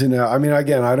need to know, I mean,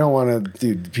 again, I don't want to,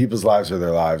 dude, people's lives are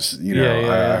their lives.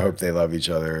 I hope they love each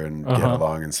other and get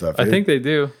along and stuff. I think they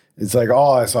do. It's like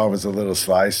all I saw was a little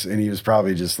slice and he was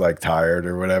probably just like tired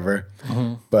or whatever.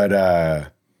 Mm-hmm.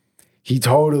 But he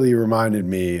totally reminded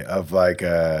me of like,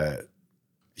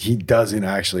 he doesn't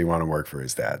actually want to work for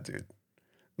his dad, dude.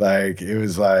 Like, it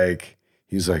was like,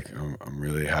 he's like, I'm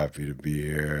really happy to be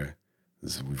here.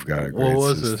 We've got a great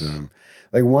system. This?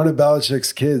 Like one of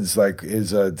Belichick's kids, like,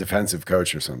 is a defensive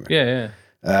coach or something. Yeah.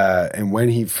 And when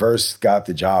he first got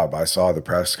the job, I saw the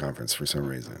press conference for some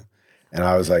reason, and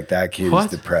I was like, that kid is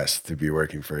depressed to be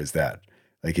working for his dad.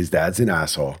 Like his dad's an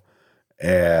asshole,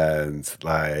 and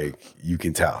like you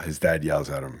can tell his dad yells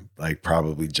at him, like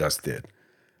probably just did.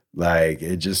 Like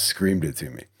it just screamed it to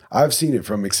me. I've seen it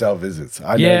from Excel visits.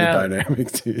 I know the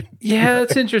dynamic, dude. Yeah,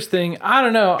 that's interesting. I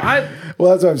don't know.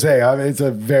 Well, that's what I'm saying. I mean, it's a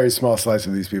very small slice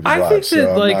of these people's lives. I think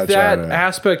that like that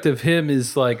aspect of him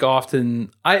is like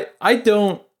often. I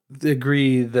don't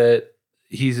agree that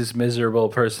he's as miserable a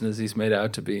person as he's made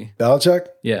out to be. Belichick?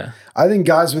 Yeah. I think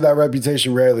guys with that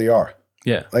reputation rarely are.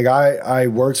 Yeah. Like I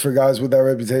worked for guys with that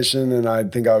reputation, and I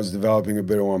think I was developing a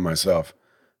bit of one myself.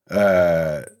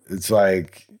 It's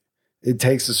like, it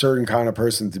takes a certain kind of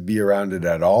person to be around it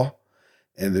at all.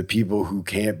 And the people who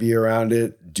can't be around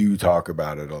it do talk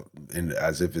about it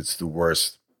as if it's the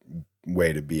worst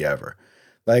way to be ever.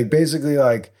 Like basically,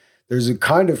 like there's a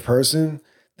kind of person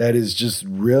that is just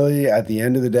really, at the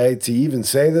end of the day, to even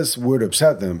say this would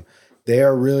upset them. They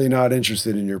are really not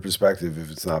interested in your perspective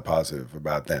if it's not positive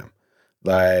about them,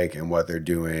 like, and what they're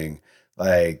doing.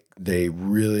 Like they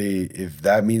really, if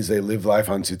that means they live life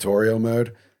on tutorial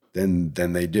mode, then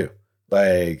they do.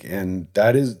 Like, and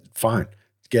that is fine.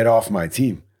 Get off my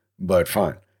team, but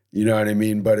fine. You know what I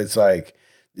mean? But it's like,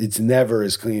 it's never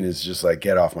as clean as just like,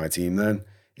 get off my team then.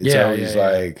 It's always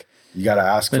like, you got to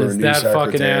ask for a new secretary. That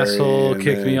fucking asshole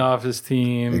kicked me off his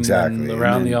team. Exactly. And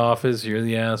around the office, you're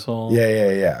the asshole.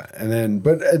 Yeah. And then,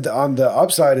 but on the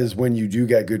upside is when you do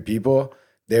get good people,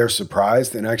 they're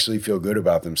surprised and actually feel good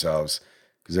about themselves.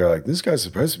 Because they're like, this guy's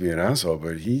supposed to be an asshole,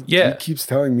 but he keeps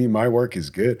telling me my work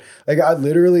is good. Like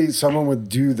someone would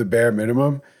do the bare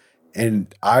minimum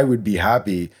and I would be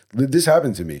happy. This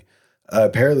happened to me.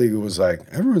 paralegal was like,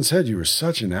 everyone said you were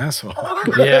such an asshole.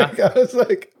 Yeah. I was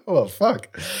like, oh,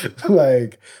 fuck.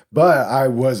 Like, but I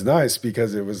was nice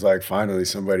because it was like, finally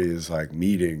somebody is like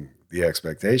meeting the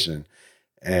expectation.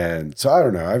 And so I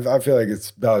don't know. I feel like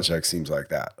Belichick seems like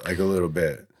that, like a little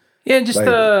bit. Yeah, just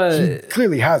Like, he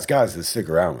clearly has guys that stick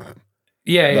around with him.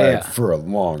 yeah. For a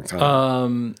long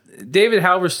time. David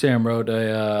Halberstam wrote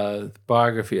a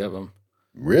biography of him.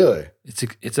 Really?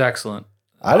 It's excellent.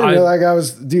 I didn't know that guy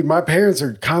was, dude, my parents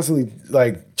are constantly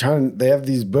like they have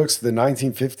these books, the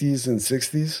 1950s and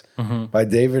 60s by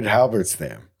David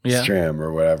Halberstam. Yeah. Stram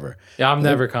or whatever. Yeah, I'm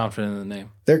never confident in the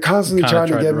name. They're constantly Kinda trying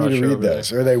to tried get to me rush to read over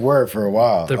this, or they were for a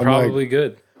while. They're I'm probably like,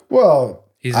 good. well,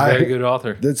 He's a very good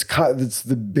author. That's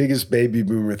the biggest baby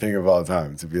boomer thing of all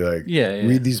time, to be like, Yeah.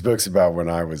 read these books about when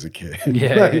I was a kid.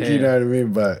 Yeah, like, yeah. you know what I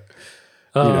mean? But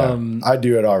you know, I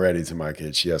do it already to my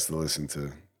kid. She has to listen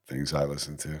to things I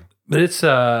listen to. But it's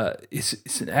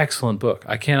an excellent book.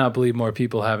 I cannot believe more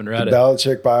people haven't read it.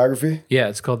 Belichick biography? Yeah,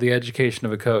 it's called The Education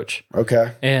of a Coach.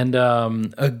 Okay. And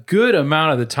a good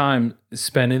amount of the time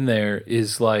spent in there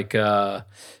is like, because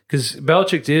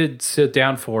Belichick did sit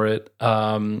down for it.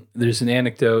 There's an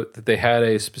anecdote that they had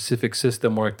a specific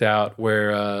system worked out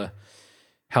where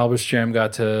Halberstam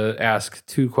got to ask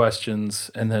 2 questions,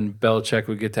 and then Belichick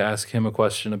would get to ask him a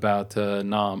question about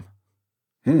Nam.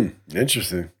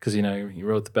 Interesting. Because, you know, he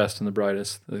wrote The Best and the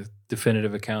Brightest, the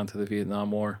definitive account of the Vietnam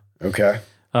War. Okay.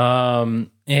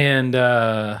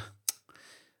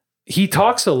 He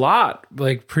talks a lot,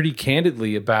 like pretty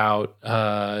candidly, about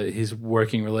his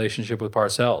working relationship with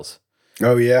Parcells.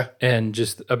 Oh, yeah? And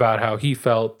just about how he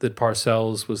felt that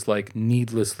Parcells was like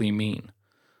needlessly mean.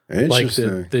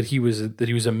 Interesting. Like that he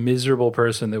was a miserable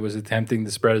person that was attempting to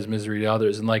spread his misery to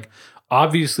others, and like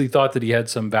obviously thought that he had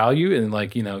some value, and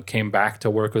like, you know, came back to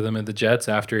work with him at the Jets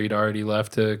after he'd already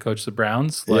left to coach the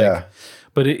Browns. Like, yeah.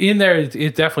 But in there,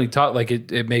 it definitely taught, like,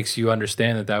 it makes you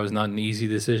understand that was not an easy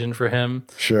decision for him.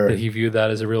 Sure. That he viewed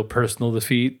that as a real personal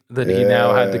defeat, that he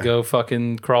now had to go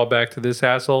fucking crawl back to this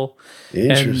asshole.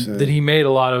 Interesting. And that he made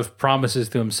a lot of promises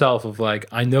to himself of like,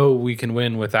 I know we can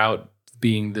win without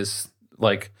being this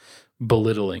like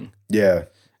belittling. Yeah.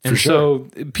 And so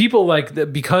people like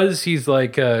that, because he's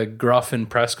like gruff in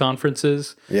press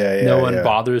conferences. No one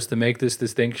bothers to make this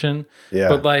distinction. Yeah.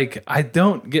 But like, I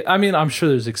mean, I'm sure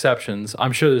there's exceptions.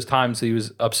 I'm sure there's times that he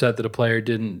was upset that a player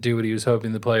didn't do what he was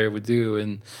hoping the player would do,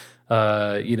 and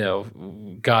you know,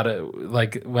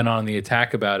 went on the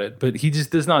attack about it. But he just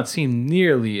does not seem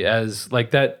nearly as like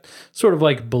that sort of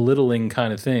like belittling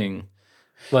kind of thing.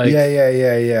 Like,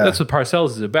 yeah. That's what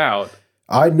Parcells is about.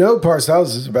 I know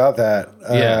Parcells is about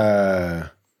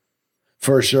that.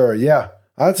 For sure. Yeah.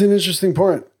 That's an interesting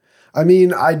point. I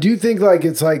mean, I do think like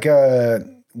it's like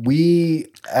we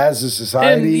as a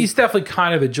society. And he's definitely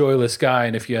kind of a joyless guy.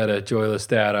 And if you had a joyless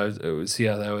dad, I would see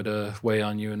how that would weigh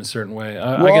on you in a certain way.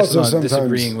 I guess I'm not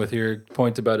disagreeing with your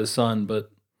point about his son,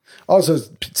 but. Also,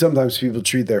 sometimes people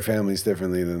treat their families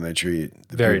differently than they treat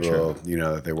the people, true. You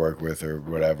know, that they work with or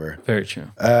whatever. Very true.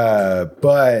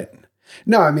 But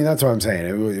no, I mean, that's what I'm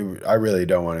saying. I really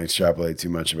don't want to extrapolate too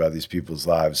much about these people's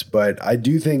lives, but I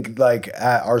do think like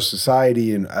our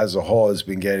society and as a whole has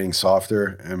been getting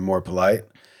softer and more polite.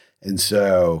 And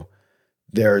so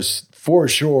there's for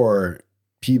sure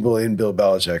people in Bill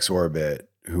Belichick's orbit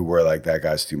who were like, that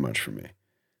guy's too much for me.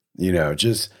 You know,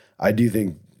 I do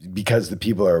think because the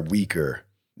people are weaker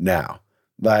now,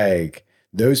 like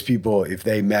those people, if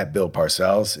they met Bill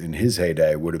Parcells in his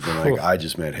heyday, would have been like, I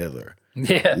just met Hitler.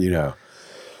 Yeah. You know.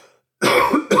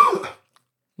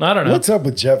 I don't know. What's up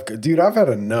with Jeff? Dude, I've had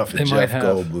enough of Jeff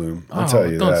Goldblum. I'll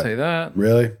tell you don't that. say that.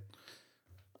 Really?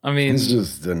 I mean, it's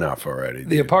just enough already.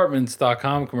 The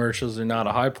apartments.com commercials are not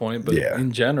a high point, but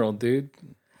in general, dude.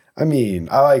 I mean,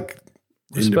 I like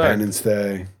Independence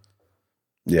Day.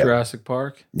 Yeah. Jurassic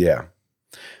Park. Yeah.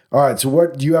 All right. So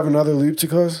what, do you have another loop to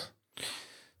close?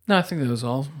 No, I think that was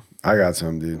all. I got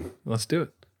some, dude. Let's do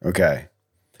it. Okay.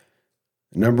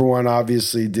 Number one,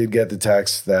 obviously, did get the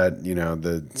text that, you know,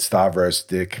 the Stavros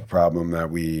Dick problem that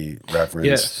we referenced.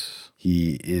 Yes.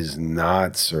 He is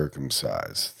not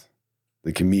circumcised.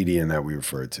 The comedian that we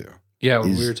referred to. Yeah,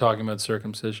 we were talking about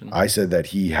circumcision. I said that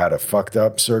he had a fucked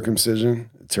up circumcision.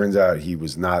 It turns out he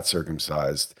was not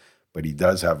circumcised, but he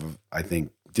does have, I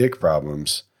think, dick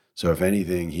problems. So if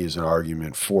anything, he is an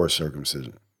argument for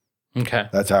circumcision. Okay.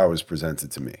 That's how it was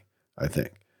presented to me, I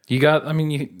think.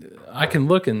 I can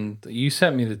look, and you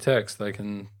sent me the text. I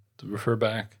can refer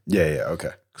back. Yeah,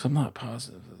 okay. Because I'm not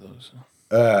positive of those.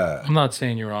 I'm not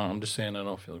saying you're wrong. I'm just saying I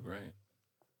don't feel great.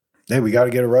 Hey, we got to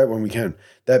get it right when we can.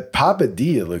 That Papa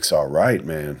D, it looks all right,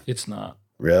 man. It's not.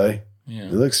 Really? Yeah.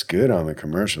 It looks good on the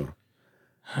commercial.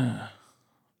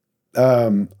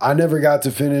 I never got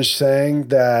to finish saying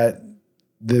that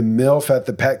the MILF at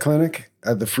the pet clinic,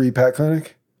 at the free pet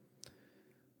clinic,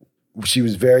 she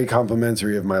was very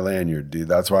complimentary of my lanyard, dude.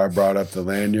 That's why I brought up the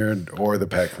lanyard or the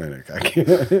pet clinic. I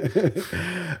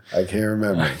can't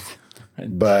remember.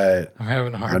 But I'm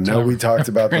having a hard I know time we talked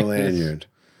about the lanyard.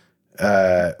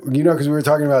 Because we were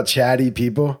talking about chatty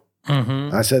people.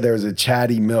 Mm-hmm. I said there was a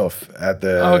chatty MILF at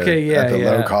the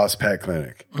low cost pet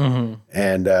clinic. Mm-hmm.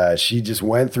 And she just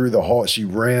went through she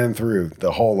ran through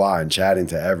the whole line chatting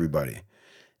to everybody.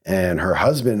 And her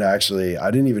husband, actually, I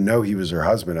didn't even know he was her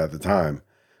husband at the time,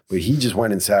 but he just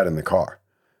went and sat in the car.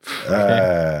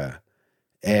 Okay.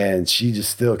 And she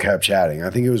just still kept chatting. I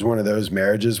think it was one of those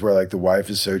marriages where like the wife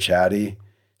is so chatty,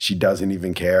 she doesn't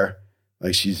even care.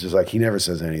 Like she's just like, he never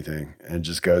says anything and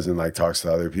just goes and like talks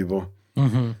to other people.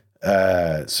 Mm-hmm.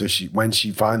 So when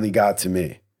she finally got to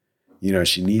me,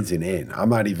 she needs an in. I'm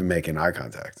not even making eye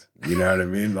contact. You know what I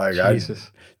mean? Like I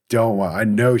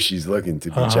know she's looking to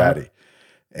be chatty.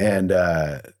 And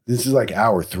this is like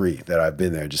hour 3 that I've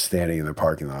been there just standing in the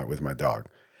parking lot with my dog.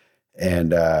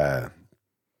 And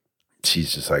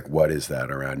she's just like, what is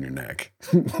that around your neck?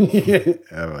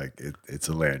 I'm like, it's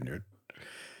a lanyard.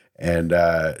 And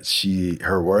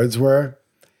her words were,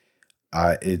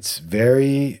 it's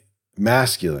very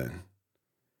masculine,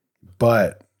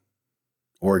 but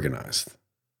organized.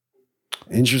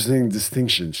 Interesting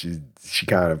distinction she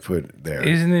kind of put there. It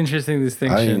is an interesting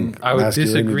distinction. I would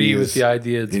disagree with the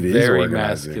idea it's very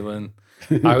masculine.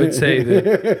 I would say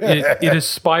that it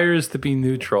aspires to be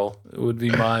neutral. It would be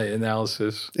my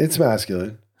analysis. It's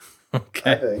masculine.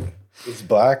 Okay. I think. It's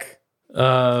black. You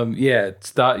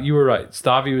were right.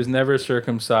 Stavi was never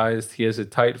circumcised. He has a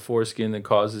tight foreskin that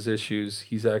causes issues.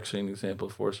 He's actually an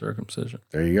example of circumcision.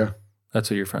 There you go. That's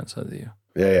what your friend said to you.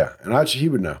 Yeah. And he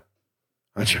would know.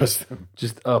 I trust him.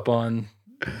 Just up on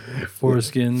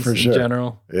foreskins For sure. in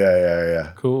general.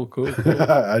 Yeah. Cool.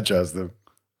 I trust him.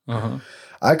 Uh-huh.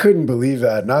 I couldn't believe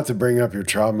that. Not to bring up your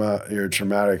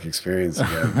traumatic experience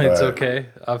again. It's okay.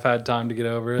 I've had time to get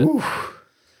over it.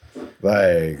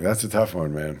 Like, that's a tough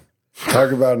one, man.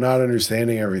 Talk about not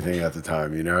understanding everything at the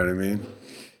time. You know what I mean?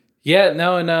 Yeah,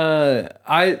 no, and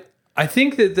I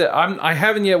think that I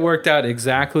haven't yet worked out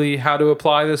exactly how to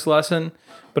apply this lesson,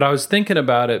 but I was thinking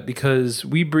about it because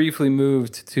we briefly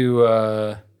moved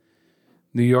to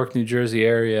New York, New Jersey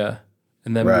area,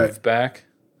 and then moved back.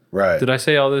 Right. Did I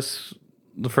say all this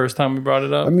the first time we brought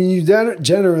it up? I mean, you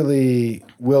generally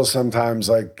will sometimes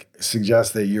like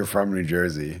suggest that you're from New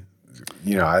Jersey.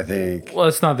 I think. Well,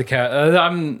 it's not the cat. I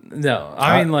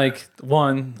mean, like,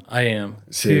 one, I am.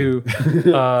 Two,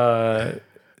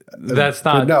 that's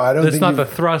not. No, I don't. That's not the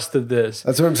thrust of this.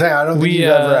 That's what I'm saying. I don't think you've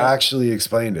ever actually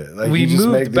explained it. Like we you just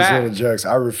make these back. little jokes.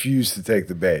 I refuse to take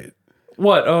the bait.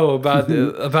 What? Oh, about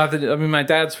the. I mean, my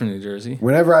dad's from New Jersey.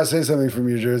 Whenever I say something from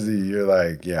New Jersey, you're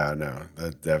like, yeah, no,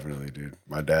 that definitely, dude.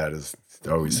 My dad is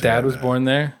always. Dad was born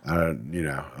there.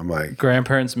 I'm like.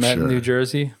 Grandparents met in New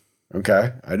Jersey.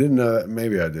 Okay, I didn't know that.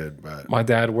 Maybe I did, but my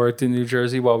dad worked in New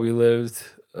Jersey while we lived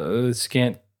a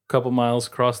scant couple miles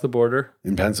across the border.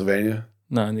 In Pennsylvania?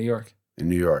 No, in New York. In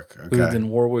New York. Okay. We lived in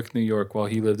Warwick, New York, while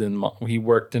he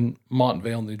worked in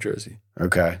Montvale, New Jersey.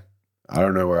 Okay, I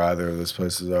don't know where either of those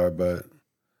places are, but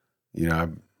they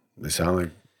sound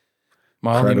like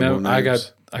my only I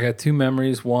got 2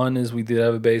 memories. One is we did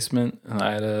have a basement, and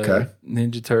I had a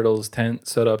Ninja Turtles tent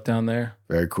set up down there.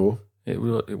 Very cool. It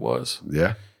was.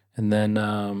 Yeah. And then,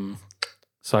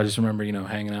 so I just remember,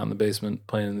 hanging out in the basement,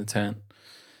 playing in the tent.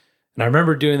 And I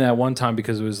remember doing that one time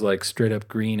because it was like straight up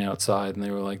green outside. And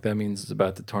they were like, that means it's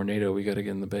about the tornado. We got to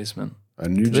get in the basement. A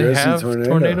New Jersey tornado?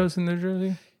 Tornadoes in New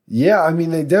Jersey? Yeah. I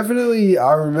mean, they definitely,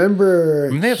 I remember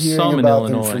they have hearing some about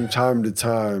in them Illinois. from time to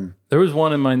time. There was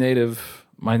one in my native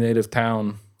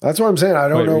town. That's what I'm saying. I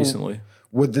don't know. Recently.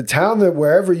 With the town that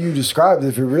wherever you described,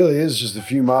 if it really is just a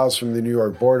few miles from the New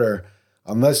York border,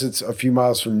 unless it's a few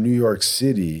miles from New York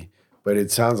City, but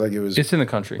it sounds like it's in the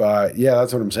country. Yeah,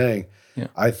 that's what I'm saying. Yeah.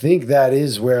 I think that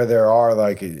is where there are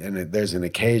there's an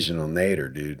occasional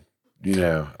nader, dude.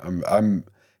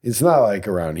 It's not like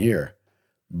around here,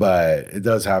 but it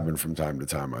does happen from time to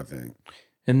time, I think.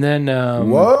 And then,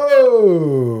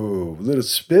 whoa, little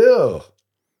spill.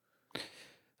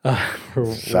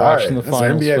 We're Sorry, watching the that's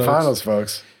finals, NBA folks. Finals,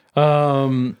 folks.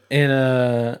 And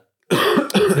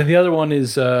then the other one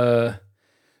is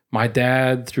my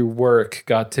dad through work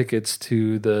got tickets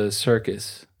to the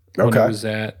circus when it was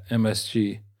at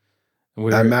MSG.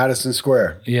 At Madison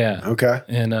Square. Yeah. Okay.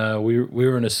 And we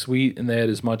were in a suite, and they had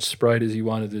as much Sprite as you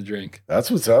wanted to drink. That's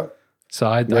what's up. So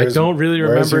I don't really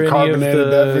remember your any carbonated of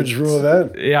the beverage rule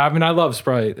then. Yeah, I mean, I love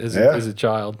Sprite as a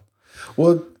child.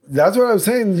 Well, That's what I was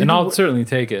saying. And I'll certainly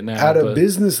take it now. At a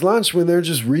business lunch when they're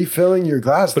just refilling your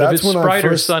glass. But that's if it's when Sprite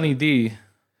or Sunny D,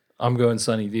 I'm going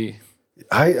Sunny D.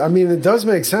 I mean, it does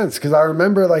make sense because I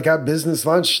remember like at business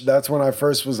lunch, that's when I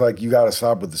first was like, you got to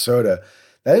stop with the soda.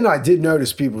 Then I did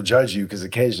notice people judge you because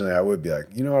occasionally I would be like,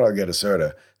 you know what, I'll get a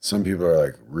soda. Some people are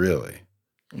like, really?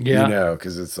 Yeah. You know,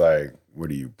 because it's like, what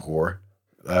are you, poor?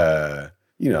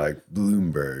 You know, like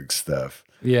Bloomberg stuff.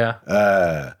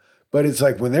 Yeah. But it's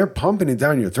like when they're pumping it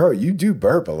down your throat, you do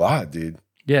burp a lot, dude.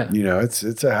 Yeah. You know, it's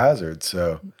a hazard.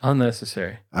 So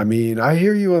unnecessary. I mean, I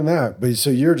hear you on that. But so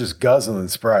you're just guzzling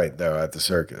Sprite though at the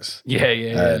circus. Yeah.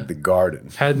 At the garden.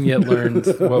 Hadn't yet learned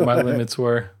what my limits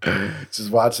were.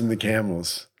 Just watching the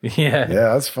camels. Yeah.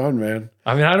 Yeah, that's fun, man.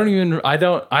 I mean, I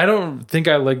don't think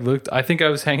I like looked. I think I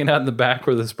was hanging out in the back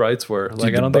where the Sprites were.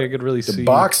 Like, dude, I don't think I could really see. The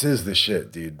box is the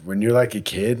shit, dude. When you're like a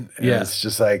kid, and it's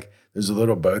just like there's a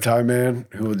little bow tie man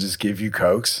who will just give you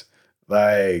Cokes.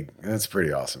 Like, that's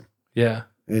pretty awesome. Yeah.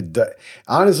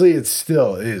 Honestly, it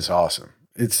still is awesome.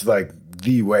 It's like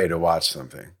the way to watch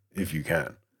something if you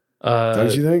can.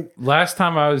 Don't you think? Last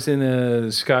time I was in a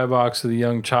skybox with a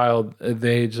young child at the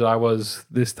age that I was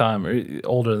this time, or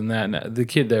older than that. The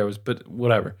kid there was, but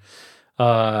whatever.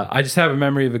 I just have a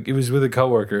memory of it was with a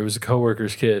coworker. It was a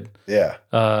coworker's kid. Yeah.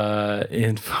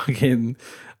 And fucking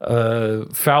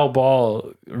foul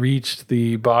ball reached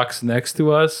the box next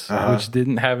to us, which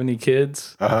didn't have any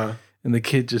kids. And the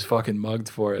kid just fucking mugged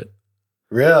for it.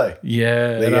 Really?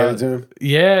 Yeah. They gave it to him?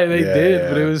 Yeah, they did.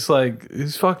 But it was like, it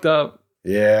was fucked up.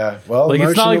 Yeah. Well, like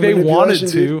it's not like they wanted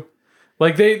to.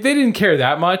 Like they didn't care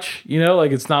that much, you know?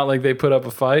 Like it's not like they put up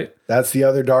a fight. That's the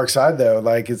other dark side though.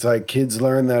 Like it's like kids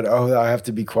learn that, oh, I have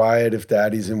to be quiet if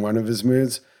daddy's in one of his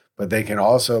moods. But they can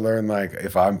also learn like,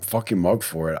 if I'm fucking mugged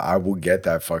for it, I will get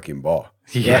that fucking ball.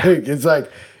 Yeah. Like, it's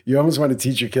like, you almost want to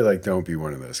teach your kid, like, don't be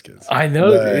one of those kids. I know.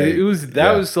 Like,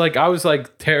 was like, I was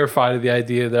like terrified of the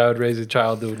idea that I would raise a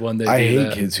child that would one day I do hate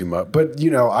that. kids who muck. But,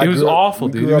 you know, it was awful,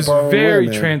 dude. It was very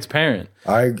transparent.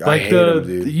 I hate them,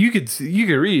 dude. You could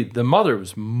read the mother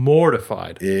was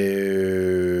mortified.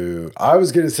 Ew. I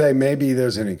was gonna say maybe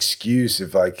there's an excuse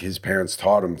if like his parents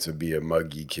taught him to be a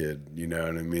muggy kid. You know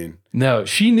what I mean? No,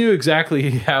 she knew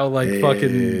exactly how like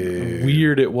fucking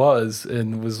weird it was,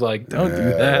 and was like, "Don't do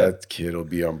that." That kid will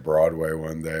be on Broadway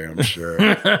one day, I'm sure.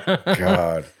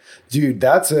 God, dude,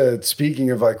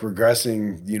 speaking of like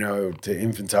regressing, you know, to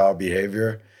infantile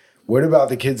behavior. What about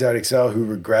the kids at Excel who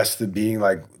regress to being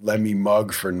like, let me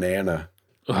mug for Nana?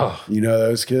 Oh. You know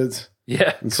those kids?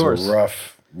 Yeah, of course. A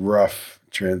rough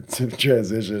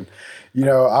transition. You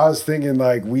know, I was thinking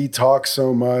like we talk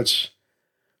so much,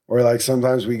 or like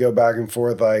sometimes we go back and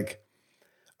forth. Like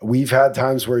we've had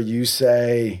times where you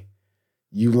say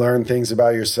you learn things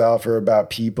about yourself or about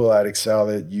people at Excel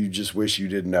that you just wish you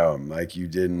didn't know them. Like you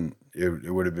didn't,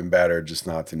 it would have been better just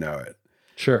not to know it.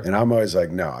 Sure. And I'm always like,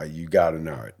 no, you got to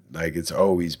know it. Like, it's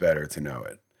always better to know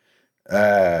it.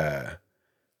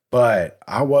 But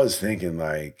I was thinking,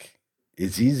 like,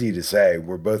 it's easy to say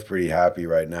we're both pretty happy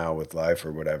right now with life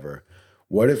or whatever.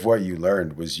 What if what you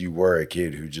learned was you were a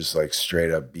kid who just, like,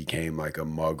 straight up became, like, a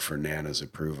mug for Nana's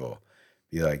approval?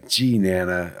 Be like, gee,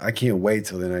 Nana, I can't wait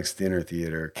till the next dinner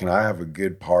theater. Can I have a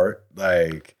good part?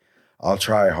 Like, I'll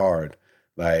try hard.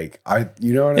 Like,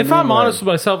 you know what I mean? If I'm honest with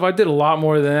myself, I did a lot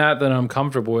more than that than I'm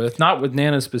comfortable with. Not with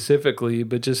Nana specifically,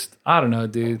 but just, I don't know,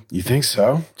 dude. You think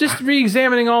so? Just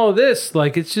re-examining all of this.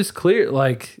 Like, it's just clear.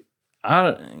 Like,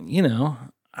 I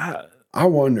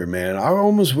wonder, man. I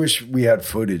almost wish we had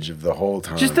footage of the whole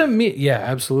time. Yeah,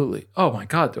 absolutely. Oh my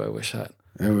God, do I wish that.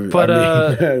 But,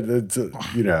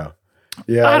 you know.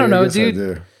 Yeah, I don't know,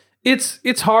 dude.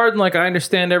 It's hard, and like I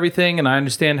understand everything, and I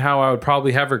understand how I would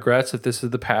probably have regrets if this is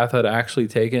the path I'd actually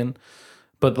taken.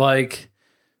 But like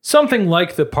something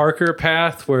like the Parker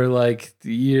path, where like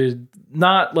you're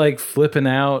not like flipping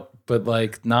out, but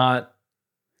like not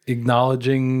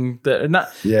acknowledging that,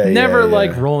 never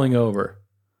rolling over.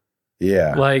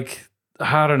 Yeah, like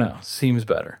I don't know, seems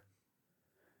better.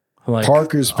 Like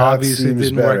Parker's path obviously seems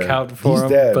didn't better. work out for He's him,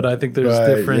 dead, but I think there's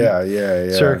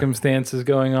different circumstances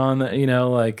going on that, you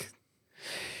know, like.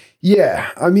 Yeah,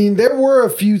 I mean, there were a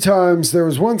few times. There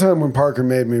was one time when Parker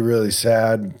made me really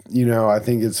sad. You know, I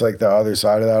think it's like the other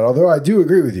side of that. Although I do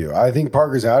agree with you. I think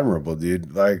Parker's admirable,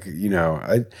 dude. Like, you know,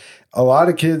 a lot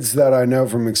of kids that I know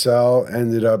from Excel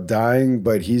ended up dying,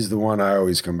 but he's the one I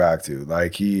always come back to.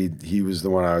 Like, he was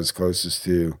the one I was closest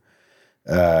to.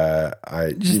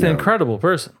 Just an incredible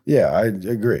person. Yeah, I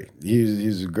agree.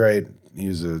 He's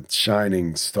a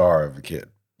shining star of a kid.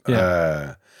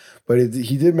 Yeah. But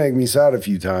he did make me sad a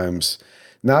few times,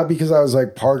 not because I was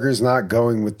like, Parker's not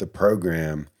going with the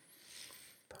program.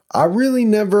 I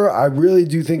really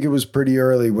do think it was pretty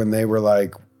early when they were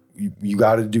like, you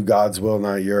got to do God's will,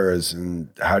 not yours. And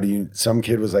some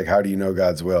kid was like, how do you know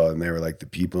God's will? And they were like, the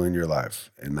people in your life.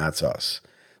 And that's us.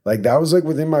 Like that was like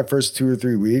within my first 2 or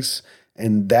 3 weeks.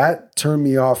 And that turned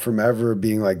me off from ever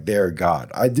being like, they're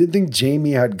God. I did think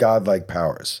Jamie had God-like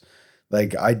powers.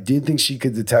 Like I did think she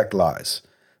could detect lies.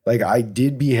 Like I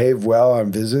did behave well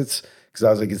on visits because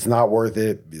I was like, it's not worth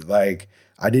it. Like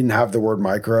I didn't have the word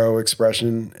micro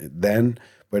expression then,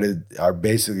 but I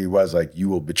basically was like, you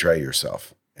will betray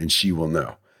yourself and she will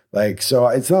know. Like, so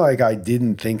it's not like I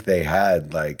didn't think they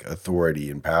had like authority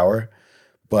and power,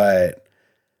 but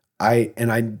I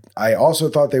also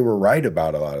thought they were right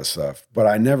about a lot of stuff, but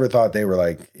I never thought they were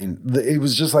like, it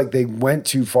was just like they went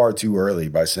too far too early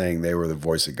by saying they were the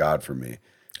voice of God for me.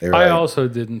 I also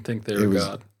didn't think they were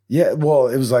God. Yeah, well,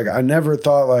 it was like, I never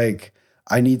thought like,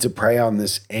 I need to pray on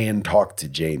this and talk to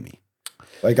Jamie.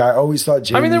 Like I always thought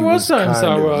Jamie. I mean, there was times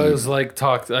I was like,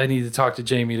 I need to talk to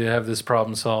Jamie to have this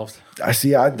problem solved. I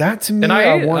see that to me. And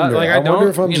I wonder. I wonder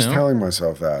if I'm just telling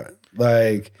myself that.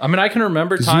 Like, I mean, I can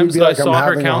remember times that I saw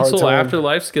her counsel after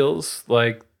life skills.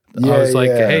 Like, I was like,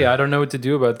 hey, I don't know what to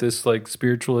do about this like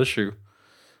spiritual issue.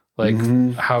 Like,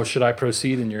 how should I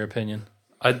proceed in your opinion?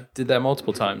 I did that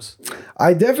multiple times.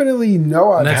 I definitely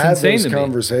know I've had those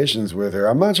conversations with her.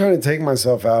 I'm not trying to take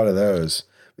myself out of those.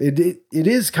 It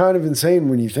is kind of insane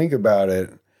when you think about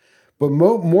it. But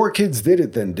more kids did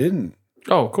it than didn't.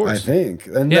 Oh, of course. I think.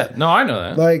 And I know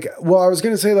that. Like, well, I was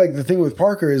going to say, like, the thing with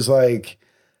Parker is, like,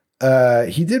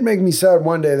 he did make me sad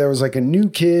one day. There was, like, a new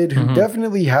kid who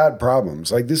definitely had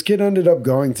problems. Like, this kid ended up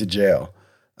going to jail,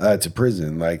 to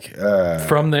prison. Like,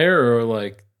 from there or,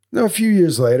 like... No, a few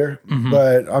years later.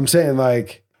 But I'm saying,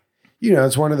 like, you know,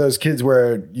 it's one of those kids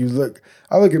where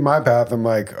I look at my path, I'm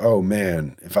like, oh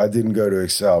man, if I didn't go to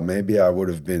Excel, maybe I would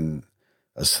have been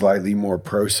a slightly more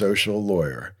pro-social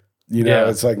lawyer. You know,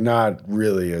 it's like not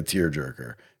really a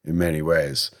tearjerker in many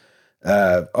ways.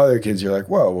 Other kids, you're like,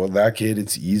 whoa, well, that kid,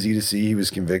 it's easy to see he was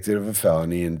convicted of a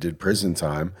felony and did prison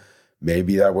time.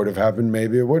 Maybe that would have happened,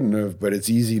 maybe it wouldn't have, but it's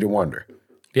easy to wonder.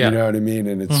 Yeah. You know what I mean?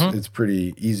 And it's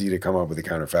pretty easy to come up with a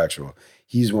counterfactual.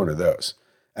 He's one of those,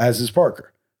 as is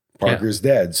Parker. Parker's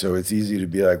dead, so it's easy to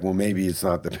be like, well, maybe it's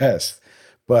not the best.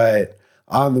 But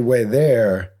on the way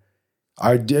there,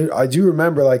 I do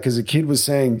remember, like, because a kid was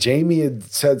saying, Jamie had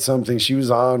said something, she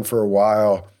was on for a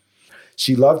while.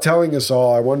 She loved telling us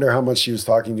all, I wonder how much she was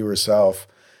talking to herself,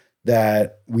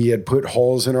 that we had put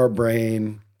holes in our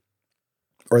brain,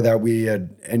 or that we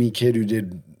had, any kid who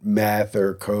did meth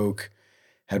or coke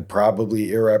had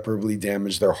probably irreparably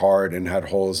damaged their heart and had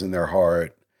holes in their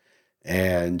heart.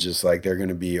 And just like they're going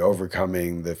to be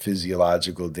overcoming the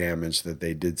physiological damage that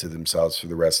they did to themselves for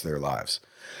the rest of their lives,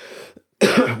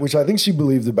 which I think she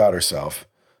believed about herself.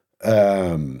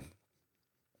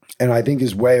 And I think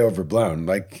is way overblown.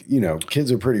 Like, you know,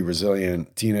 kids are pretty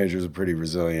resilient. Teenagers are pretty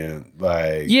resilient.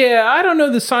 Like, yeah, I don't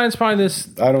know the science behind this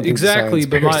exactly,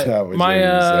 but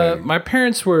my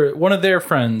parents were, one of their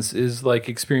friends is like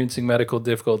experiencing medical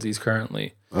difficulties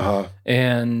currently.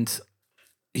 And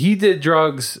he did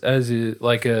drugs as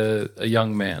a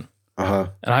young man. And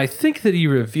I think that he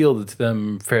revealed it to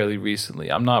them fairly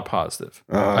recently. I'm not positive.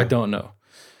 I don't know.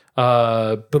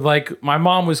 But like my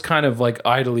mom was kind of like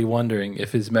idly wondering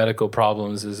if his medical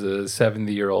problems as a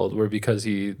 70-year-old were because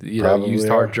he used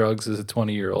hard drugs as a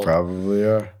 20-year-old. Probably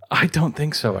are. I don't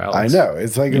think so, Alex. I know.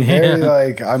 It's like a very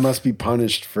like, I must be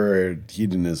punished for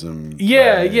hedonism.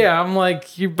 Yeah. I'm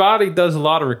like, your body does a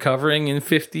lot of recovering in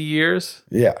 50 years.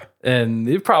 Yeah. And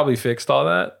it probably fixed all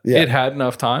that. Yeah. It had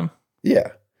enough time.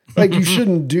 Yeah. Like, you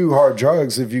shouldn't do hard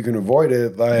drugs if you can avoid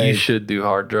it. Like, you should do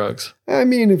hard drugs. I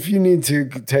mean, if you need to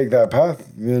take that path,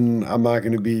 then I'm not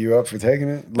going to beat you up for taking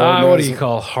it. What do you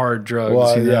call hard drugs?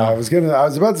 Well, yeah, I was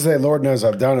about to say, Lord knows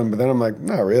I've done them, but then I'm like,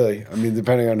 not really. I mean,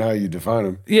 depending on how you define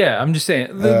them. Yeah, I'm just saying,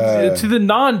 to the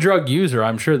non-drug user,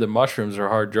 I'm sure the mushrooms are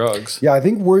hard drugs. Yeah, I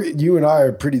think you and I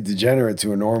are pretty degenerate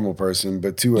to a normal person,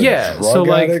 but to a drug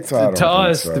addict, to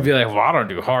us, to be like, well, I don't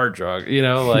do hard drugs. You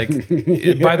know, like,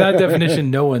 by that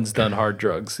definition, no one's done hard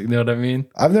drugs. You know what I mean?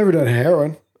 I've never done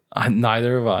heroin.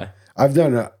 Neither have I.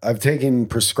 I've taken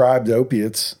prescribed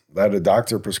opiates that a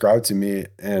doctor prescribed to me,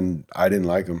 and I didn't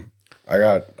like them.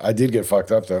 I did get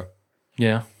fucked up though.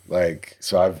 Yeah. Like,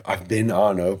 so I've been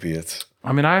on opiates.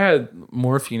 I mean, I had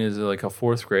morphine as like a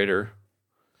 4th grader.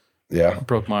 Yeah. I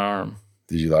broke my arm.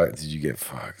 Did you get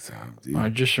fucked up, dude? I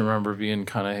just remember being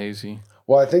kind of hazy.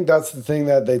 Well, I think that's the thing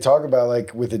that they talk about,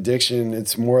 like with addiction,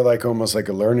 it's more like almost like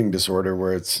a learning disorder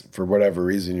where it's, for whatever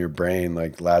reason, your brain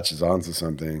like latches onto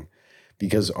something,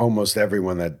 because almost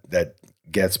everyone that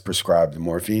gets prescribed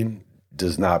morphine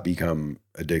does not become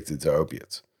addicted to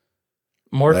opiates.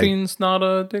 Morphine's not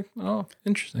a oh,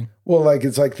 interesting. Well, like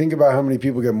it's like think about how many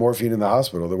people get morphine in the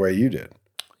hospital the way you did.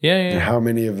 Yeah. And how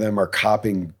many of them are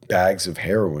copping bags of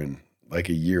heroin like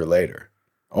a year later?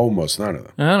 Almost none of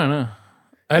them. I don't know.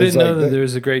 I didn't know that there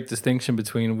was a great distinction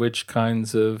between which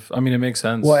kinds of. I mean, it makes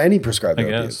sense. Well, any prescribed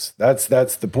opiates.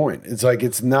 That's the point. It's like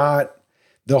it's not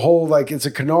the whole like it's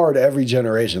a canard every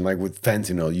generation. Like with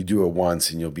fentanyl, you do it once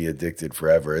and you'll be addicted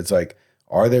forever. It's like,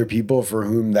 are there people for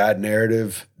whom that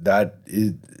narrative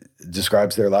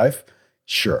describes their life?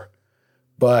 Sure,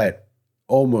 but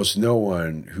almost no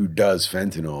one who does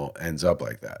fentanyl ends up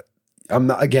like that. I'm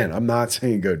not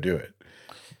saying go do it,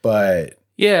 but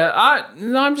yeah,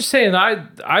 I'm just saying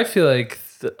I feel like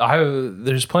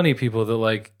there's plenty of people that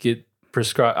like get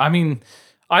prescribed. I mean,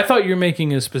 I thought you're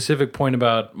making a specific point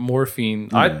about morphine.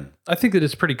 I think that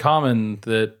it's pretty common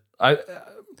that I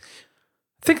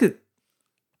think that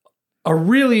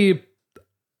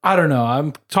I don't know.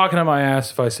 I'm talking on my ass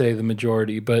if I say the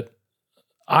majority, but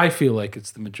I feel like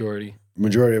it's the majority.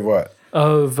 Majority of what?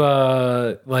 Of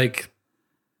like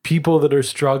people that are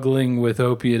struggling with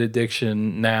opiate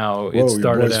addiction now. Whoa, it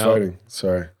started out fighting.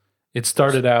 Sorry. It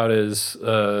started out as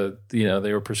they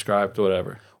were prescribed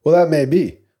whatever. Well, that may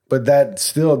be, but that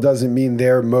still doesn't mean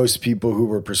they're most people who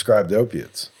were prescribed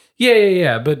opiates.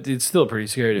 Yeah, but it's still pretty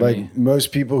scary to me.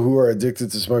 Most people who are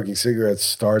addicted to smoking cigarettes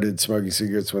started smoking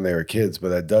cigarettes when they were kids, but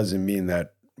that doesn't mean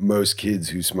that most kids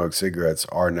who smoke cigarettes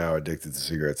are now addicted to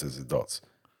cigarettes as adults.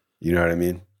 You know what I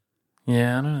mean?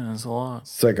 Yeah, I don't know. It's a lot.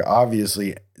 It's like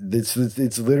obviously it's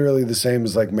literally the same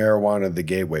as like marijuana, the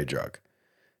gateway drug.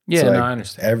 Yeah, like I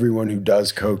understand. Everyone who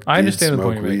does coke, I understand the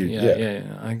point you're making.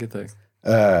 Yeah, I get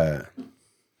that.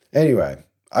 Anyway,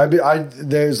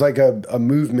 there's like a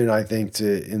movement I think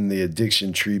in the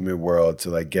addiction treatment world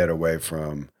to like get away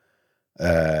from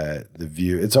the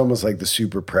view. It's almost like the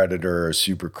super predator or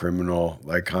super criminal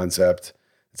like concept.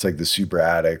 It's like the super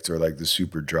addict or like the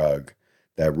super drug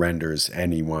that renders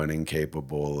anyone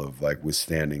incapable of like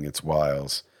withstanding its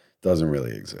wiles. Doesn't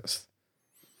really exist.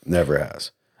 Never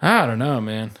has. I don't know,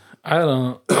 man. I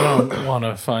don't want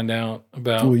to find out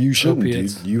about. Well, you shouldn't,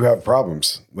 opiates. dude. You have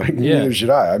problems. Like neither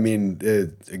should I. I mean,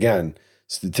 again,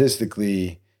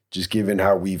 statistically, just given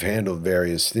how we've handled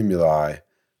various stimuli,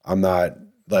 I'm not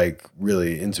like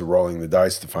really into rolling the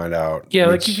dice to find out. Yeah,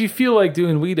 like if you feel like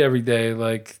doing weed every day,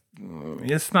 like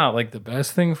it's not like the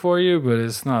best thing for you, but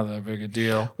it's not that big a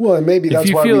deal. Well, and maybe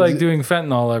that's why if you feel like doing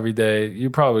fentanyl every day, you're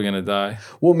probably gonna die.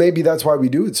 Well, maybe that's why we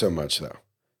do it so much, though.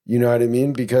 You know what I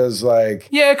mean? Because like...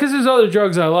 Yeah, because there's other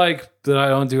drugs I like that I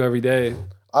don't do every day.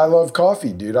 I love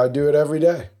coffee, dude. I do it every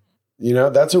day. You know,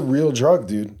 that's a real drug,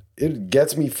 dude. It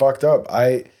gets me fucked up.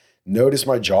 I notice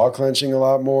my jaw clenching a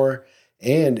lot more,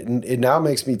 and it now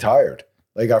makes me tired.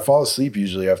 Like I fall asleep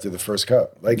usually after the first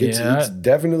cup. Like it's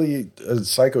definitely a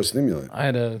psychostimulant. I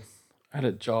had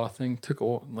a jaw thing. Took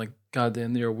like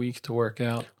goddamn near a week to work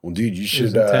out. Well, dude, you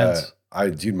should...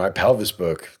 Dude, my pelvis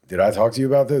book. Did I talk to you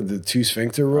about the two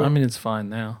sphincter rule? I mean, it's fine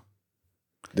now.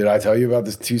 Did I tell you about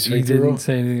the two sphincter rule? You didn't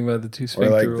say anything about the two sphincter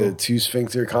rule. Or like the two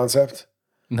sphincter concept?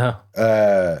 No.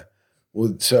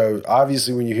 Well, so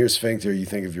obviously when you hear sphincter, you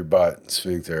think of your butt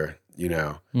sphincter, you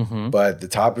know. Mm-hmm. But the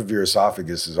top of your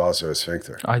esophagus is also a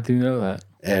sphincter. I do know that.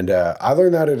 And I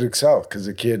learned that at Excel because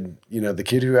the kid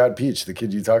who had Peach, the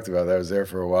kid you talked about that was there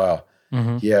for a while,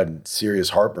 he had serious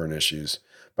heartburn issues.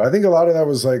 But I think a lot of that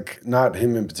was like not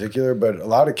him in particular, but a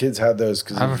lot of kids had those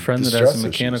because I have a friend that has a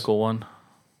mechanical one.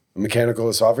 A mechanical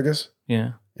esophagus?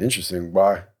 Yeah. Interesting.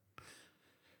 Why? I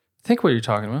think what you're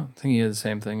talking about. I think he had the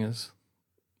same thing as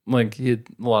like he had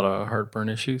a lot of heartburn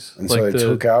issues. And like so they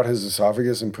took out his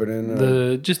esophagus and put in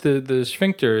the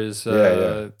sphincter is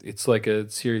it's like a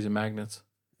series of magnets.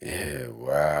 Yeah,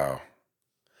 wow.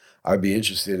 I'd be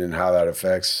interested in how that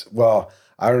affects. Well,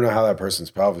 I don't know how that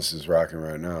person's pelvis is rocking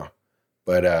right now.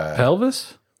 But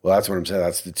pelvis? Well, that's what I'm saying.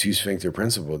 That's the two sphincter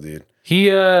principle, dude. He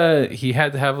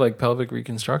had to have like pelvic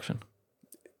reconstruction.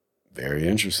 Very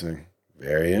interesting.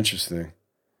 Very interesting.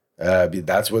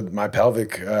 That's what my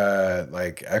pelvic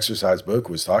like exercise book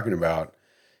was talking about.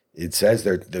 It says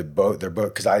they're both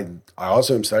because I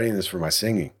also am studying this for my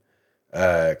singing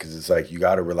because it's like you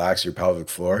got to relax your pelvic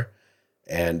floor,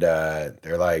 and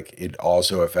they're like it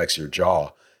also affects your jaw.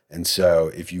 And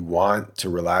so if you want to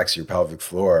relax your pelvic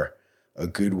floor, a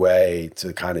good way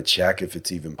to kind of check if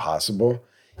it's even possible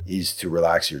is to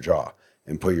relax your jaw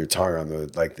and put your tongue on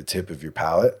the tip of your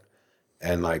palate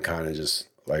and like kind of just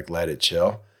like let it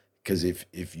chill. Because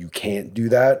if you can't do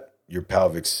that, your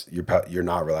pelvis, you're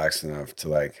not relaxed enough to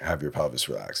like have your pelvis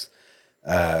relaxed.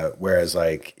 Whereas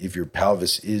like if your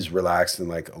pelvis is relaxed and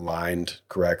like aligned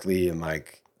correctly and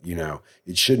like you know,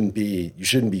 you shouldn't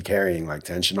be carrying like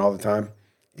tension all the time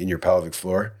in your pelvic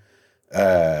floor.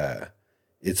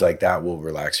 It's like that will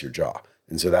relax your jaw.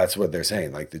 And so that's what they're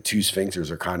saying. Like the two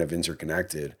sphincters are kind of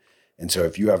interconnected. And so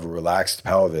if you have a relaxed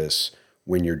pelvis,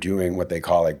 when you're doing what they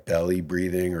call like belly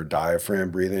breathing or diaphragm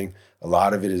breathing, a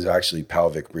lot of it is actually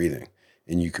pelvic breathing.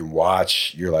 And you can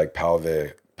watch your like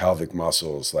pelvic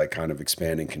muscles like kind of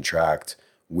expand and contract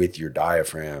with your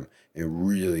diaphragm. It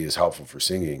really is helpful for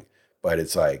singing. But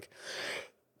it's like,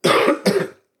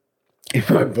 in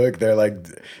my book, they're like,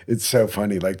 it's so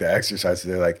funny. Like the exercises,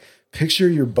 they're like, picture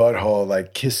your butthole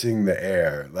like kissing the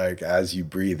air, like as you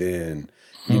breathe in,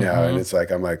 you know, and it's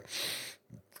like, I'm like,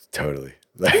 totally.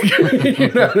 Like, you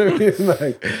know what I mean?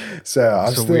 Like, so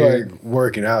I'm still weird. Like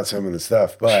working out some of the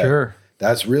stuff, but sure.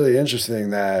 That's really interesting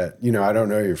that, you know, I don't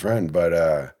know your friend,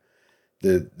 but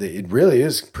it really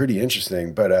is pretty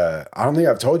interesting. But I don't think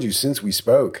I've told you since we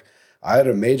spoke, I had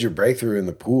a major breakthrough in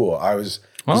the pool.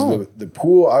 The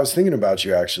pool, I was thinking about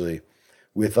you actually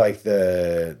with like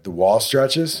the wall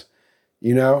stretches.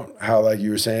 You know, how like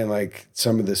you were saying, like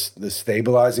some of the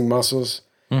stabilizing muscles,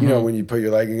 you know, when you put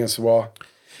your leg against the wall.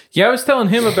 Yeah, I was telling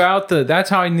him about that's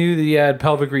how I knew that he had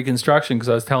pelvic reconstruction, because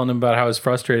I was telling him about how I was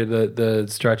frustrated that the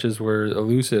stretches were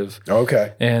elusive.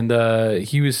 Okay. And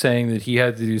he was saying that he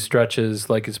had to do stretches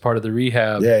like as part of the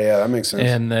rehab. Yeah, that makes sense.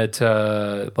 And that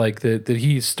that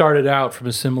he started out from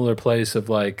a similar place of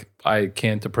like, I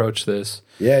can't approach this.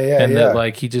 And that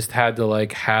like he just had to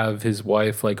like have his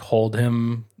wife like hold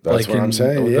him. That's like what I'm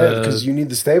saying. Yeah, because you need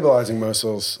the stabilizing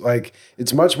muscles. Like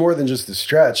it's much more than just the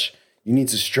stretch. You need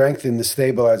to strengthen the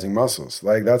stabilizing muscles.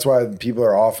 Like that's why people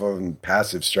are off of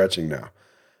passive stretching now.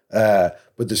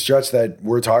 But the stretch that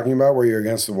we're talking about where you're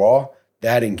against the wall,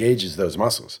 that engages those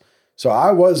muscles. So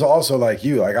I was also like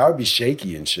you, like I would be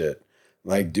shaky and shit,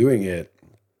 like doing it.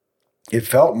 It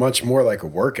felt much more like a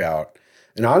workout.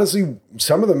 And honestly,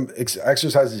 some of the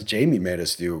exercises Jamie made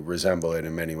us do resemble it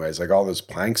in many ways, like all those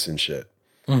planks and shit.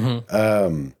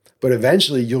 But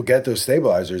eventually you'll get those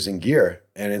stabilizers in gear,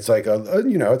 and it's like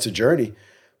it's a journey,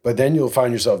 but then you'll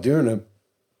find yourself doing them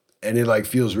and it like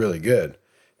feels really good.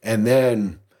 And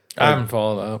then I haven't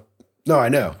followed up. No, I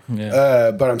know. Yeah.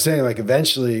 But I'm saying like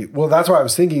eventually, well, that's why I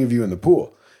was thinking of you in the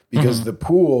pool, because the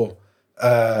pool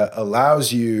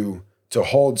allows you to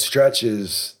hold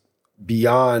stretches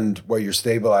beyond what your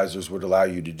stabilizers would allow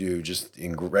you to do just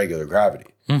in regular gravity.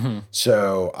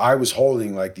 So I was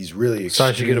holding like these really extreme. So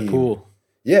I should get a pool.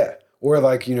 Yeah. Or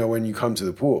like, you know, when you come to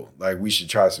the pool, like we should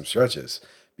try some stretches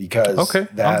because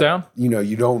I'm down. You know,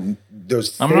 you don't,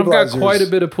 those I've got quite a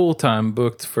bit of pool time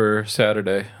booked for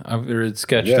Saturday. I've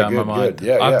sketched out my mind.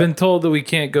 I've been told that we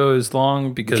can't go as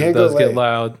long because it does get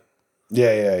loud.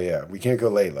 Yeah. We can't go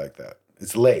late like that.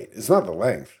 It's late. It's not the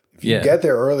length. If you get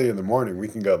there early in the morning, we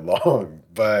can go long,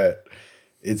 but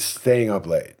it's staying up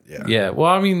late. Yeah. Yeah.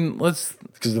 Well, I mean,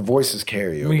 because the voices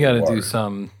carry. We got to do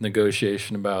some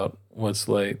negotiation about what's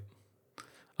late.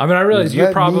 I mean, I realize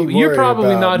you're probably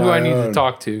not who I need to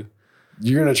talk to.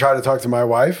 You're going to try to talk to my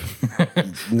wife?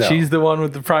 No. She's the one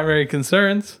with the primary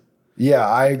concerns. Yeah,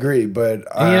 I agree, but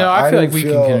I feel like we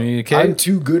can communicate. I'm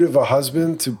too good of a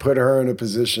husband to put her in a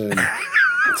position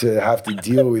to have to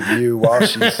deal with you while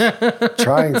she's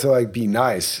trying to like be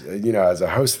nice, you know, as a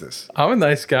hostess. I'm a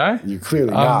nice guy. You're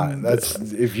clearly not. That's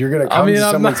if you're gonna come to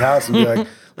someone's house and be like,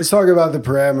 let's talk about the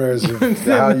parameters of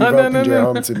how you've opened your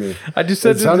home to me. I just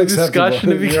said it's a discussion.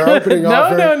 You're opening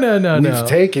offer. No. We've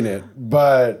taken it,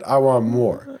 but I want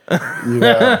more. You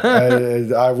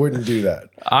know, I wouldn't do that.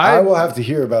 I will have to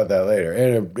hear about that later.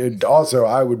 And also,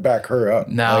 I would back her up.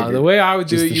 No, like, the way I would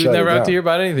do it, you would never have to hear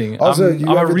about anything. Also, I'm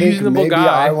a reasonable maybe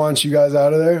guy. I want you guys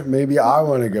out of there. Maybe I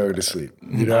want to go to sleep.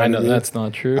 You know, I know that's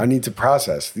not true. I need to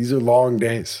process. These are long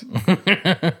days.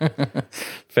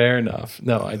 Fair enough.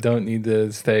 No, I don't need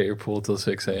to stay at your pool till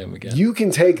 6 a.m. again. You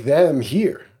can take them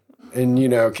here and, you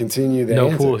know, continue the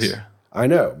antics. pool here. I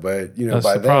know, but, you know, that's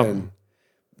by then... Problem.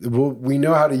 We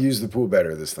know how to use the pool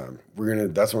better this time.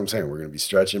 That's what I'm saying. We're going to be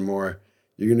stretching more.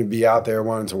 You're going to be out there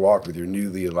wanting to walk with your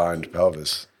newly aligned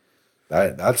pelvis.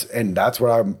 That's what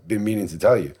I've been meaning to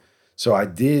tell you. So I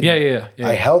did. Yeah.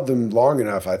 I held them long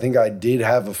enough. I think I did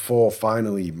have my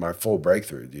full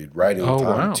breakthrough, dude, right in time,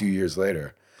 wow. 2 years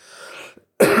later.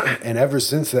 And ever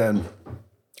since then,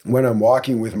 when I'm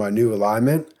walking with my new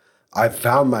alignment, I've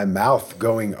found my mouth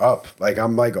going up. Like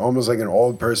I'm like almost like an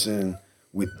old person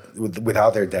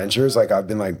without their dentures. Like I've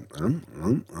been like,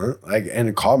 like,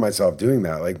 and caught myself doing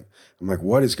that. Like, I'm like,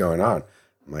 what is going on?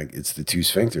 I'm like, it's the two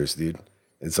sphincters, dude.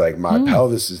 It's like my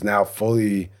pelvis is now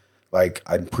fully, like,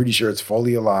 I'm pretty sure it's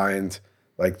fully aligned,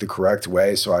 like the correct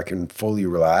way so I can fully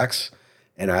relax.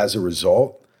 And as a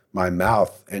result, my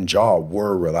mouth and jaw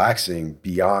were relaxing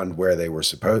beyond where they were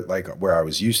supposed, like where I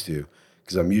was used to,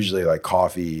 because I'm usually like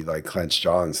coffee, like clenched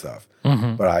jaw and stuff.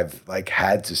 But I've like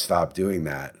had to stop doing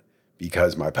that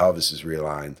because my pelvis is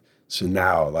realigned. So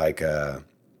now like I'm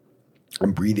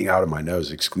breathing out of my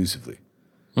nose exclusively,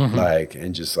 like,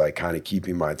 and just like kind of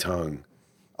keeping my tongue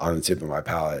on the tip of my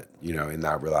palate, you know, in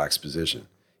that relaxed position.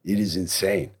 It is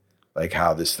insane, like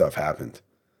how this stuff happened.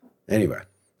 Anyway.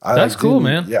 That's cool,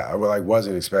 man. Yeah, I like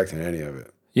wasn't expecting any of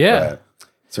it. Yeah. But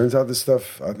turns out this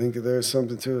stuff, I think there's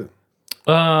something to it.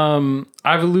 I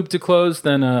have a loop to close.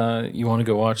 Then you want to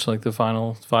go watch like the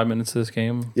final 5 minutes of this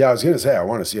game? Yeah, I was gonna say I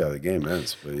want to see how the game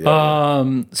ends. But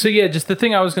yeah. So yeah, just the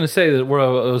thing I was gonna say that where I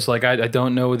was like, I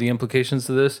don't know the implications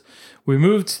of this. We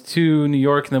moved to New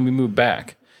York and then we moved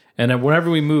back. And then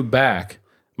whenever we moved back,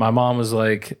 my mom was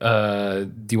like,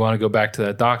 do you want to go back to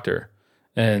that doctor?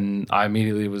 And I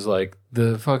immediately was like,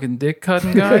 the fucking dick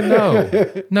cutting guy?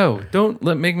 No, don't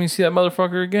make me see that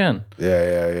motherfucker again.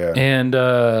 Yeah. And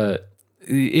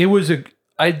it was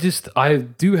I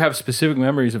do have specific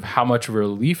memories of how much of a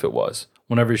relief it was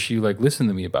whenever she like listened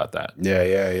to me about that.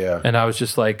 Yeah. And I was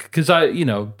just like, because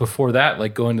before that,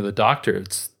 like going to the doctor,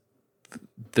 it's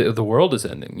the world is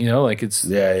ending, like it's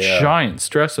giant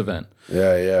stress event.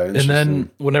 Yeah. And then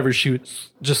whenever she was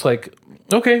just like,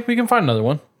 okay, we can find another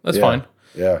one. That's fine.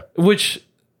 Yeah. Which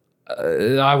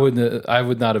I would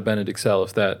not have been at Excel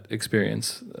if that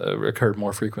experience occurred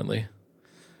more frequently.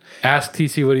 Ask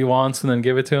TC what he wants and then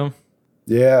give it to him.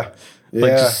 Yeah.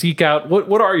 Like just seek out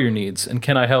what are your needs and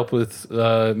can I help with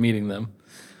meeting them?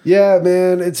 Yeah,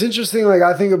 man, it's interesting. Like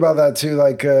I think about that too.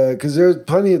 Like, because there's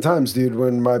plenty of times, dude,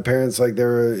 when my parents like there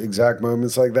were exact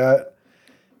moments like that,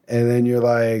 and then you're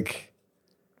like,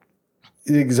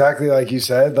 exactly like you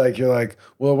said, like you're like,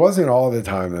 well, it wasn't all the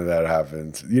time that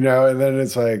happened, and then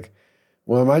it's like,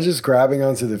 well, am I just grabbing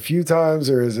onto the few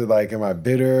times, or is it like, am I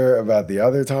bitter about the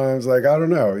other times? Like, I don't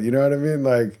know. You know what I mean?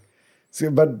 Like, see,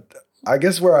 but I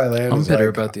guess where I land I'm is bitter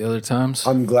like, about the other times.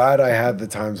 I'm glad I had the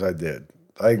times I did.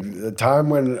 Like the time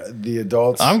when the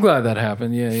adults I'm glad that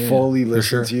happened. Yeah. fully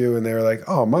listened to you and they were like,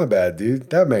 oh, my bad,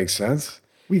 dude. That makes sense.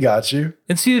 We got you.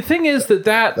 And see, the thing is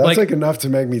that's like enough to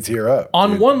make me tear up.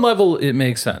 On one level, it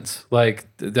makes sense. Like,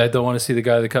 I don't want to see the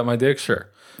guy that cut my dick, sure.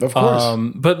 Of course.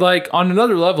 But like on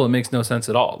another level, it makes no sense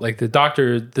at all. Like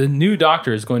the new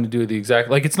doctor is going to do the exact,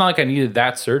 like, it's not like I needed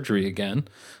that surgery again.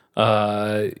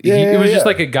 It was just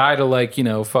like a guy to like,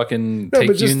 fucking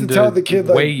take you into, tell the kid,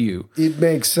 weigh like, you. It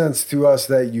makes sense to us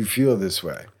that you feel this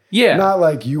way. Yeah. Not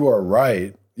like you are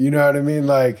right. You know what I mean?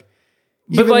 Like,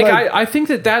 but like I think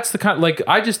that's the kind, like,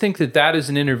 I just think that is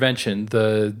an intervention,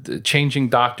 the changing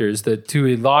doctors, that to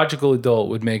a logical adult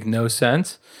would make no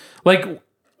sense. Like,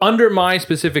 under my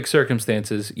specific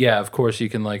circumstances, yeah, of course you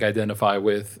can like identify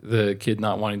with the kid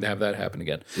not wanting to have that happen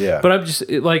again. Yeah. But I'm just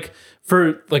like,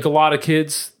 for like a lot of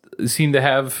kids seem to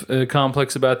have a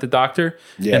complex about the doctor.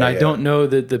 Yeah, and I don't know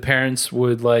that the parents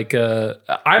would like,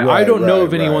 I don't know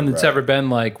of anyone that's ever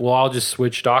been like, well, I'll just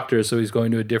switch doctors. So he's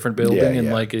going to a different building and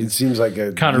like, it seems like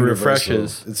a kind of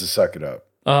refreshes. It's a suck it up.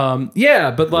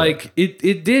 But like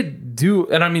it did do,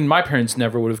 and I mean, my parents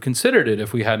never would have considered it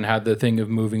if we hadn't had the thing of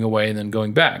moving away and then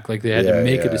going back. Like they had to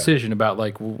make a decision about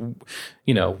like,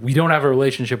 we don't have a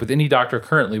relationship with any doctor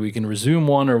currently. We can resume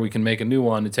one or we can make a new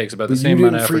one. It takes about the same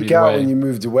amount of effort. You didn't freak out when you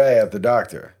moved away at the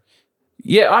doctor.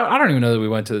 Yeah, I don't even know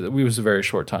that it was a very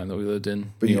short time that we lived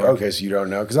in New York. Okay, so you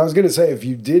don't know. Because I was going to say, if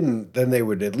you didn't, then they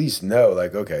would at least know,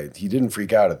 like, okay, he didn't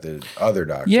freak out at the other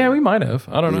doctor. Yeah, we might have.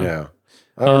 I don't know.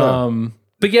 I don't know.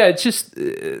 But yeah, it's just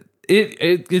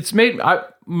it's made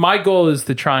my goal is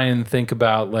to try and think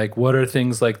about like what are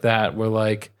things like that where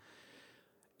like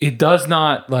it does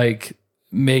not like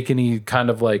make any kind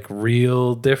of like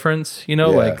real difference,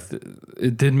 like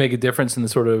it did make a difference in the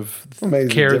sort of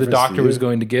care the doctor was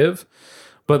going to give,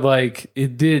 but like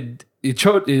it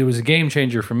was a game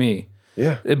changer for me.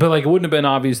 Yeah, but like it wouldn't have been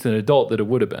obvious to an adult that it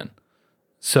would have been.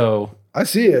 So I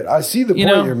see it. I see the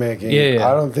point you're making. Yeah.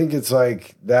 I don't think it's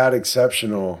like that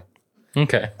exceptional.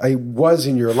 Okay. I was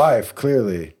in your life,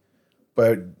 clearly.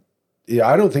 But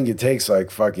I don't think it takes like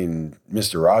fucking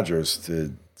Mr. Rogers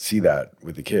to see that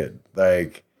with the kid.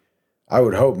 Like, I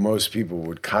would hope most people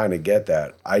would kind of get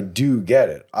that. I do get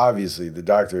it. Obviously, the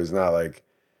doctor is not like,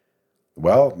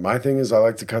 well, my thing is I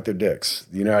like to cut their dicks.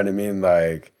 You know what I mean?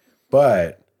 Like,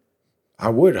 but I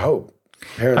would hope.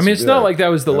 I mean, it's not like that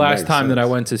was the last time that I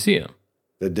went to see him.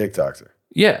 The dick doctor.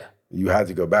 Yeah. You had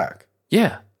to go back.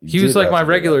 Yeah. He was like my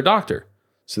regular doctor.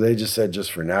 So they just said,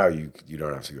 just for now, you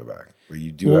don't have to go back. Or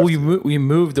you do. Well, we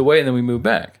moved away and then we moved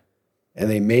back. And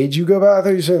they made you go back? I thought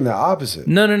you were saying the opposite.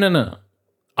 No.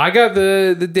 I got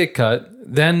the dick cut.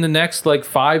 Then the next like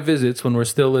 5 visits when we're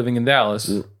still living in Dallas,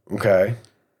 Okay.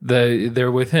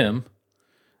 they're with him.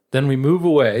 Then we move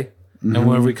away, and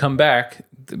when we come back,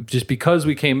 just because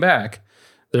we came back,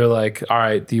 they're like, "All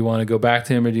right, do you want to go back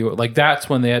to him, or do you like?" That's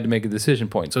when they had to make a decision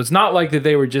point. So it's not like that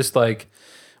they were just like,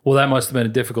 "Well, that must have been a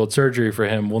difficult surgery for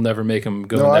him. We'll never make him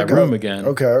go in that room again."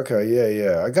 Okay.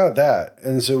 Yeah. I got that.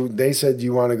 And so they said, "Do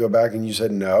you want to go back?" And you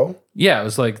said no. Yeah, it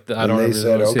was like I don't they really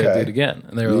said, want to see that okay. dude again.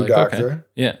 And they were New like, doctor? "Okay,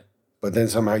 yeah." But then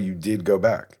somehow you did go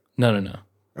back. No.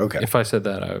 Okay. If I said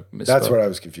that, I misspoke. That's what I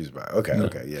was confused by. Okay.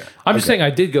 Yeah. I'm just saying I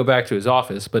did go back to his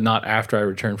office, but not after I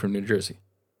returned from New Jersey.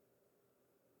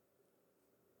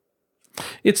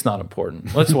 It's not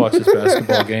important. Let's watch this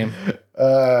basketball game.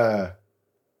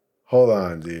 Hold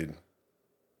on, dude.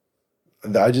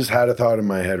 I just had a thought in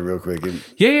my head real quick. And,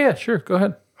 Yeah, sure. Go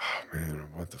ahead. oh, man,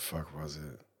 what the fuck was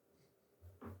it?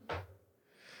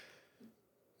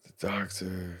 The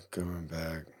doctor going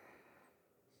back.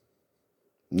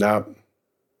 Nope.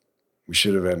 We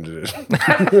should have ended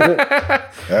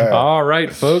it. All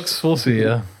right, folks. We'll see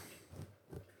you.